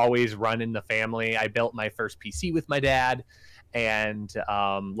just kind of always run in the family. I built my first PC with my dad, and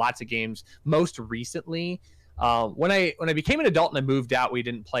lots of games. Most recently, when I became an adult and I moved out, we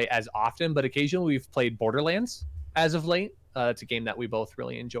didn't play as often, but occasionally we've played Borderlands as of late. It's a game that we both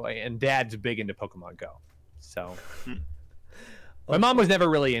really enjoy, and Dad's big into Pokemon Go. So my mom was never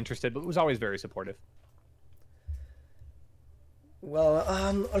really interested, but was always very supportive.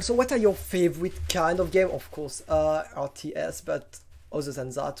 Well, also, what are your favorite kind of game? Of course, RTS, but other than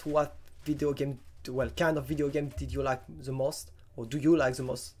that, what video game, kind of video game did you like the most, or do you like the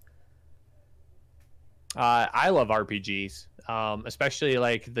most? I love RPGs, especially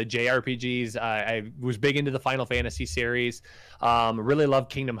like the JRPGs. I was big into the Final Fantasy series. Really love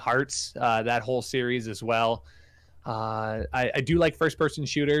Kingdom Hearts, that whole series as well. I do like first-person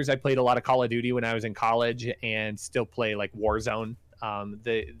shooters. I played a lot of Call of Duty when I was in college, and still play like Warzone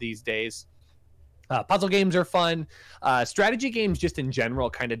these days. Puzzle games are fun. Strategy games just in general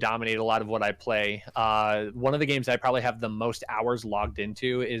kind of dominate a lot of what I play. One of the games I probably have the most hours logged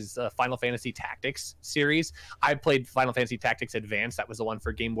into is the Final Fantasy Tactics series. I played Final Fantasy Tactics Advance. That was the one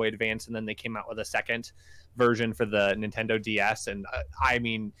for Game Boy Advance, and then they came out with a second version for the Nintendo DS. And I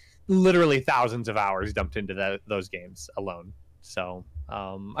mean, literally thousands of hours dumped into those games alone. So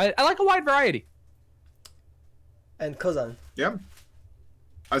I like a wide variety. And Kozan? Yeah.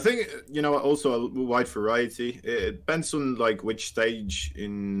 I think, you know, also a wide variety. It depends on like which stage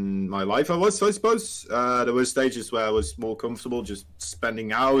in my life I was, I suppose. There were stages where I was more comfortable just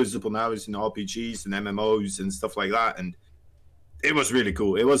spending hours upon hours in RPGs and MMOs and stuff like that, and it was really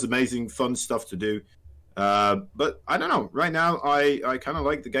cool. It was amazing, fun stuff to do. But I don't know. Right now, I kind of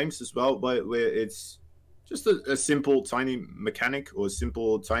like the games as well, but where it's just a simple, tiny mechanic or a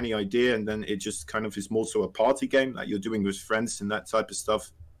simple, tiny idea, and then it just kind of is more so a party game that you're doing with friends and that type of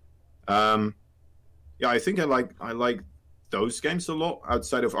stuff. Yeah, I think I like those games a lot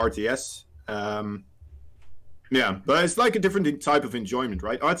outside of RTS. Yeah, but it's like a different type of enjoyment,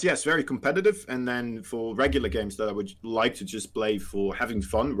 right? RTS very competitive, and then for regular games that I would like to just play for having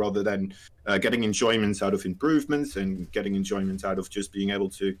fun rather than getting enjoyments out of improvements and getting enjoyment out of just being able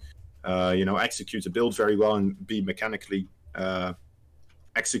to, execute a build very well and be mechanically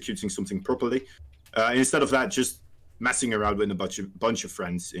executing something properly. Instead of that, just messing around with a bunch of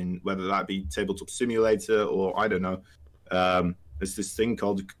friends in whether that be Tabletop Simulator or I don't know. There's this thing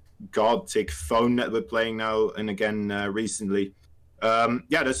called God Tick Phone that we're playing now and again recently.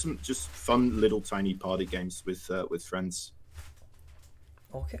 Yeah, there's some just fun little tiny party games with friends.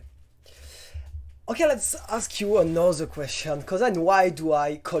 Okay. Okay, let's ask you another question. Kozan, why do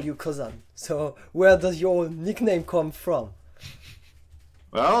I call you Kozan? So, where does your nickname come from?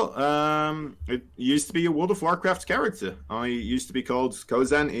 Well, it used to be a World of Warcraft character. I used to be called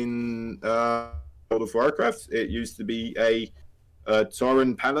Kozan in World of Warcraft. It used to be a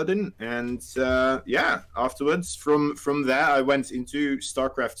Tauren Paladin, and yeah, afterwards, from there, I went into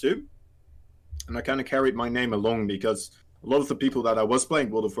Starcraft II, and I kind of carried my name along because a lot of the people that I was playing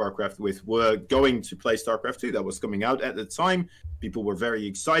World of Warcraft with were going to play Starcraft II that was coming out at the time. People were very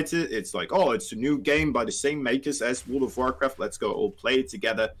excited. It's like, oh, it's a new game by the same makers as World of Warcraft. Let's go all play it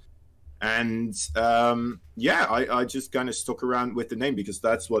together. And yeah, I just kind of stuck around with the name because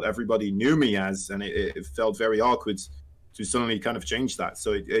that's what everybody knew me as, and it felt very awkward to suddenly kind of change that.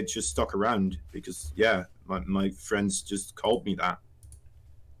 So it just stuck around because, yeah, my friends just called me that.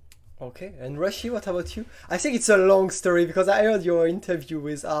 Okay, and Rushi, what about you? I think it's a long story because I heard your interview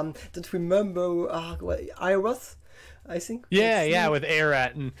with don't remember Iroth, I think. Yeah, with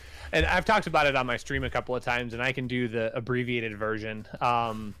Arat, and I've talked about it on my stream a couple of times, and I can do the abbreviated version.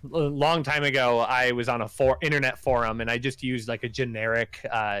 A long time ago, I was on a internet forum, and I just used like a generic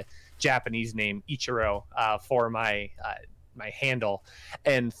Japanese name Ichiro for my handle,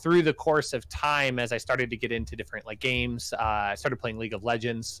 and through the course of time, as I started to get into different like games, I started playing League of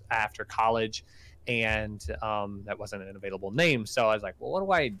Legends after college, and that wasn't an available name, so I was like, well, what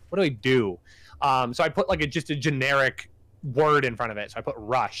do I do? So I put like just a generic word in front of it, so I put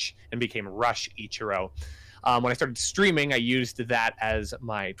Rush and became Rush Ichiro. When I started streaming, I used that as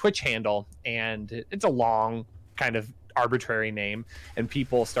my Twitch handle, and it's a long kind of arbitrary name, and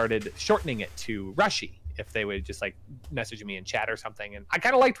people started shortening it to Rushy if they would just like message me in chat or something. And I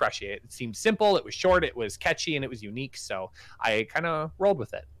kind of liked Rushy. It seemed simple, it was short, it was catchy, and it was unique, so I kind of rolled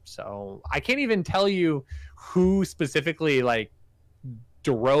with it. So I can't even tell you who specifically like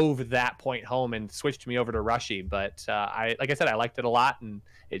drove that point home and switched me over to Rushy, but like I said, I liked it a lot, and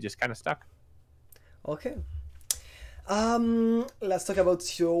it just kind of stuck. Okay. Let's talk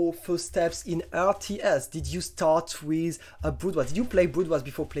about your first steps in RTS. Did you start with Brood Wars? Did you play Brood Wars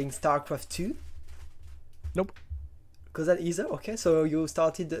before playing Starcraft II? Nope. Because that either? Okay, so you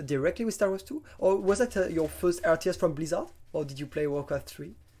started directly with Starcraft 2? Or was that your first RTS from Blizzard? Or did you play Warcraft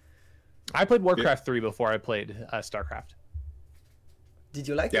 3? I played Warcraft 3 before I played Starcraft. Did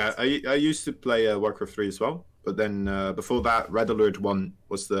you like it? Yeah, I used to play Warcraft 3 as well. But then before that, Red Alert 1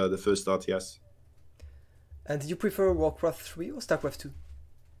 was the first RTS. And did you prefer Warcraft 3 or Starcraft 2?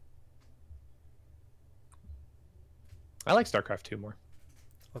 I like Starcraft 2 more.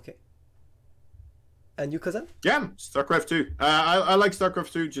 Okay. And you, Kozan? Yeah, StarCraft 2. I like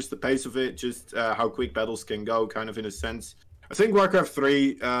StarCraft 2, just the pace of it, just how quick battles can go, kind of in a sense. I think Warcraft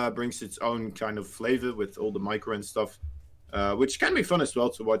 3 brings its own kind of flavor with all the micro and stuff, which can be fun as well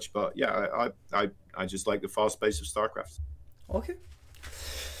to watch. But yeah, I just like the fast pace of StarCraft. Okay.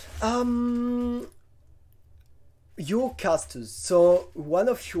 Your casters. So one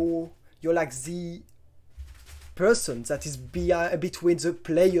of you're like the person that is between the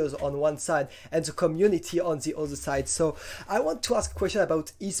players on one side and the community on the other side. So I want to ask a question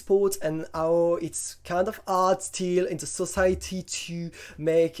about esports and how it's kind of hard still in the society to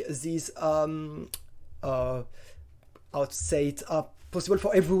make this how to say it possible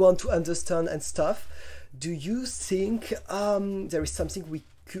for everyone to understand and stuff. Do you think there is something we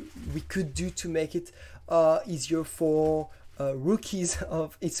could do to make it easier for rookies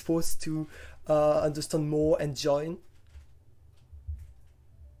of esports to understand more and join?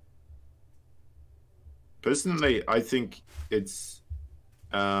 Personally, I think it's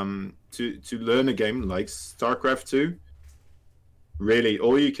to learn a game like StarCraft 2. really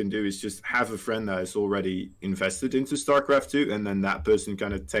all you can do is just have a friend that is already invested into StarCraft II, and then that person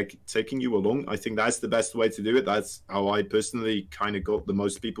kind of taking you along. I think that's the best way to do it. That's how I personally kind of got the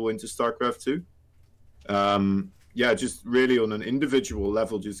most people into StarCraft II. Yeah, just really on an individual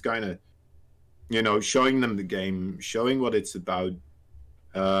level, just kind of, you know, showing them the game, showing what it's about,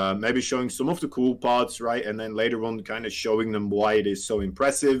 maybe showing some of the cool parts, right? And then later on kind of showing them why it is so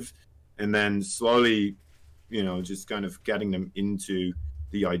impressive, and then slowly, you know, just kind of getting them into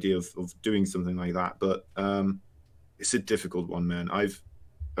the idea of doing something like that. But it's a difficult one, man. I've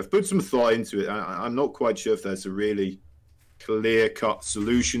put some thought into it. I'm not quite sure if there's a really clear-cut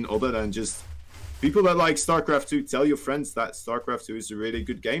solution other than just people that like StarCraft II, tell your friends that StarCraft II is a really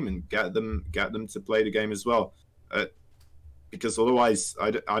good game and get them to play the game as well. Because otherwise,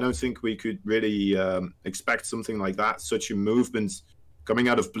 I don't think we could really expect something like that, such a movement coming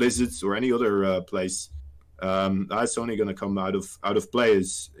out of Blizzard's or any other place. That's only going to come out of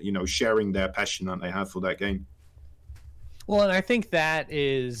players, you know, sharing their passion that they have for that game. Well, and I think that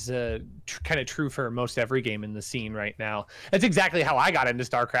is kind of true for most every game in the scene right now. That's exactly how I got into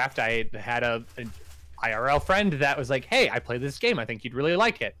StarCraft. I had an IRL friend that was like, "Hey, I play this game. I think you'd really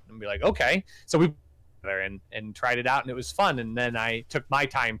like it." And be like, "Okay." So we there and tried it out, and it was fun. And then I took my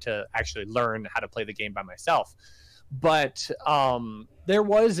time to actually learn how to play the game by myself. But there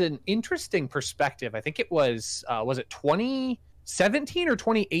was an interesting perspective. I think it was it 2017 or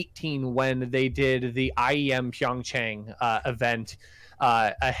 2018 when they did the IEM Pyeongchang event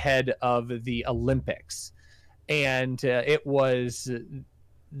ahead of the Olympics. And it was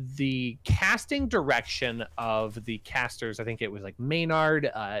the casting direction of the casters. I think it was like Maynard,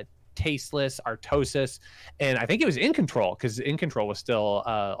 Tasteless, Artosis, and I think it was In Control, because In Control was still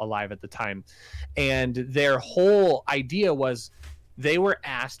alive at the time. And their whole idea was they were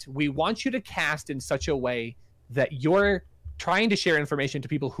asked, we want you to cast in such a way that you're trying to share information to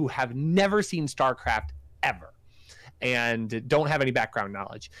people who have never seen StarCraft ever and don't have any background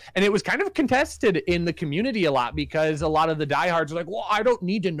knowledge. And it was kind of contested in the community a lot, because a lot of the diehards are like, well, I don't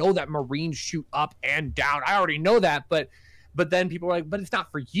need to know that Marines shoot up and down. I already know that. But then people are like, but it's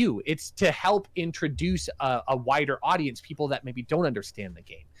not for you. It's to help introduce a wider audience, people that maybe don't understand the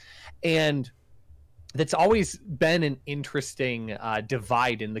game. And that's always been an interesting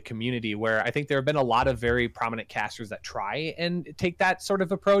divide in the community, where I think there have been a lot of very prominent casters that try and take that sort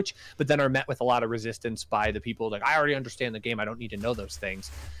of approach, but then are met with a lot of resistance by the people like, I already understand the game. I don't need to know those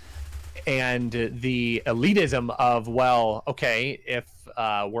things. And the elitism of, well, okay, if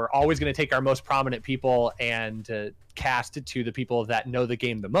we're always going to take our most prominent people and cast it to the people that know the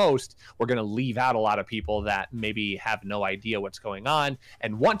game the most, we're going to leave out a lot of people that maybe have no idea what's going on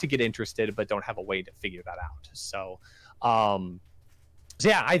and want to get interested but don't have a way to figure that out. So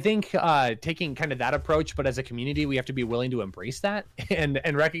yeah, I think taking kind of that approach, but as a community, we have to be willing to embrace that and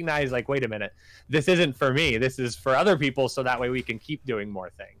recognize, like, wait a minute, this isn't for me. This is for other people, so that way we can keep doing more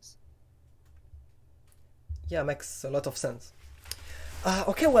things. Yeah, makes a lot of sense.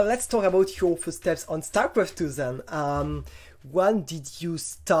 Okay, well, let's talk about your first steps on StarCraft II then. When did you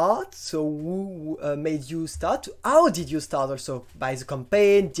start? So who made you start? How did you start also? By the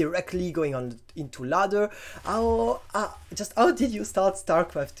campaign, directly going on into ladder? How did you start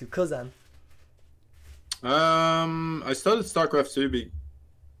StarCraft II, Kozan? I started StarCraft II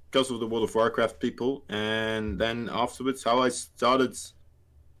because of the World of Warcraft people, and then afterwards, how I started,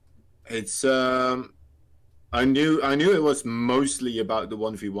 it's I knew it was mostly about the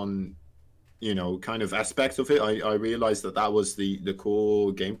 1v1, you know, kind of aspect of it. I realized that was the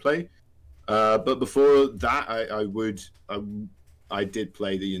core gameplay. But before that, I did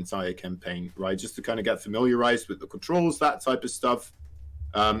play the entire campaign, right? Just to kind of get familiarized with the controls, that type of stuff.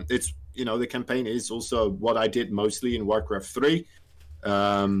 It's, you know, the campaign is also what I did mostly in Warcraft 3.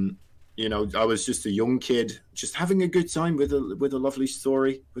 You know, I was just a young kid, just having a good time with a lovely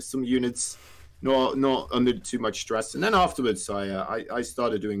story, with some units. Not under too much stress. And then afterwards, I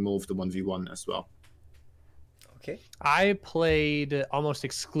started doing more of the 1v1 as well. Okay. I played almost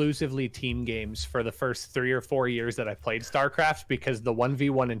exclusively team games for the first 3 or 4 years that I played StarCraft, because the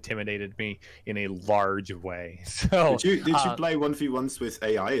 1v1 intimidated me in a large way. So did you play 1v1s with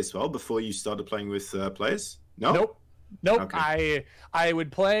AI as well before you started playing with players? No. Nope. Okay. I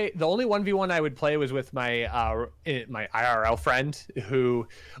would play, the only 1v1 I would play was with my my IRL friend, who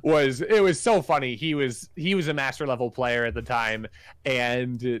it was so funny. He was a master level player at the time,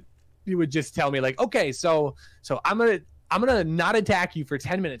 and he would just tell me, like, okay, so I'm I'm gonna not attack you for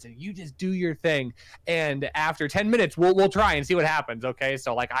 10 minutes, and you just do your thing. And after 10 minutes, we'll try and see what happens. Okay,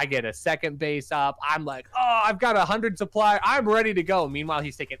 so like I get a second base up. I'm like, oh, I've got 100 supply. I'm ready to go. Meanwhile,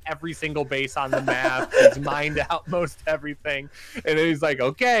 he's taking every single base on the map. He's mined out most everything, and then he's like,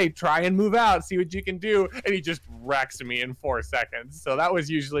 okay, try and move out, see what you can do, and he just wrecks me in 4 seconds. So that was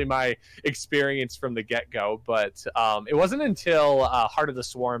usually my experience from the get-go. But it wasn't until Heart of the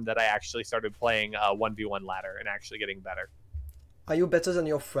Swarm that I actually started playing 1v1 ladder and actually getting better. Are you better than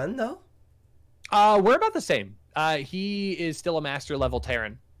your friend now? We're about the same. He is still a master level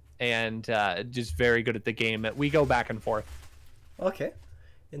Terran and just very good at the game. We go back and forth. Okay,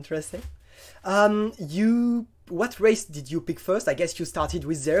 interesting. What race did you pick first? I guess you started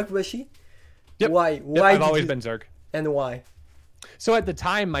with Zerg, Rushi? Yep. Why? Yep, Why I've always been Zerg. And why? So at the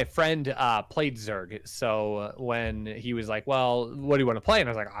time, my friend played Zerg. So when he was like, well, what do you want to play? And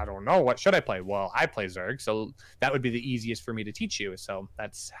I was like, I don't know. What should I play? Well, I play Zerg. So that would be the easiest for me to teach you. So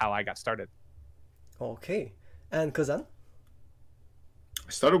that's how I got started. Okay. And Kozan?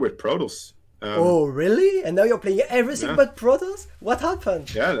 I started with Protoss. Oh, really? And now you're playing everything but Protoss? What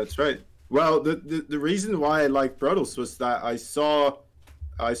happened? Yeah, that's right. Well, the reason why I liked Preroll was that I saw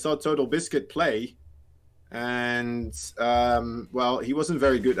Total Biscuit play, and well, he wasn't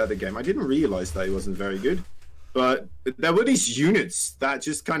very good at the game. I didn't realize that he wasn't very good, but there were these units that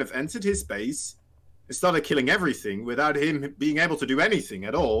just kind of entered his base and started killing everything without him being able to do anything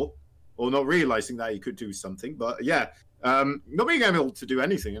at all, or not realizing that he could do something. But yeah, not being able to do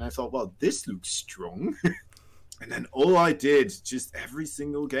anything, and I thought, well, this looks strong. And then all I did, just every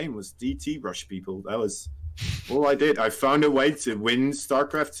single game, was DT rush people. That was all I did. I found a way to win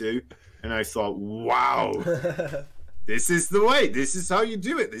Starcraft II, and I thought, wow, this is the way. This is how you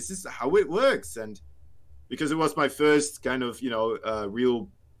do it. This is how it works. And because it was my first kind of, real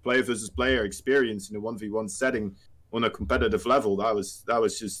player versus player experience in a 1v1 setting on a competitive level, that was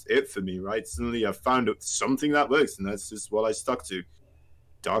just it for me, right? Suddenly I found something that works, and that's just what I stuck to.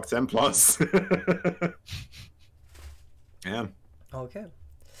 Dark 10 plus. Yeah. Okay.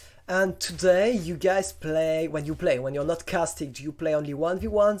 And today you guys play, when you're not casting, do you play only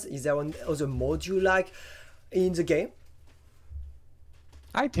 1v1s? Is there any other mode you like in the game?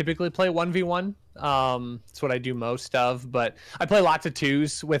 I typically play 1v1. It's what I do most of, but I play lots of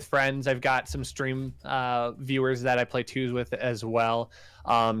 2s with friends. I've got some stream viewers that I play 2s with as well.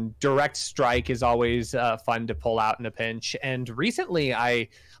 Direct strike is always fun to pull out in a pinch. And recently I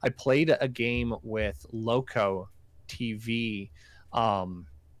played a game with Loco TV.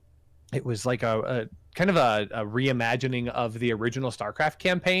 It was like a kind of a reimagining of the original Starcraft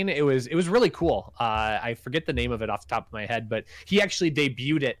campaign. It was really cool. I forget the name of it off the top of my head, but he actually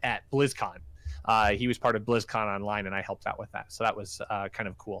debuted it at BlizzCon. He was part of BlizzCon Online, and I helped out with that. So that was kind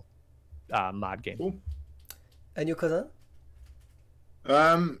of cool mod game. Cool. And your cousin?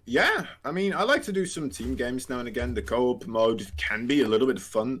 Yeah, I mean, I like to do some team games now and again. The co-op mode can be a little bit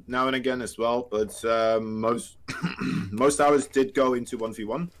fun now and again as well, but most hours did go into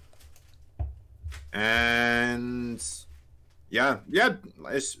 1v1. And yeah,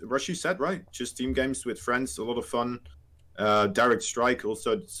 as Rushi said, right, just team games with friends, a lot of fun. Direct strike,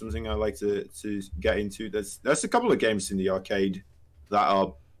 also something I like to get into. There's a couple of games in the arcade that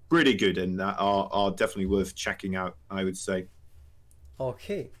are pretty good and that are definitely worth checking out, I would say.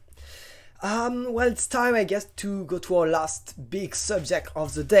 Okay. Well, it's time, I guess, to go to our last big subject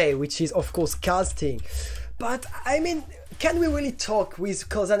of the day, which is, of course, casting. But, I mean, can we really talk with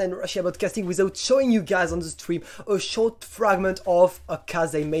Kozan and Rushi about casting without showing you guys on the stream a short fragment of a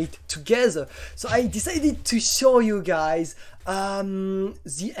cast they made together? So I decided to show you guys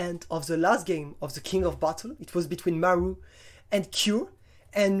the end of the last game of the King of Battle. It was between Maru and Cure,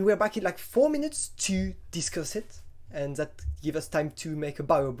 and we're back in like 4 minutes to discuss it. And that gives us time to make a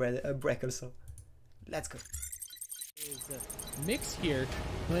bio break also. Let's go. Is a mix here,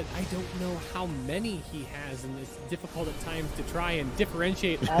 but I don't know how many he has, and it's difficult at times to try and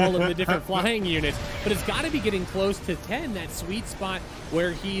differentiate all of the different flying units, but it's got to be getting close to 10, that sweet spot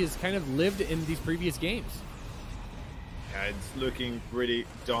where he has kind of lived in these previous games. Yeah, it's looking pretty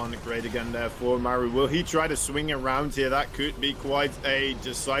darn great again there for Maru. Will he try to swing around here? That could be quite a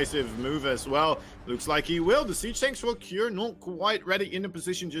decisive move as well. Looks like he will. The siege tanks for Cure not quite ready in the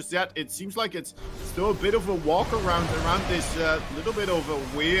position just yet. It seems like it's still a bit of a walk around this little bit of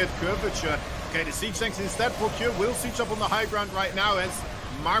a weird curvature. Okay, the siege tanks instead for Cure will siege up on the high ground right now as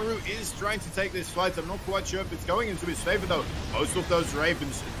Maru is trying to take this fight. I'm not quite sure if it's going into his favor though. Most of those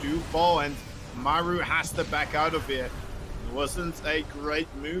Ravens do fall and Maru has to back out of here. It wasn't a great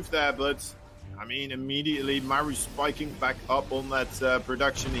move there, but I mean, immediately Maru spiking back up on that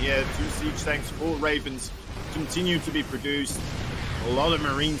production here. 2 siege tanks, 4 ravens continue to be produced. A lot of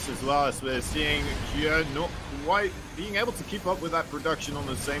marines as well, as we're seeing here not quite being able to keep up with that production on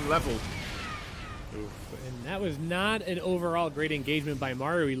the same level. And that was not an overall great engagement by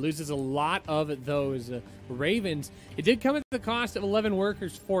Maru. He loses a lot of those ravens. It did come at the cost of 11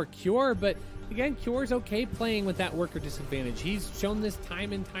 workers for Cure, but again, Cure's okay playing with that worker disadvantage. He's shown this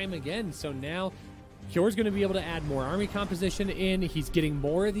time and time again. So now Cure's going to be able to add more army composition in. He's getting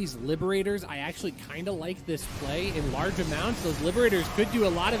more of these Liberators. I actually kind of like this play in large amounts. Those Liberators could do a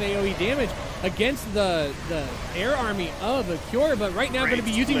lot of AoE damage against the air army of Cure, but right now going to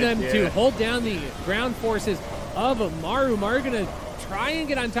be using them to hold down the ground forces of Maru. Maru going to try and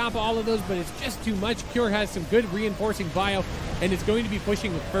get on top of all of those, but it's just too much. Cure has some good reinforcing bio, and it's going to be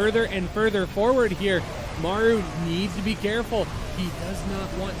pushing further and further forward here. Maru needs to be careful. He does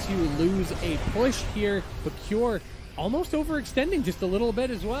not want to lose a push here, but Cure almost overextending just a little bit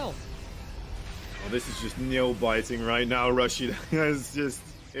as well. Oh, this is just nail-biting right now, Rushi.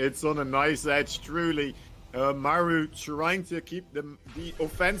 It's on a nice edge, truly. Maru trying to keep the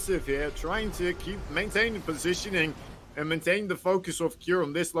offensive here, trying to maintain the positioning and maintain the focus of Cure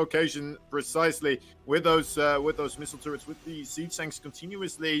on this location precisely with those missile turrets, with the siege tanks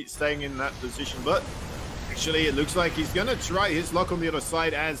continuously staying in that position. But actually, it looks like he's gonna try his luck on the other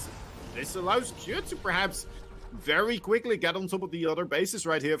side, as this allows Cure to perhaps very quickly get on top of the other bases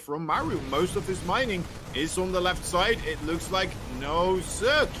right here from Maru. Most of his mining is on the left side. It looks like no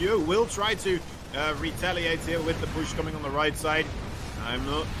sir. Cure will try to retaliate here with the push coming on the right side. I'm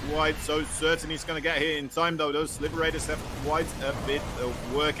not quite so certain he's going to get here in time, though. Those Liberators have quite a bit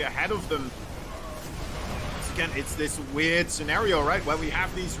of work ahead of them. Once again, it's this weird scenario, right, where we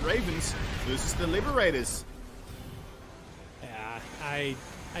have these Ravens versus the Liberators. Yeah,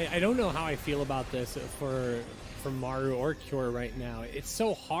 I don't know how I feel about this for Maru or Cure right now. It's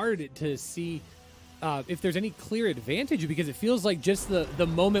so hard to see if there's any clear advantage, because it feels like just the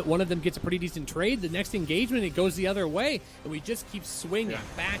moment one of them gets a pretty decent trade, the next engagement, it goes the other way, and we just keep swinging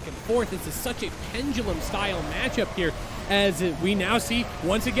back and forth. This is such a pendulum-style matchup here, as we now see,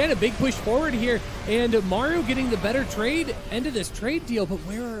 once again, a big push forward here, and Maru getting the better trade end of this trade deal, but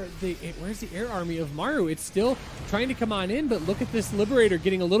where's the air army of Maru? It's still trying to come on in, but look at this Liberator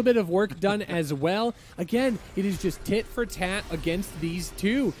getting a little bit of work done as well. Again, it is just tit for tat against these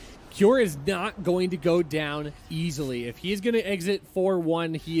two. Cure is not going to go down easily. If he is going to exit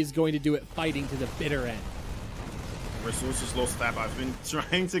 4-1, he is going to do it fighting to the bitter end. Resources lost tab. I've been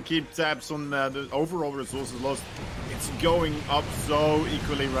trying to keep tabs on the overall resources lost. It's going up so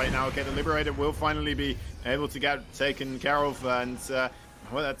equally right now. Okay, the Liberator will finally be able to get taken care of, and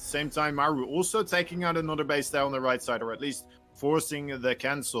well, at the same time, Maru also taking out another base there on the right side, or at least forcing the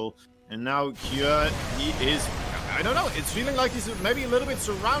cancel. And now Cure, he is, I don't know, it's feeling like he's maybe a little bit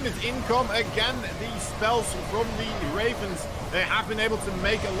surrounded. Income again, these spells from the Ravens. They have been able to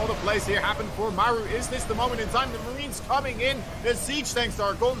make a lot of plays here happen for Maru. Is this the moment in time? The Marines coming in, the siege tanks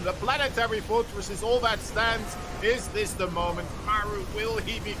are gone, the planetary fortress is all that stands. Is this the moment? Maru, will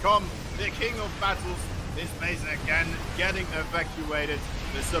he become the king of battles? This base again getting evacuated.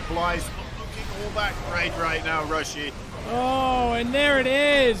 The supplies not looking all that great right now, Rushi. Oh, and there it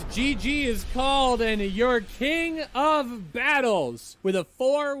is. GG is called, and your king of battles with a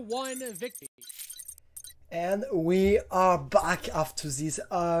 4-1 victory. And we are back after this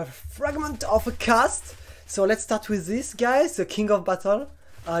fragment of a cast. So let's start with this, guys. The King of Battle.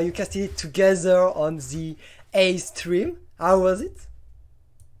 You casted it together on the A stream. How was it?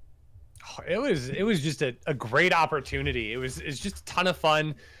 It was just a great opportunity. It's just a ton of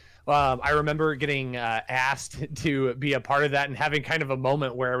fun. I remember getting asked to be a part of that and having kind of a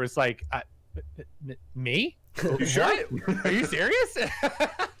moment where it was like, me? What? Are you serious?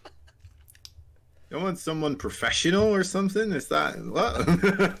 You want someone professional or something? Is that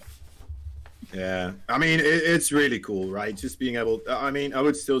what? Yeah, I mean, it's really cool, right? Just being able, I mean, I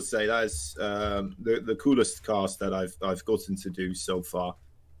would still say that is the coolest cast that I've gotten to do so far.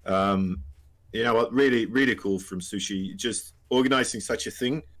 You know what? Really, really cool from Sushi, just organizing such a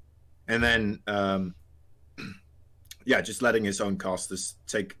thing. And then, yeah, just letting his own casters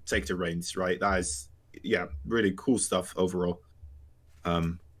take the reins, right? That is, yeah, really cool stuff overall. A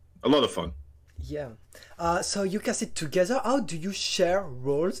lot of fun. Yeah. So you cast it together. How do you share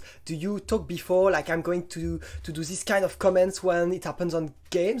roles? Do you talk before, like, I'm going to do this kind of comments when it happens on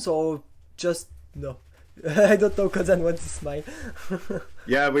games, or just no? I don't know, Kozan wants to smile.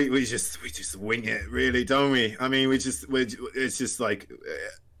 Yeah, we just wing it, really, don't we? I mean, it's just like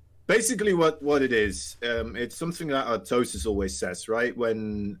Basically, what it is, it's something that Tosis always says, right?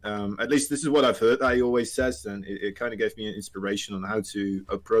 When at least this is what I've heard that he always says, and it kind of gave me an inspiration on how to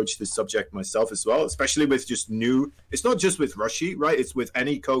approach this subject myself as well, especially with just new. It's not just with Rushi, right? It's with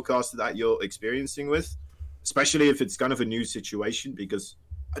any co-caster that you're experiencing with, especially if it's kind of a new situation. Because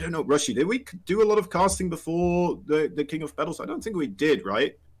I don't know, Rushi, did we do a lot of casting before the King of Battles? I don't think we did,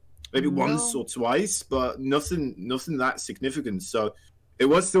 right? Maybe once or twice, but nothing that significant. So it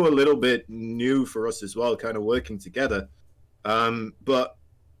was still a little bit new for us as well, kind of working together. But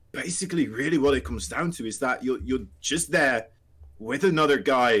basically, really what it comes down to is that you're just there with another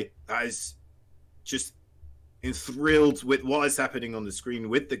guy that is just enthralled with what is happening on the screen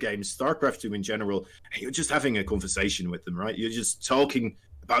with the game, Starcraft II in general, and you're just having a conversation with them, right? You're just talking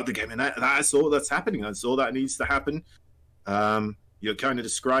about the game, and that's all that's happening. That's all that needs to happen. You're kind of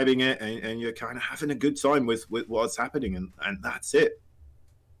describing it, and you're kind of having a good time with what's happening, and that's it.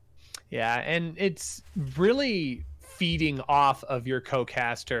 Yeah, and it's really feeding off of your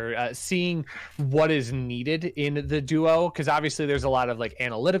co-caster, seeing what is needed in the duo, because obviously there's a lot of like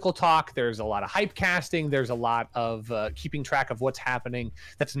analytical talk, there's a lot of hype casting, there's a lot of keeping track of what's happening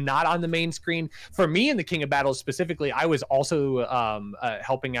that's not on the main screen. For me in the King of Battles specifically, I was also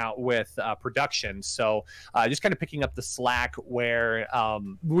helping out with production, so just kind of picking up the slack where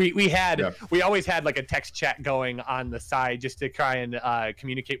we always had like a text chat going on the side just to try and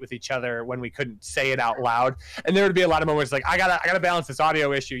communicate with each other when we couldn't say it out loud, and there would be a lot of moments like I gotta balance this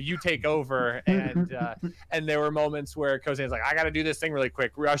audio issue, you take over, and there were moments where Kozan's like, I gotta do this thing really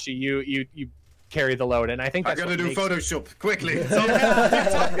quick, Rushi, you carry the load, and I think that's I gotta do Photoshop quickly.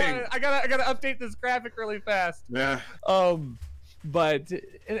 I gotta update this graphic really fast. Yeah. But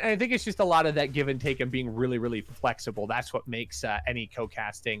I think it's just a lot of that give and take and being really, really flexible. That's what makes any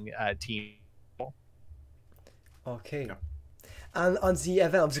co-casting team. Okay. Yeah. And on the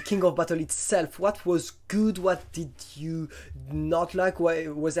event of the King of Battle itself, what was good? What did you not like?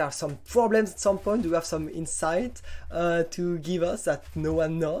 Was there some problems at some point? Do you have some insight to give us that no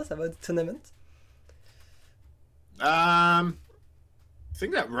one knows about the tournament? I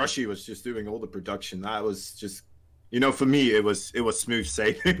think that Rushi was just doing all the production. That was just, for me, it was smooth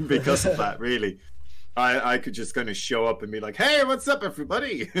sailing because of that. Really, I could just kind of show up and be like, "Hey, what's up,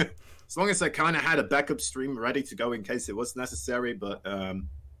 everybody?" As long as I kind of had a backup stream ready to go in case it was necessary. But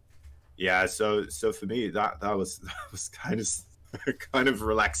yeah, so for me that was kind of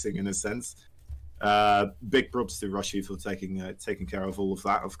relaxing in a sense. Big props to Rushi for taking care of all of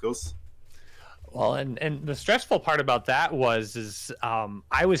that, of course. Well, and the stressful part about that was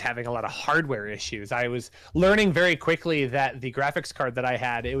I was having a lot of hardware issues. I was learning very quickly that the graphics card that I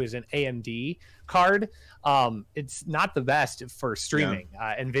had, it was an AMD card. It's not the best for streaming.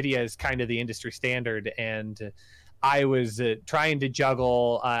 Yeah. NVIDIA is kind of the industry standard, and I was trying to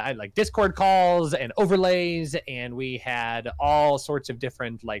juggle I had like Discord calls and overlays, and we had all sorts of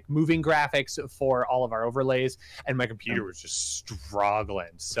different like moving graphics for all of our overlays, and my computer was just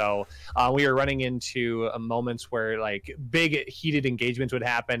struggling. So we were running into moments where like big heated engagements would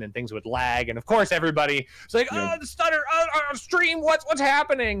happen and things would lag, and of course everybody was like, "Oh, the stutter, stream, what's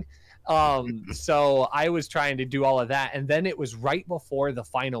happening?" So I was trying to do all of that, and then it was right before the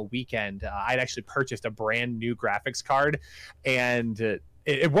final weekend. I'd actually purchased a brand new graphics card, and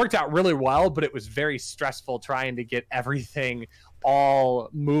it worked out really well, but it was very stressful trying to get everything all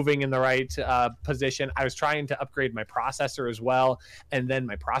moving in the right position. I was trying to upgrade my processor as well, and then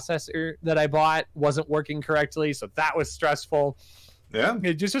my processor that I bought wasn't working correctly, so that was stressful. Yeah,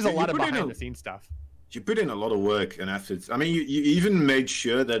 it just was a lot of behind the scenes stuff. You put in a lot of work and effort. I mean, you even made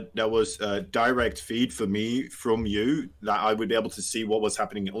sure that there was a direct feed for me from you, that I would be able to see what was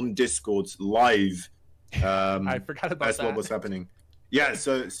happening on Discord live. I forgot about that. What was happening. Yeah,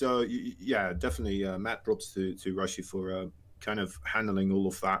 so yeah, definitely mad props to Rushi for kind of handling all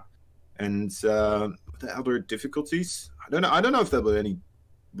of that. And the other difficulties, I don't know if there were any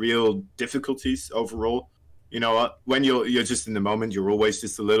real difficulties overall. When you're just in the moment, you're always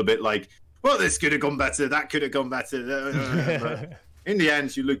just a little bit like, well, this could have gone better, that could have gone better. But in the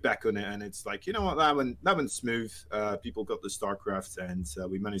end, you look back on it and it's like, you know what, that went smooth. People got the StarCraft, and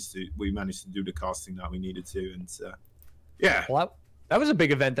we managed to do the casting that we needed to, and yeah. Well, that was a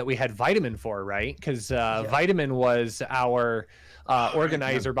big event that we had Vitamin for, right? Because Vitamin was our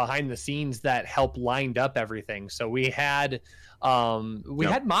organizer behind the scenes that helped lined up everything. So we had We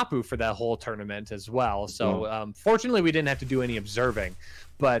had Mapu for that whole tournament as well. So fortunately, we didn't have to do any observing.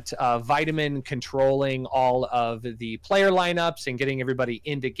 But Vitamin controlling all of the player lineups and getting everybody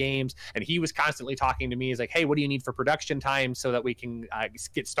into games. And he was constantly talking to me. He's like, hey, what do you need for production time so that we can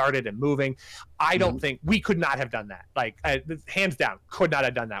get started and moving? I don't think we could not have done that. Like, hands down, could not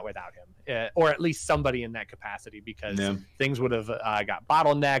have done that without him. Or at least somebody in that capacity, because things would have got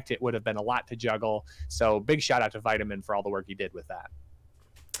bottlenecked. It would have been a lot to juggle. So big shout out to Vitamin for all the work he did with that.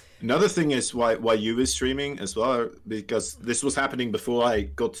 Another thing is why you were streaming as well, because this was happening before I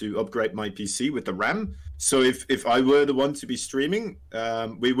got to upgrade my PC with the RAM. So if I were the one to be streaming,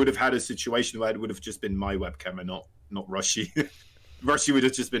 we would have had a situation where it would have just been my webcam and not Rushi. Rushi would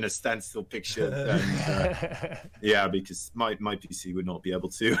have just been a standstill picture. And, yeah, because my PC would not be able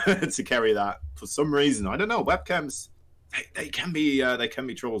to to carry that for some reason. I don't know. Webcams, they can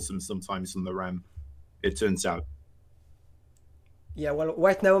be troublesome sometimes on the RAM, it turns out. Yeah, well,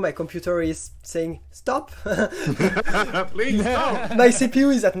 right now my computer is saying stop. Please stop. My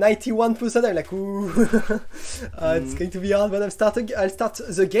CPU is at 91%. I'm like, ooh, it's going to be hard when I'll start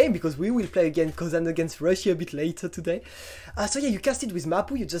the game, because we will play again Kozan against Rushi a bit later today. So yeah, you casted with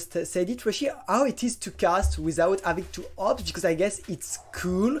Mapu. You just said it, Rushi. How it is to cast without having to opt? Because I guess it's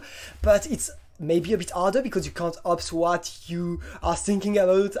cool, but it's maybe a bit harder because you can't opt what you are thinking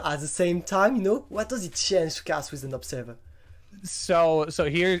about at the same time. You know, what does it change to cast with an observer? So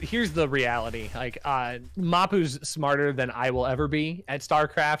here's the reality. Like, Mapu's smarter than I will ever be at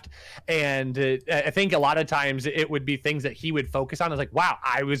StarCraft, and I think a lot of times it would be things that he would focus on. I was like, wow,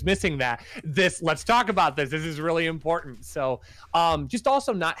 I was missing that. Let's talk about this. This is really important. So just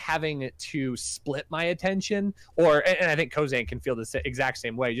also not having to split my attention, and I think Kozan can feel the exact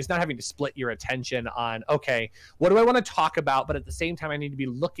same way. Just not having to split your attention on, okay, what do I want to talk about? But at the same time, I need to be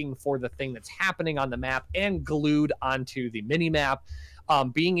looking for the thing that's happening on the map and glued onto the mini map.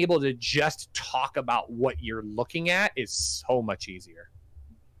 Being able to just talk about what you're looking at is so much easier.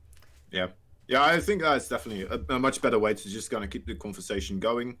 Yeah, I think that's definitely a much better way to just kind of keep the conversation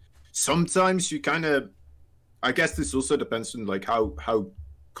going. Sometimes you kind of, I guess this also depends on like how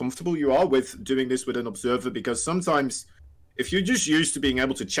comfortable you are with doing this with an observer, because sometimes if you're just used to being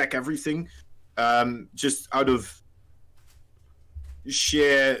able to check everything just out of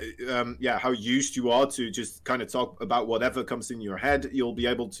sheer how used you are to just kind of talk about whatever comes in your head, you'll be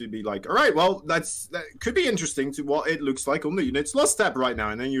able to be like, all right, well, that could be interesting to what it looks like on the unit's lost tab right now.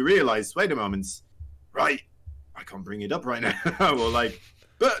 And then you realize, wait a moment, right, I can't bring it up right now. Or like,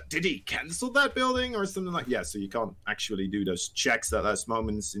 but did he cancel that building or something like? Yeah, so you can't actually do those checks at those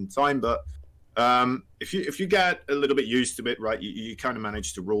moments in time. But if you get a little bit used to it, right, you kind of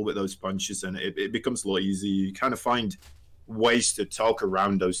manage to roll with those punches, and it becomes a lot easier. You kind of find ways to talk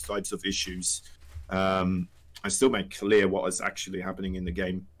around those types of issues and still make clear what is actually happening in the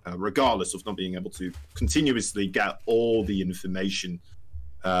game, regardless of not being able to continuously get all the information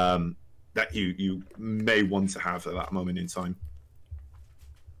that you may want to have at that moment in time.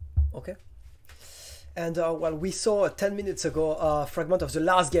 Okay. And well, we saw 10 minutes ago a fragment of the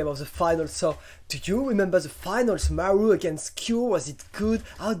last game of the finals. So do you remember the finals, Maru against Q? Was it good?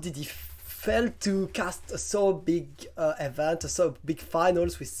 How did he felt to cast a so big event, a so big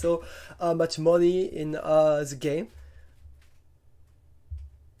finals with so much money in the game?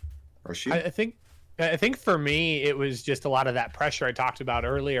 Rushi? I think for me, it was just a lot of that pressure I talked about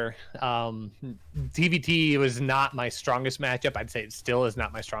earlier. TVT was not my strongest matchup. I'd say it still is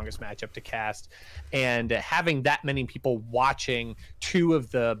not my strongest matchup to cast. And having that many people watching two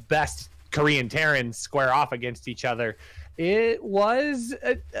of the best Korean Terrans square off against each other, it was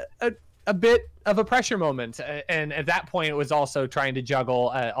a bit of a pressure moment. And at that point, it was also trying to juggle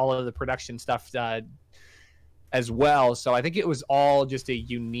all of the production stuff as well. So I think it was all just a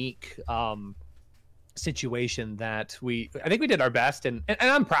unique situation that I think we did our best, and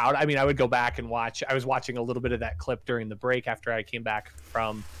I'm proud. I mean, I would go back and watch. I was watching a little bit of that clip during the break after I came back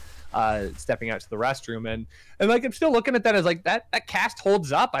from stepping out to the restroom, and like I'm still looking at that as like that cast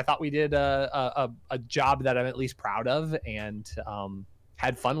holds up. I thought we did a job that I'm at least proud of, and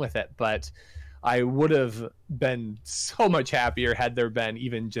had fun with it. But I would have been so much happier had there been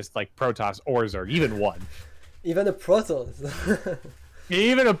even just like Protoss or Zerg, even one. Even a Protoss.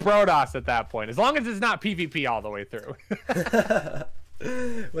 Even a Protoss at that point, as long as it's not PvP all the way through.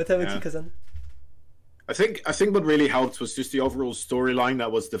 What about you, Kozan? I think what really helped was just the overall storyline that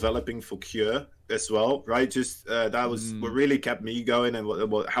was developing for Cure as well, right? Just that was what really kept me going, and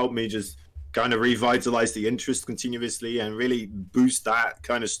what helped me just kind of revitalize the interest continuously and really boost that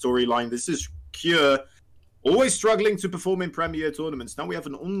kind of storyline. This is Cure always struggling to perform in Premier tournaments. Now we have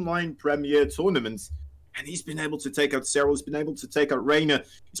an online Premier tournament, And he's been able to take out Cyril, he's been able to take out Reina,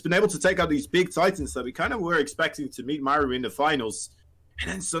 he's been able to take out these big titans that we kind of were expecting to meet Maru in the finals. And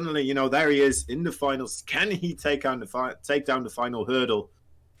then suddenly, you know, there he is in the finals. Can he take down the final hurdle?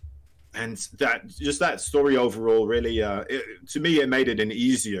 And that story overall really, to me, it made it an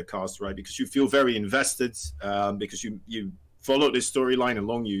easier cast, right? Because you feel very invested, because you follow this storyline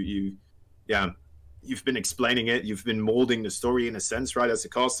along. You've been explaining it, you've been molding the story in a sense, right? As a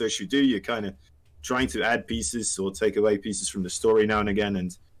caster, as you do, you're kind of trying to add pieces or take away pieces from the story now and again,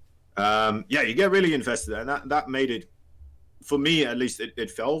 and you get really invested, and that made it, for me at least,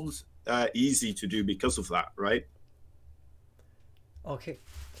 it felt easy to do because of that, right? Okay.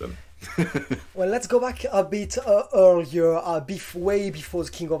 So. Well, let's go back a bit earlier, way before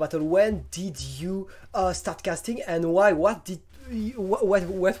the King of Battle. When did you start casting, and why? What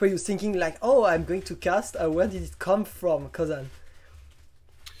were you thinking? Like, oh, I'm going to cast. Where did it come from, Kozan?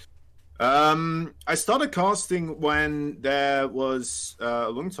 I started casting when there was a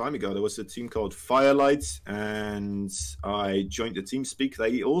long time ago. There was a team called Firelight, and I joined the TeamSpeak.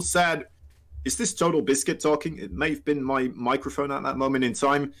 They all said, "Is this Total Biscuit talking?" It may have been my microphone at that moment in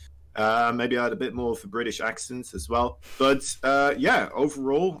time. Maybe I had a bit more of a British accent as well. But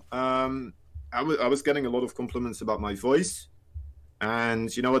overall, I was getting a lot of compliments about my voice,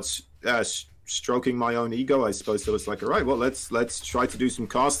 and you know what's stroking my own ego, I suppose. So I was like, all right, well, let's try to do some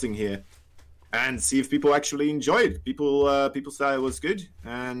casting here and see if people actually enjoy it. People say it was good,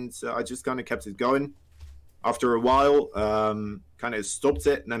 and I just kind of kept it going. After a while, kind of stopped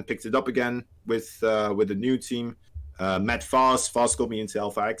it and then picked it up again with a new team. Met Fast got me into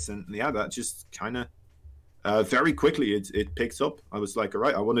Alpha X, and that just kind of very quickly it picked up. I was like, all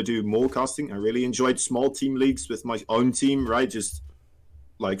right, I want to do more casting. I really enjoyed small team leagues with my own team, right? Just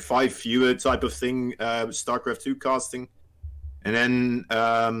like 5 viewer type of thing, Starcraft II casting. And then,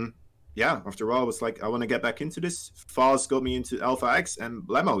 after a while, I was like, I want to get back into this. Fast got me into Alpha X, and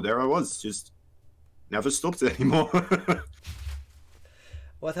blemmo, there I was, just never stopped anymore.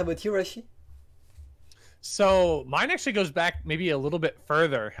 What about you, Rushi? So mine actually goes back maybe a little bit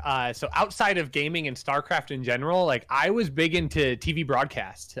further. So outside of gaming and StarCraft in general, like I was big into TV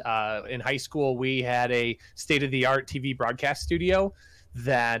broadcast. In high school, we had a state-of-the-art TV broadcast studio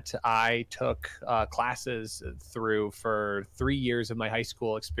that I took classes through for 3 years of my high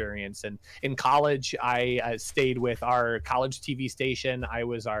school experience. And in college, I stayed with our college TV station. I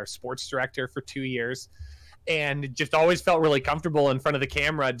was our sports director for 2 years, and just always felt really comfortable in front of the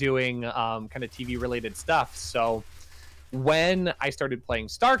camera doing kind of TV related stuff. So when I started playing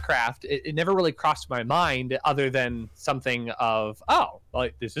StarCraft, it never really crossed my mind other than something of, oh,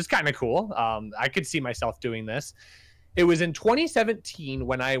 like this is kind of cool. I could see myself doing this. It was in 2017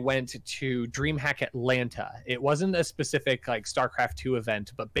 when I went to DreamHack Atlanta. It wasn't a specific like StarCraft II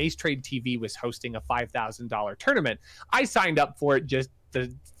event, but Base Trade TV was hosting a $5,000 tournament. I signed up for it just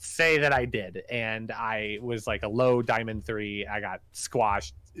to say that I did, and I was like a low Diamond 3. I got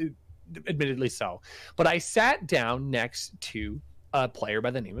squashed, admittedly so. But I sat down next to a player by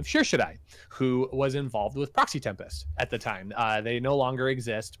the name of Shirshadai, who was involved with Proxy Tempest at the time. They no longer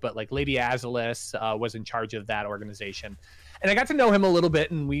exist, but like Lady Azalis was in charge of that organization. And I got to know him a little bit,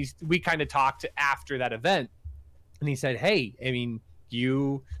 and we kind of talked after that event. And he said, hey, I mean,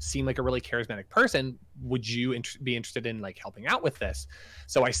 you seem like a really charismatic person. Would you be interested in like helping out with this?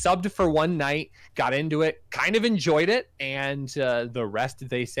 So I subbed for one night, got into it, kind of enjoyed it, and the rest,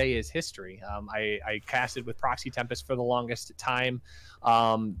 they say, is history. I casted with Proxy Tempest for the longest time.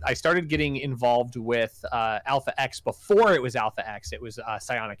 I started getting involved with Alpha X before it was Alpha X. It was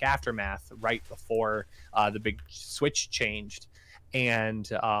Psionic Aftermath right before the big switch changed. And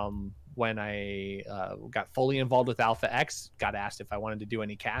when I got fully involved with Alpha X, got asked if I wanted to do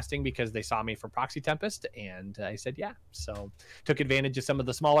any casting because they saw me for Proxy Tempest, and I said yeah. So took advantage of some of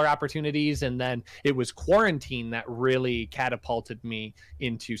the smaller opportunities, and then it was quarantine that really catapulted me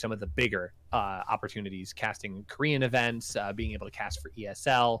into some of the bigger opportunities, casting Korean events, being able to cast for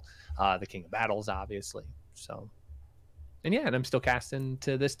ESL, the King of Battles, obviously. So. And yeah, and I'm still casting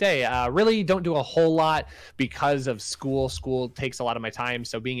to this day. Really don't do a whole lot because of school. School takes a lot of my time.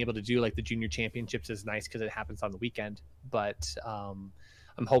 So being able to do like the junior championships is nice because it happens on the weekend. But I'm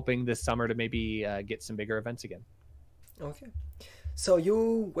hoping this summer to maybe get some bigger events again. Okay. So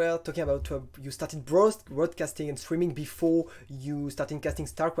you were talking about you started broadcasting and streaming before you started casting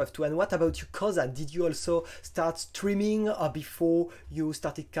StarCraft II. And what about you, Kozan? Did you also start streaming before you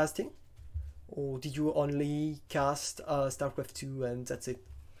started casting? Or did you only cast StarCraft II and that's it?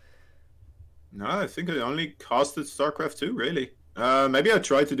 No, I think I only casted StarCraft II, really. Maybe I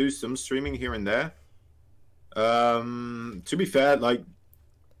tried to do some streaming here and there. To be fair, like,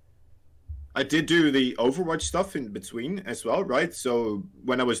 I did do the Overwatch stuff in between as well, right? So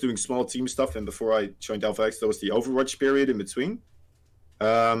when I was doing small team stuff and before I joined Alpha X, there was the Overwatch period in between.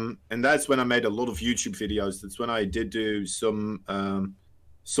 And that's when I made a lot of YouTube videos. That's when I did do some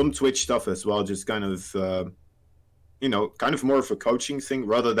Twitch stuff as well, just kind of, you know, kind of more of a coaching thing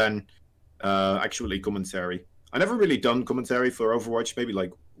rather than actually commentary. I never really done commentary for Overwatch, maybe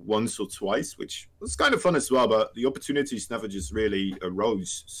like once or twice, which was kind of fun as well, but the opportunities never just really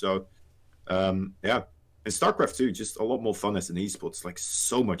arose. So, yeah. And Starcraft II, just a lot more fun as an esports, like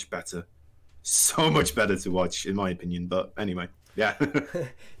so much better to watch, in my opinion. But anyway, yeah.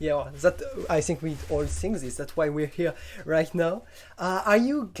 Yeah, that I think we all think this. That's why we're here right now. Are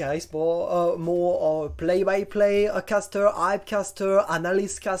you guys more play-by-play caster, hype caster,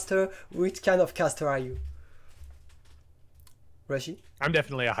 analyst caster? Which kind of caster are you? Rushi? I'm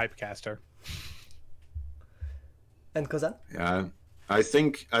definitely a hype caster. And Kozan? Yeah, I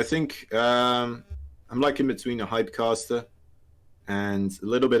think I'm like in between a hype caster and a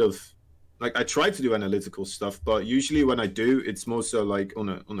little bit of, like, I try to do analytical stuff, but usually when I do, it's more so like on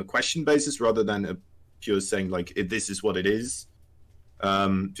a question basis rather than a pure saying like this is what it is.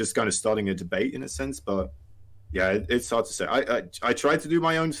 Just kind of starting a debate in a sense, but yeah, it's hard to say. I try to do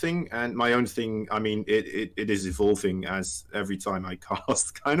my own thing, and my own thing, I mean, it is evolving as every time I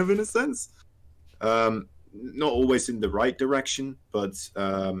cast, kind of in a sense. Not always in the right direction, but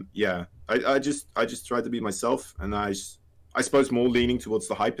yeah, I just try to be myself, and I suppose more leaning towards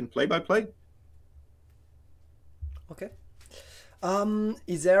the hype and play-by-play. Okay.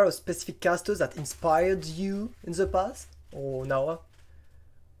 Is there a specific caster that inspired you in the past, or now?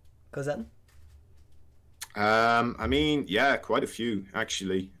 Kozan? I mean, yeah, quite a few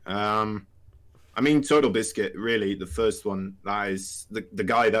actually. I mean, Total Biscuit, really, the first one. That is the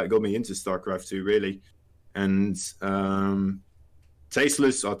guy that got me into StarCraft II, really. And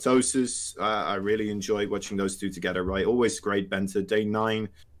Tasteless, Artosis, I really enjoyed watching those two together, right? Always great banter. Day 9,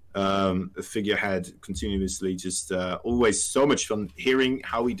 Figurehead, continuously, just always so much fun hearing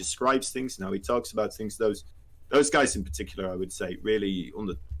how he describes things and how he talks about things. Those guys in particular, I would say, really on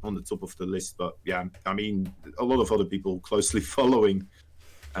the top of the list. But yeah, I mean, a lot of other people closely following.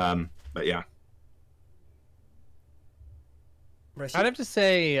 But yeah. I'd have to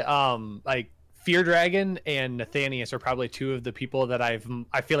say, like, Fear Dragon and Nathanius are probably two of the people that I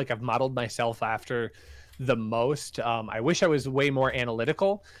feel like I've modeled myself after the most. I wish I was way more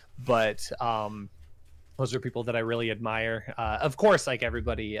analytical, but those are people that I really admire. Of course, like,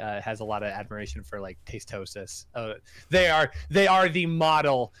 everybody has a lot of admiration for, like, Tastosis. They are the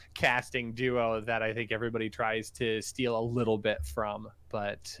model casting duo that I think everybody tries to steal a little bit from.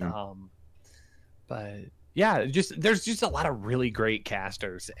 But yeah, there's just a lot of really great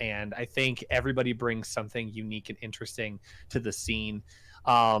casters, and I think everybody brings something unique and interesting to the scene.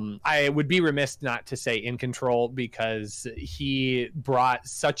 I would be remiss not to say In Control, because he brought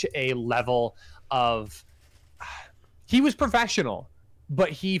such a level of, he was professional, but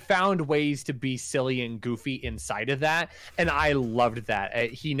he found ways to be silly and goofy inside of that, and I loved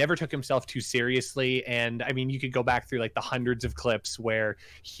that. He never took himself too seriously, and I mean, you could go back through like the hundreds of clips where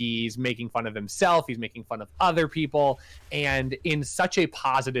he's making fun of himself, he's making fun of other people, and in such a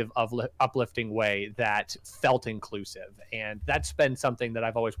positive, uplifting way that felt inclusive. And that's been something that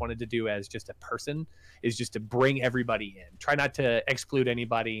I've always wanted to do as just a person, is just to bring everybody in, try not to exclude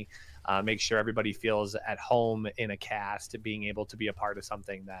anybody. Make sure everybody feels at home in a cast, being able to be a part of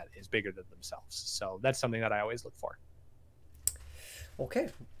something that is bigger than themselves. So that's something that I always look for. Okay.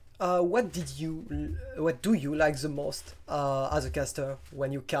 What do you like the most as a caster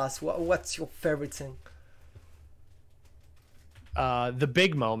when you cast? What's your favorite thing? The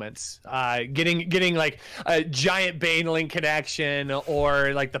big moments, getting like a giant Banelink connection,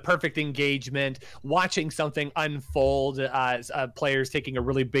 or like the perfect engagement, watching something unfold, players taking a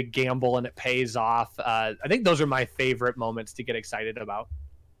really big gamble and it pays off. I think those are my favorite moments to get excited about.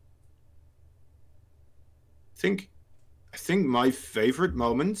 I think my favorite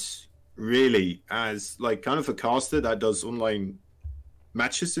moments, really, as like kind of a caster that does online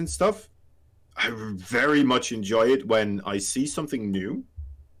matches and stuff, I very much enjoy it when I see something new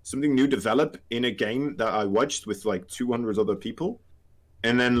develop in a game that I watched with like 200 other people.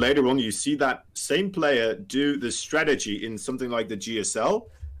 And then later on, you see that same player do the strategy in something like the GSL.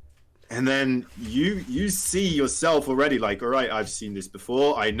 And then you see yourself already like, all right, I've seen this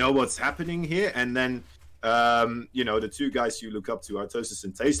before. I know what's happening here. And then, you know, the two guys you look up to, Artosis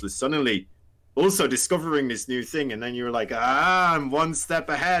and Tasteless, suddenly also discovering this new thing, and then you're like, I'm one step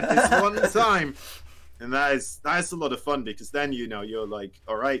ahead this one time. And that's a lot of fun, because then, you know, you're like,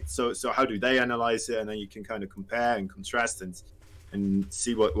 all right, so how do they analyze it? And then you can kind of compare and contrast, and and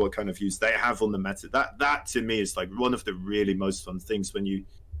see what kind of views they have on the meta. That to me is like one of the really most fun things when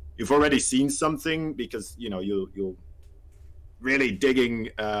you've already seen something, because you're really digging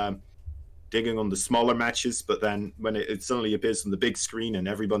on the smaller matches, but then when it suddenly appears on the big screen and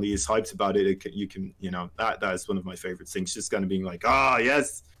everybody is hyped about it, you can that is one of my favorite things. Just kind of being like,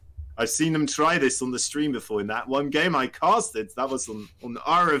 yes, I've seen them try this on the stream before. In that one game I casted, that was on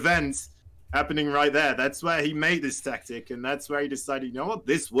our event, happening right there. That's where he made this tactic, and that's where he decided, you know what,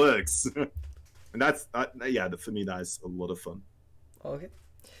 this works. And that's for me that is a lot of fun. Okay.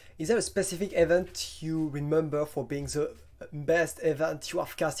 Is there a specific event you remember for being the best event you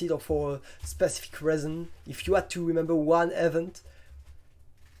have casted, or for a specific reason? If you had to remember one event.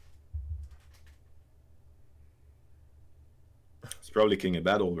 It's probably King of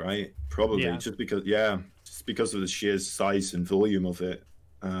Battle, right? Probably, Yeah. just because of the sheer size and volume of it.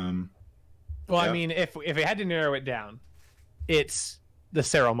 Well, I mean, if we had to narrow it down, it's the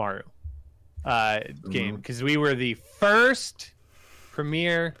Seromaru game, because we were the first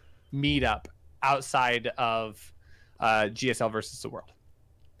premier meetup outside of GSL versus the World,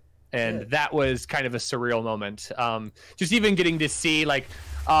 and that was kind of a surreal moment. Just even getting to see, like,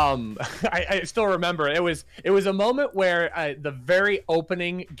 I still remember it was a moment where the very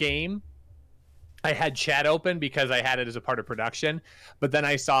opening game, I had chat open because I had it as a part of production, but then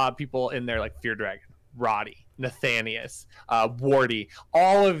I saw people in there like Fear Dragon, Roddy, Nathanius, Wardy,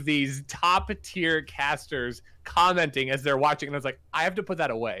 all of these top tier casters commenting as they're watching, and I was like, I have to put that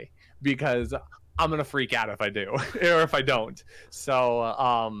away because I'm gonna freak out if I do or if I don't. So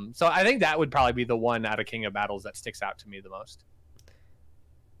I think that would probably be the one out of King of Battles that sticks out to me the most.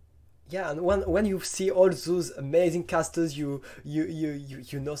 Yeah, and when you see all those amazing casters you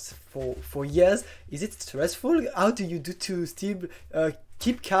know for years, is it stressful? How do you do to still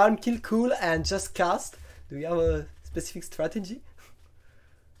keep calm, keep cool, and just cast? Do you have a specific strategy?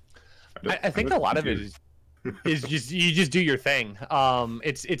 I think a lot of it is you just do your thing.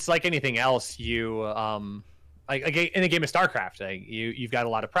 It's like anything else. You like in a game of Starcraft, like you've got a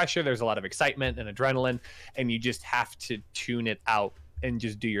lot of pressure. There's a lot of excitement and adrenaline, and you just have to tune it out and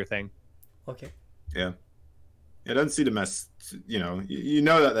just do your thing. Okay. Yeah. I don't see them as, you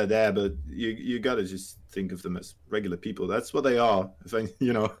know that they're there, but you gotta just think of them as regular people. That's what they are. But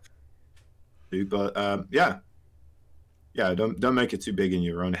don't make it too big in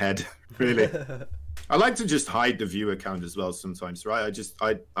your own head. Really. I like to just hide the viewer count as well sometimes, right?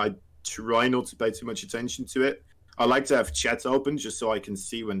 I try not to pay too much attention to it. I like to have chat open just so I can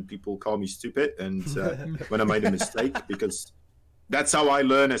see when people call me stupid and when I made a mistake, because that's how I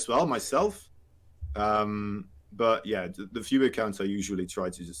learn as well myself. But yeah, the viewer counts I usually try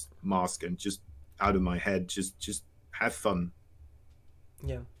to just mask and just out of my head, just have fun.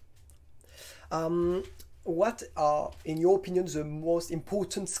 Yeah. What are, in your opinion, the most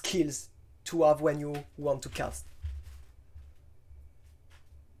important skills to have when you want to cast?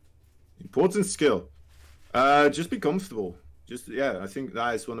 Important skill. Just be comfortable. I think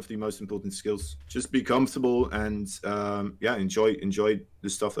that is one of the most important skills. Just be comfortable and enjoy the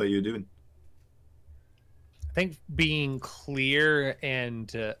stuff that you're doing. I think being clear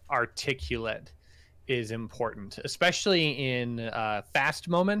and articulate is important, especially in fast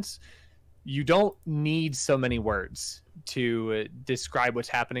moments. You don't need so many words to describe what's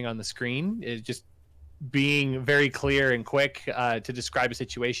happening on the screen. It's just being very clear and quick to describe a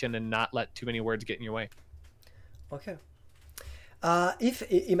situation and not let too many words get in your way. Okay. If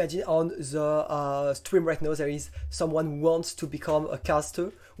imagine on the stream right now there is someone who wants to become a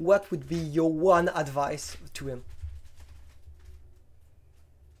caster, what would be your one advice to him?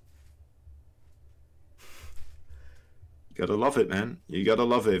 You gotta love it, man. You gotta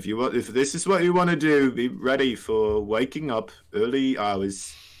love it. If this is what you want to do, be ready for waking up early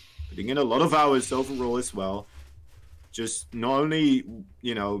hours, putting in a lot of hours overall as well. Just not only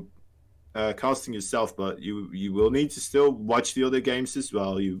casting yourself, but you will need to still watch the other games as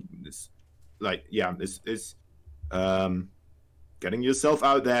well. It's getting yourself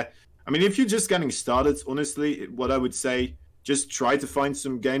out there. I mean, if you're just getting started, honestly, what I would say, just try to find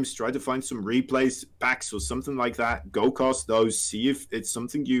some games, try to find some replays, packs or something like that. Go cast those, see if it's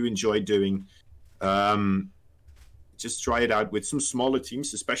something you enjoy doing. Just try it out with some smaller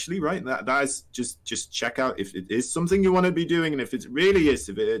teams, especially, right? That is just check out if it is something you want to be doing, and if it really is,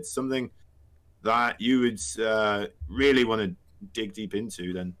 if it's something that you would really want to dig deep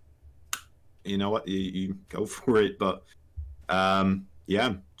into, then you know what, you go for it. But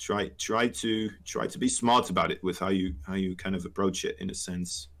try to be smart about it with how you kind of approach it, in a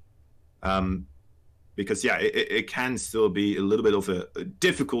sense, because it can still be a little bit of a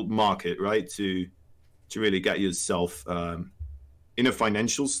difficult market, right, to really get yourself in a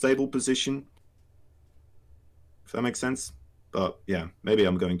financial stable position. If that makes sense. But yeah, maybe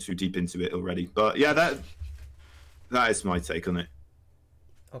I'm going too deep into it already. But yeah, that is my take on it.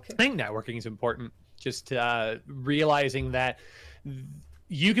 Okay. I think networking is important. Just realizing that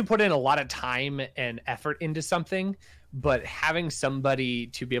you can put in a lot of time and effort into something, but having somebody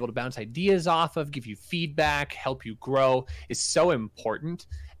to be able to bounce ideas off of, give you feedback, help you grow is so important.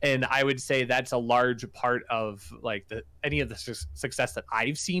 And I would say that's a large part of like any of the success that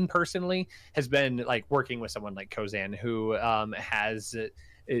I've seen personally has been like working with someone like Kozan, who has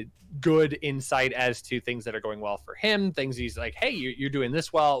good insight as to things that are going well for him, things he's like, hey, you're doing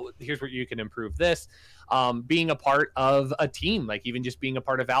this well, here's where you can improve this. Being a part of a team, like even just being a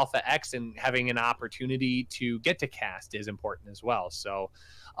part of Alpha X and having an opportunity to get to cast is important as well. So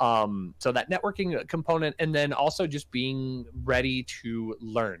that networking component, and then also just being ready to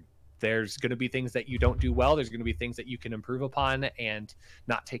learn. There's going to be things that you don't do well. There's going to be things that you can improve upon, and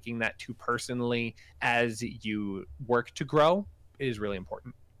not taking that too personally as you work to grow is really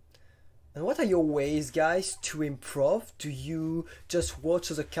important. And what are your ways, guys, to improve? Do you just watch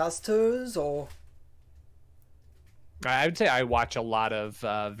the casters, or? I would say I watch a lot of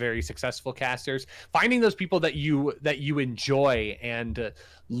very successful casters, finding those people that you enjoy and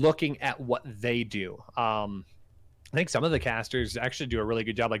looking at what they do. I think some of the casters actually do a really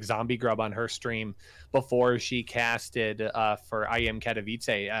good job, like Zombie Grub on her stream before she casted for IEM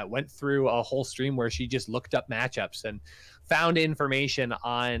Katowice. Went through a whole stream where she just looked up matchups and found information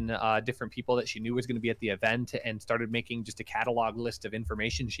on different people that she knew was going to be at the event, and started making just a catalog list of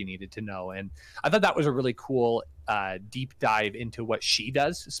information she needed to know. And I thought that was a really cool deep dive into what she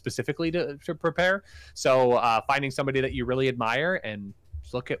does specifically to prepare. So finding somebody that you really admire and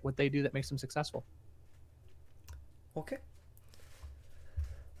look at what they do that makes them successful. Okay.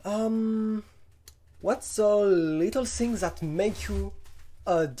 What's the little things that make you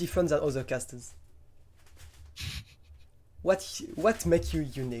different than other casters? What make you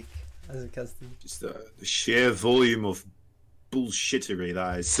unique as a caster? Just the sheer volume of bullshittery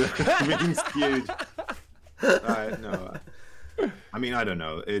that is being spewed. No, I mean, I don't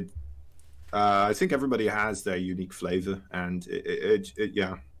know. I think everybody has their unique flavor, and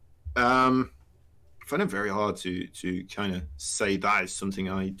yeah. I find it very hard to kind of say that is something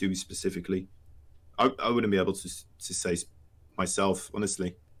I do specifically. I wouldn't be able to say myself,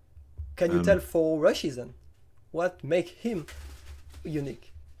 honestly. Can you tell for Rushi then? What make him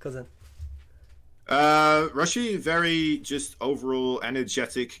unique, Kozan? Rushi, very just overall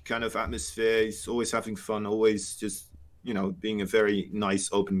energetic kind of atmosphere. He's always having fun, always just, you know, being a very nice,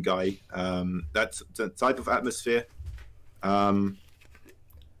 open guy. That's the type of atmosphere.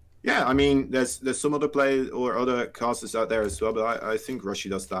 Yeah, I mean, there's some other players or other casters out there as well, but I think Rushi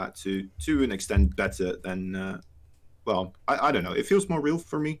does that to an extent better than, well, I don't know. It feels more real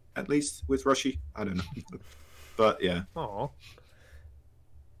for me, at least, with Rushi. I don't know. But, yeah. Oh.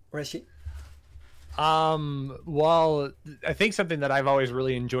 Rushi? Well, I think something that I've always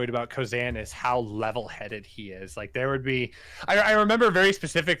really enjoyed about Kozan is how level-headed he is. Like, there would be, I remember very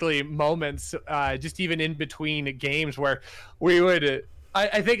specifically moments, just even in between games where we would,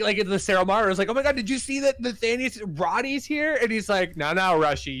 I think like in the Saramara, was like, oh my god, did you see that Nathanius Roddy's here? And he's like, no,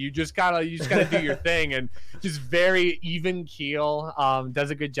 Rushi, you just gotta do your thing. And just very even keel,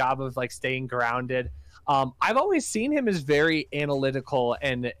 does a good job of like staying grounded. I've always seen him as very analytical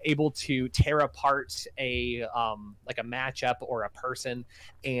and able to tear apart a like a matchup or a person,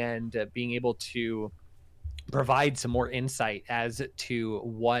 and being able to provide some more insight as to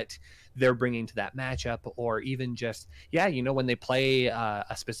what they're bringing to that matchup, or even just, yeah, you know, when they play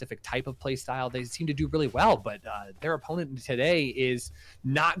a specific type of play style, they seem to do really well, but their opponent today is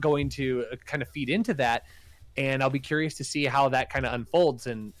not going to kind of feed into that. And I'll be curious to see how that kind of unfolds.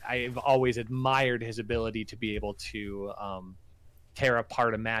 And I've always admired his ability to be able to tear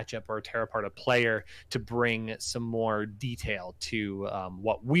apart a matchup or tear apart a player to bring some more detail to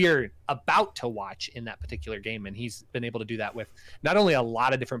what we're about to watch in that particular game. And he's been able to do that with not only a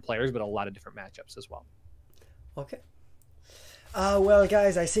lot of different players, but a lot of different matchups as well. Okay. Well,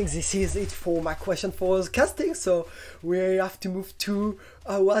 guys, I think this is it for my question for casting. So we have to move to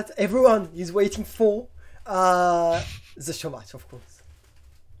what everyone is waiting for. The Showmatch, of course.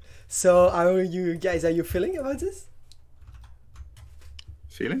 So how are you feeling about this?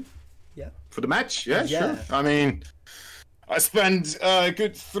 Feeling? Yeah. For the match? Yeah, sure. I mean, I spent a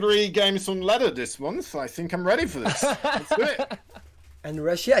good 3 games on ladder this month. I think I'm ready for this. Let's do it. And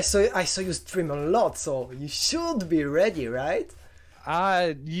Rushi, I saw you stream a lot, so you should be ready, right?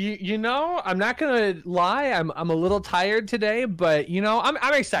 You know, I'm not gonna lie. I'm a little tired today, but you know,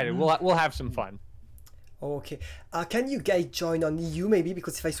 I'm excited. We'll have some fun. Okay. Can you guys join on EU maybe?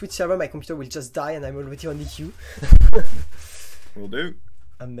 Because if I switch server, my computer will just die and I'm already on EU. Will do.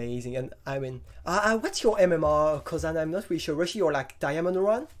 Amazing. And I mean, what's your MMR, Kozan? I'm not really sure. Rushi or like Diamond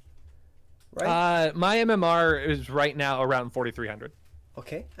Run? Right? My MMR is right now around 4,300.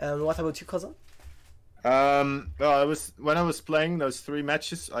 Okay. And what about you, Kozan? Well, when I was playing those 3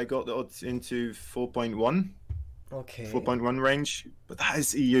 matches, I got into 4.1. Okay. 4.1 range, but that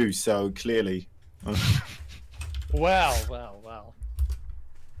is EU, so clearly. Well.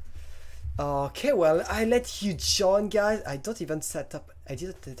 Okay, well, I let you join, guys. I didn't set up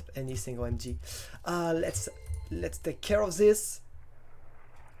anything, OMG. Let's take care of this.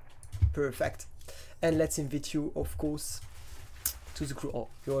 Perfect. And let's invite you, of course, to the crew. Oh,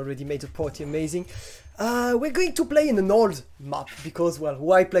 you already made a party, amazing. We're going to play in an old map because, well,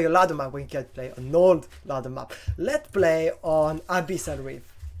 why play a ladder map when you can play an old ladder map? Let's play on Abyssal Reef.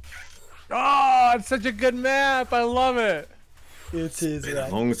 Oh, it's such a good map. I love it. It is, Been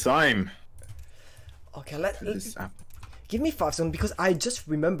right? a long time. Okay, give me 5 seconds because I just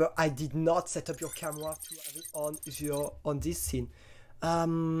remember I did not set up your camera to have it on this scene.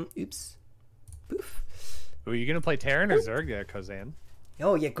 Oops. Poof. Are you gonna play Terran or Zerg there, Kozan?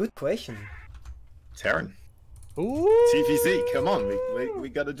 Oh yeah, good question. Terran. Ooh. TVZ, come on, we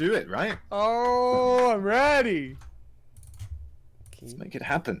gotta do it, right? Oh, I'm ready. Let's make it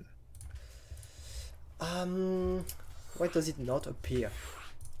happen. Why does it not appear?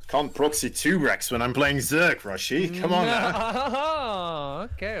 Can't proxy 2 Rex when I'm playing Zerg, Rushi. Come on now.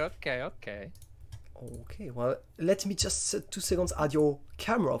 Okay. Okay, well, let me just 2 seconds add your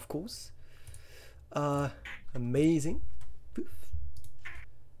camera, of course. Amazing. Poof.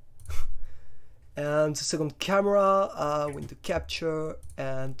 And the second camera, window capture,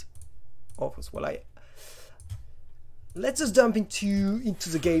 and of course, well, let's just jump into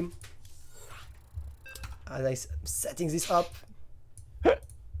the game. As I'm setting this up.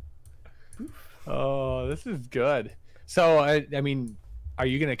 Oh, this is good. So, I mean, are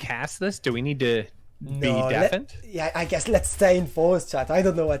you gonna cast this? Do we need to be deafened? Yeah, I guess let's stay in voice chat. I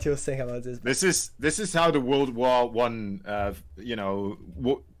don't know what you're saying about this. This is how the World War One,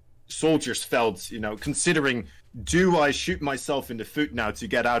 soldiers felt. Considering, do I shoot myself in the foot now to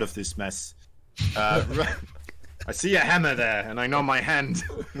get out of this mess? I see a hammer there, and I know my hand.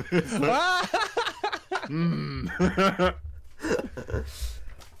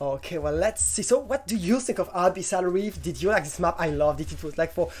 Okay, well, let's see. So, what do you think of Abyssal Reef? Did you like this map? I loved it. It was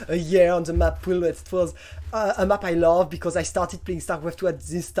like for a year on the map pool. It was a map I loved because I started playing Starcraft II at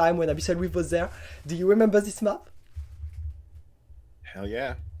this time when Abyssal Reef was there. Do you remember this map? Hell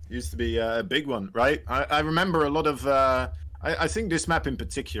yeah. Used to be a big one, right? I remember a lot of... I think this map in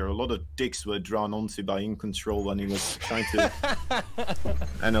particular, a lot of dicks were drawn onto by In Control when he was trying to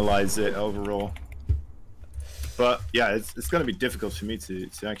analyze it overall. But yeah, it's going to be difficult for me to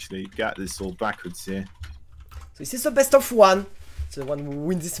actually get this all backwards here. So this is the best of 1. So the one who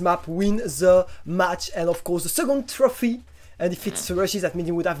wins this map wins the match and of course the second trophy. And if it's Rushi, that means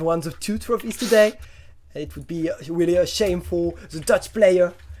he would have won the 2 trophies today. And it would be really a shame for the Dutch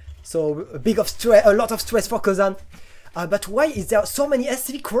player. So a lot of stress for Kozan. But why is there so many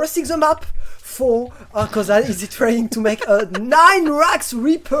SCV crossing the map for Kozan? Is it trying to make a 9 racks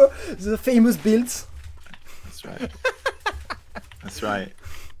Reaper, the famous build? That's right. That's right.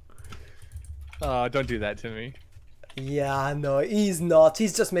 Oh, don't do that to me. Yeah, no, he's not.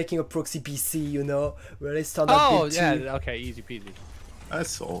 He's just making a proxy PC, really standard build. Oh, yeah, okay, easy peasy.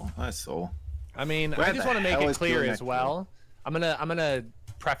 That's all. I mean, Where I just want to make hell it is clear Bill as well. I'm gonna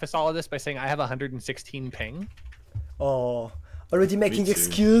preface all of this by saying I have 116 ping. Oh, already making too.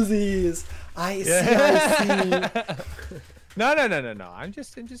 excuses. I see. No. I'm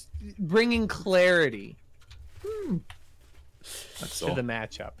just bringing clarity That's to all. the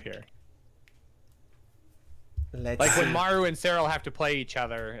matchup here. Let's Like when see. Maru and Cyril have to play each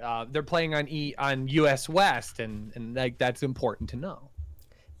other, they're playing on US West, and like that's important to know.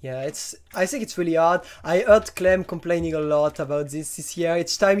 Yeah, I think it's really hard. I heard Clem complaining a lot about this year.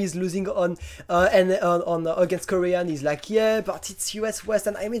 Each time he's losing on against Korean, he's like, yeah, but it's US West,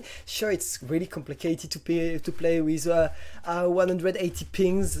 and I mean, sure, it's really complicated to play with 180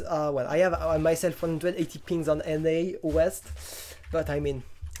 pings. Well, I have myself 180 pings on NA West, but I mean,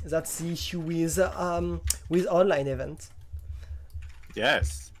 that's the issue with online events.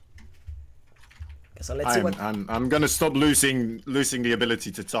 Yes. So let's see what. I'm gonna stop losing the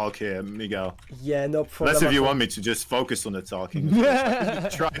ability to talk here, Miguel. Yeah, no problem. Unless if you want me to just focus on the talking. I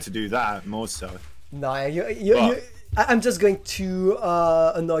try to do that more so. No, I'm just going to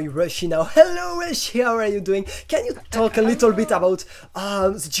annoy Rushi now. Hello Rushi, how are you doing? Can you talk a little bit about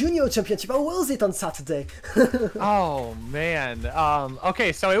the Junior Championship? How was it on Saturday? Oh man.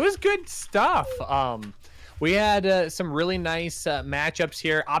 Okay, so it was good stuff. We had some really nice matchups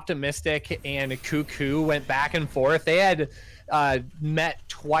here. Optimistic and Cuckoo went back and forth. They had met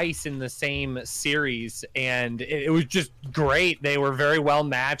twice in the same series, and it was just great. They were very well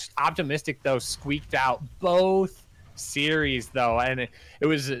matched. Optimistic, though, squeaked out both series, though, and it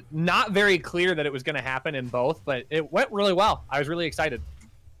was not very clear that it was going to happen in both, but it went really well. I was really excited.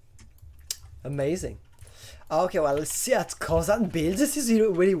 Amazing. Okay, well, let's see at Kozan build. This is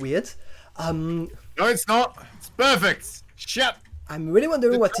really weird. No, it's not. It's perfect. Shut. I'm really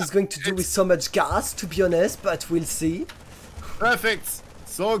wondering what he's going to do with so much gas, to be honest, but we'll see. Perfect.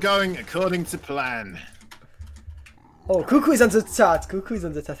 It's all going according to plan. Oh, Cuckoo is on the chat. Cuckoo is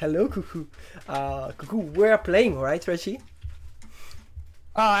on the chat. Hello, Cuckoo. Cuckoo, we're playing, right, Rushi?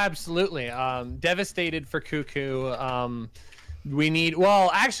 Oh, absolutely. Devastated for Cuckoo. We need, well,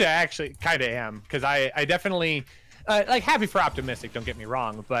 I actually kind of am, because I definitely, like, happy for Optimistic, don't get me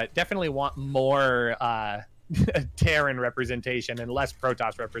wrong, but definitely want more Terran representation and less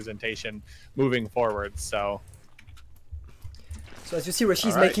Protoss representation moving forward, so... So as you see, Rushi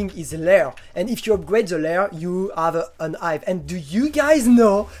is making his lair, and if you upgrade the lair, you have an hive. And do you guys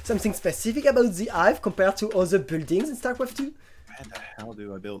know something specific about the hive compared to other buildings in StarCraft II? Where the hell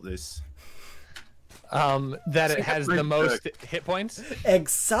do I build this? That it has the most hit points?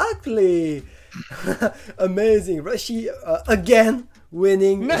 Exactly! Amazing. Rushi, again,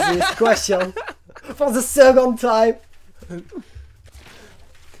 winning this question for the second time. I'm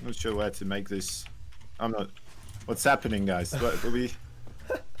not sure where to make this. I'm not... What's happening, guys? What will we...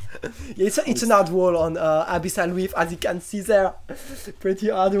 Yeah, it's an hard wall on Abyssal Reef, as you can see there. Pretty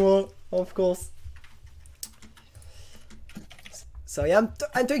hard wall, of course. So yeah, I'm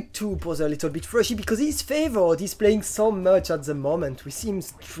trying to pause a little bit Rushi because he's favored. He's playing so much at the moment. We see him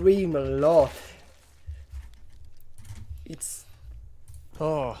stream a lot. It's...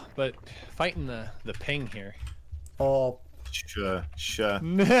 Oh, but fighting the ping here. Oh. Sure.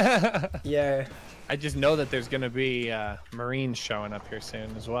 Yeah. I just know that there's going to be Marines showing up here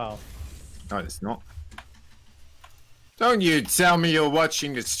soon as well. No, it's not. Don't you tell me you're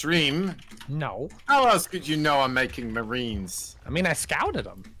watching a stream. No. How else could you know I'm making Marines? I mean, I scouted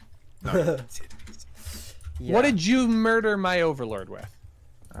them. No, you didn't. Yeah. What did you murder my Overlord with?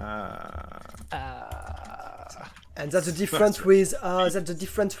 And that's the difference with Those were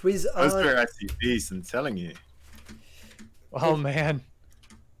SCPs, I'm telling you. Oh man.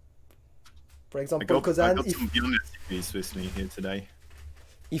 For example, I Kozan, got some beyond SCPs with me here today.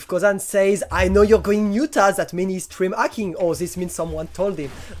 if Kozan says, I know you're going mutas, that means he's stream hacking. Oh, this means someone told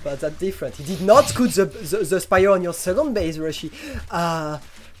him. But that's different. He did not put the Spire on your second base, Rushi.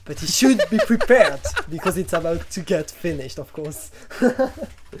 But he should be prepared, because it's about to get finished, of course.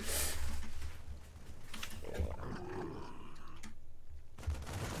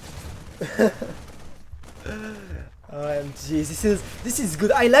 OMG, this is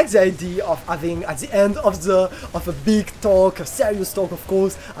good. I like the idea of having at the end of a big talk, a serious talk, of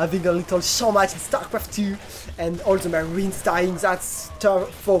course, having a little showmatch in StarCraft II, and all the Marines dying. That's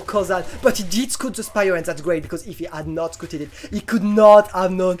tough for Kozan, but he did scout the Spire, and that's great because if he had not scouted it, he could not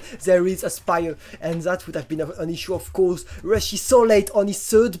have known there is a Spire, and that would have been an issue, of course. Rushi so late on his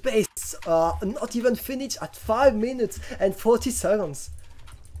third base, not even finished at 5 minutes and 40 seconds.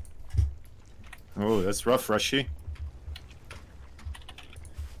 Oh, that's rough, Rushi.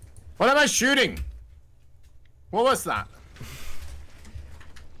 What am I shooting? What was that?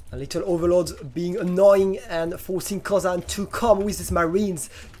 A little Overlord being annoying and forcing Kozan to come with his Marines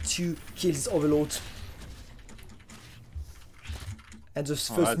to kill his Overlord. And the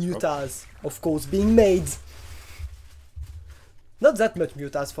first mutas, of course, being made. Not that much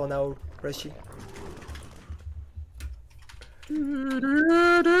mutas for now, Rushi.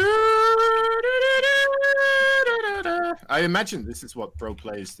 I imagine this is what pro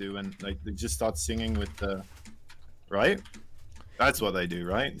players do, and like they just start singing with the, right? That's what they do,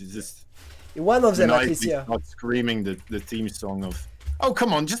 right? They just one of them at least, yeah. Start screaming the theme song of, oh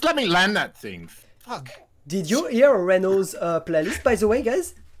come on, just let me land that thing. Fuck. Did you hear Renault's playlist, by the way,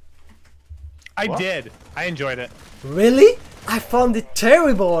 guys? I did. I enjoyed it. Really? I found it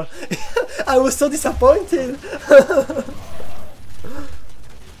terrible. I was so disappointed.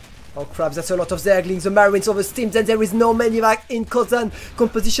 Oh crap, that's a lot of Zerglings, the Marines oversteamed, and there is no Manivac in Kozan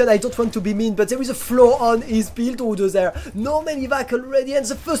composition. I don't want to be mean, but there is a flaw on his build order there. No Manivac already, and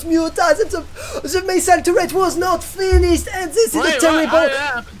the first mutas, and the missile turret was not finished, and this is a terrible...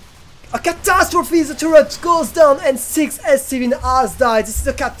 A catastrophe! The turret goes down and 6 S7 has died. This is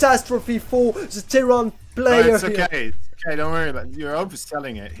a catastrophe for the Terran player. No, it's okay. It's okay. Don't worry about it. You're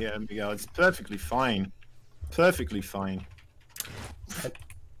overselling it here, Miguel. It's perfectly fine. Perfectly fine.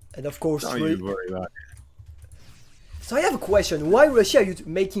 And of course, Don't you worry about it. so I have a question. Why Russia are you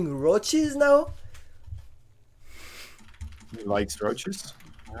making roaches now? He likes roaches?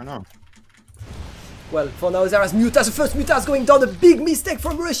 I don't know. Well, for now there is Muta. The first Muta is going down. A big mistake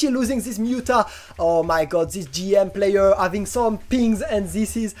from Russia losing this Muta. Oh my god, this GM player having some pings and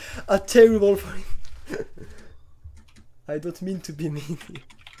this is a terrible for him. I don't mean to be mean.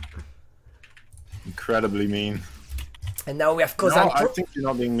 Incredibly mean. And now we have No, Kozan. I think you're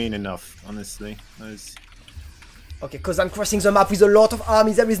not being mean enough, honestly. Okay, Kozan crossing the map with a lot of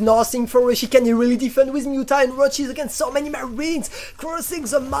armies. There is nothing for Rushi. Can he really defend with Muta and roaches against so many marines? Crossing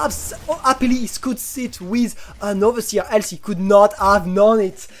the maps. Oh, happily he could sit with an overseer, else he could not have known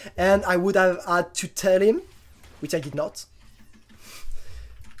it. And I would have had to tell him, which I did not.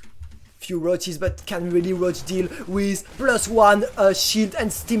 Few roaches, but can really roach deal with +1 shield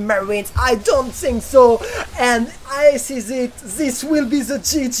and steam marines? I don't think so. And I see it. This will be the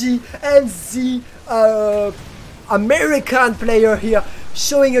GG and the American player here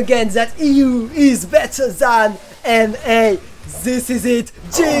showing again that EU is better than NA. This is it.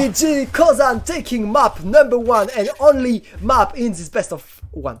 GG Kozan taking map number 1 and only map in this best of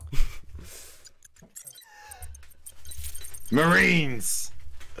 1. Marines!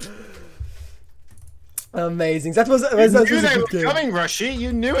 Amazing. That was You a knew good they were game. coming, Rushi.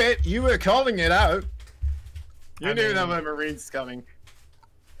 You knew it. You were calling it out. You knew there were Marines coming.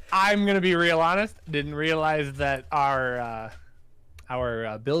 I'm gonna be real honest. Didn't realize that our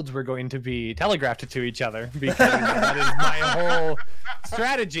builds were going to be telegraphed to each other because that is my whole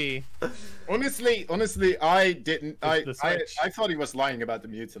strategy. Honestly, I didn't. I the switch. thought he was lying about the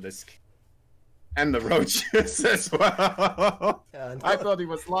Mutalisk and the roaches as well. And, I thought he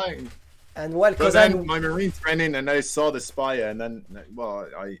was lying. and while But then Kozan, my Marines ran in and they saw the spire, and then, well,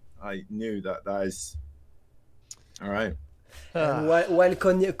 I knew that is all right. and while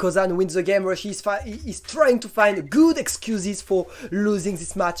Kozan wins the game, Rushi is trying to find good excuses for losing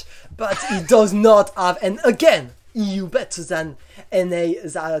this match, but he does not have. And again, EU better than NA.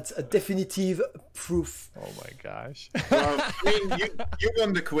 That's a definitive proof. Oh my gosh. Well, I mean, you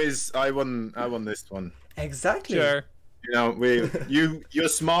won the quiz. I won this one. Exactly. Sure. You know, you're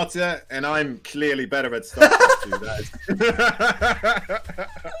smarter, and I'm clearly better at Starcraft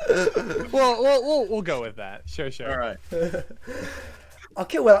II. We'll go with that. Sure. All right.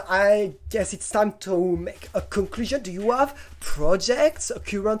 Okay, well, I guess it's time to make a conclusion. Do you have projects, a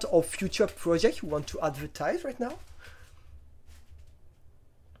current or future project you want to advertise right now?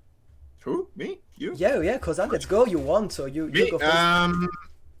 Who? Me? You? Yeah, Kozan, let's go. You won, so you Me? go first.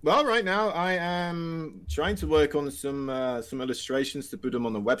 Well, right now I am trying to work on some illustrations to put them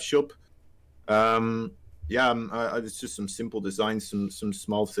on the web shop. It's just some simple designs, some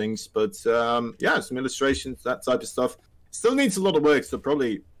small things, but yeah, some illustrations, that type of stuff. Still needs a lot of work, so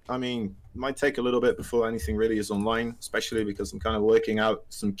probably, I mean, might take a little bit before anything really is online, especially because I'm kind of working out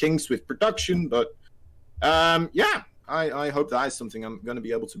some kinks with production. But yeah, I hope that is something I'm going to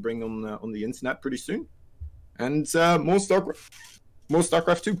be able to bring on the internet pretty soon. And more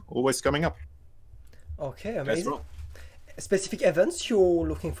Starcraft II always coming up. Okay, amazing. well. Specific events you're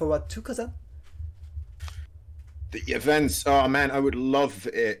looking forward to, Kozan? The events, oh man, I would love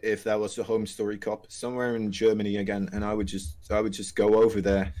it if there was a home story cup somewhere in Germany again, and I would just go over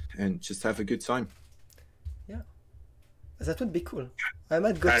there and just have a good time. Yeah, that would be cool. I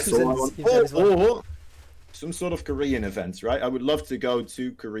might go That's to all I this want. event as well. Or some sort of Korean event, right? I would love to go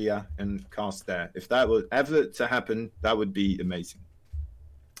to Korea and cast there. If that were ever to happen, that would be amazing.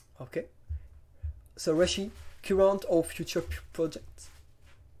 Okay. So, Rushi, current or future projects?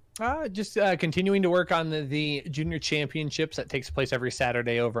 Just continuing to work on the junior championships that takes place every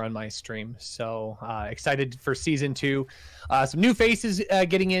Saturday over on my stream. So excited for season 2. Some new faces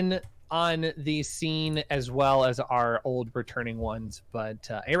getting in on the scene, as well as our old returning ones. But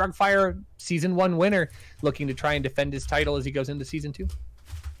A-Rock Fire season 1 winner, looking to try and defend his title as he goes into season 2.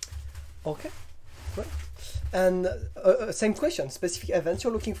 Okay, great. And same question, specific events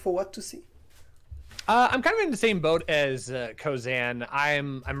you're looking forward to see? I'm kind of in the same boat as Kozan.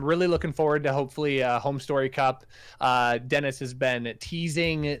 I'm really looking forward to hopefully Home Story Cup. Dennis has been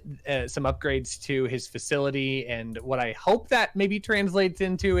teasing some upgrades to his facility, and what I hope that maybe translates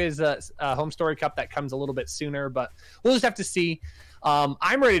into is a Home Story Cup that comes a little bit sooner, but we'll just have to see.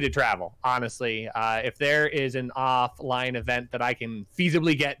 I'm ready to travel, honestly. If there is an offline event that I can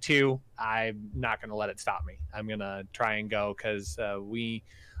feasibly get to, I'm not going to let it stop me. I'm going to try and go because we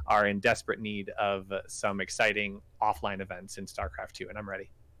are in desperate need of some exciting offline events in StarCraft II, and I'm ready.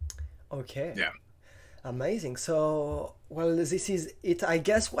 Okay. Yeah. Amazing. So, well, this is it, I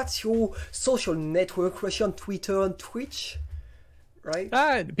guess. What's your social network? Rushi on Twitter and Twitch,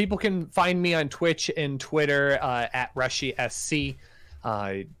 right? People can find me on Twitch and Twitter at RushiSC.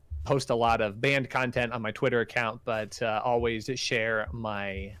 I post a lot of band content on my Twitter account, but always share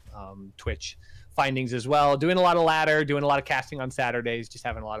my Twitch findings as well. Doing a lot of ladder, doing a lot of casting on Saturdays, just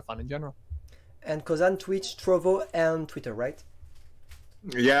having a lot of fun in general. And Kozan, Twitch, Trovo, and Twitter, right?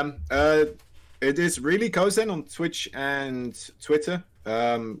 Yeah, it is really Kozan on Twitch and Twitter.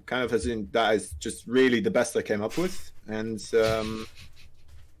 Kind of as in that is just really the best I came up with. And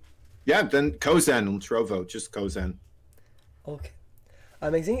yeah, then Kozan on Trovo, just Kozan. Okay.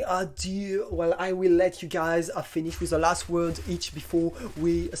 Amazing. Well, I will let you guys finish with the last word each before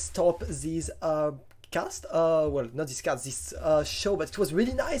we stop this cast. Well, not this cast, this show, but it was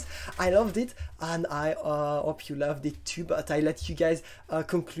really nice. I loved it, and I hope you loved it too. But I let you guys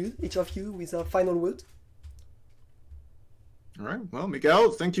conclude, each of you, with a final word. All right. Well, Miguel,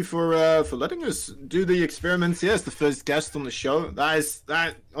 thank you for letting us do the experiments. Yes, the first guest on the show.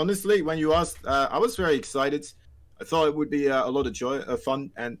 That honestly, when you asked, I was very excited. I thought it would be a lot of joy,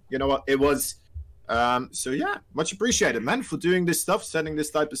 fun, and you know what, it was. So yeah, much appreciated, man, for doing this stuff, setting this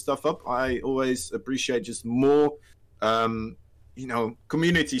type of stuff up. I always appreciate just more, you know,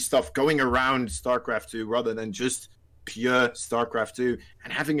 community stuff going around StarCraft II rather than just pure StarCraft II,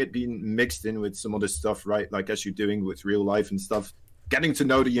 and having it being mixed in with some other stuff, right? Like as you're doing with real life and stuff, getting to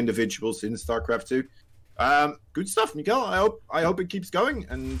know the individuals in StarCraft II. Good stuff, Miguel. I hope it keeps going,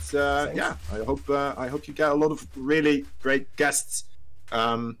 and yeah, I hope you get a lot of really great guests.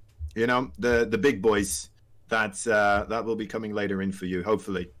 You know, the big boys that will be coming later in for you,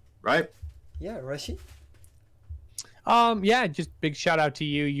 hopefully, right? Yeah, Rushi. Yeah, just big shout out to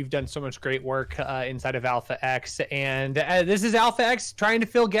you. You've done so much great work inside of Alpha X, and this is Alpha X trying to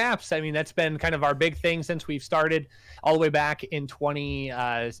fill gaps. I mean, that's been kind of our big thing since we've started all the way back in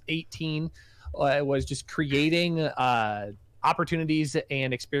 2018. It was just creating opportunities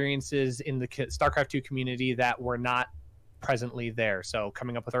and experiences in the StarCraft II community that were not presently there. So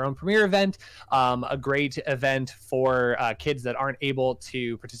coming up with our own premiere event, a great event for kids that aren't able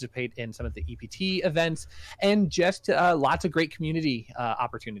to participate in some of the EPT events, and just lots of great community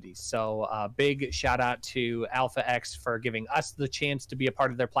opportunities. So big shout out to Alpha X for giving us the chance to be a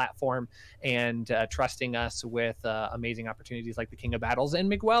part of their platform and trusting us with amazing opportunities like the King of Battles, and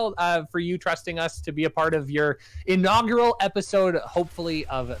Miguel, for you trusting us to be a part of your inaugural episode, hopefully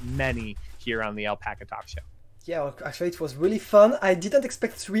of many, here on the Alpaca Talk Show. Yeah, well, actually it was really fun. I didn't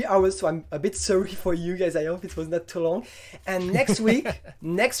expect 3 hours, so I'm a bit sorry for you guys. I hope it was not too long. And next week,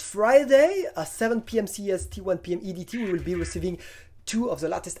 next Friday, 7 p.m. CST, 1 p.m. EDT, we will be receiving 2 of the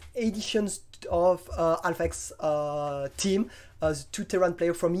latest editions of Alpha X team. 2 Terran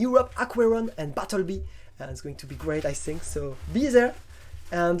players from Europe, Aquaron and Battlebee. And it's going to be great, I think. So be there.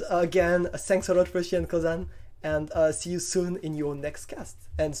 And again, thanks a lot, Rushi and Kozan. And see you soon in your next cast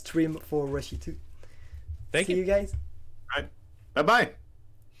and stream for Rushi too. Thank you. See you guys. All right. Bye-bye.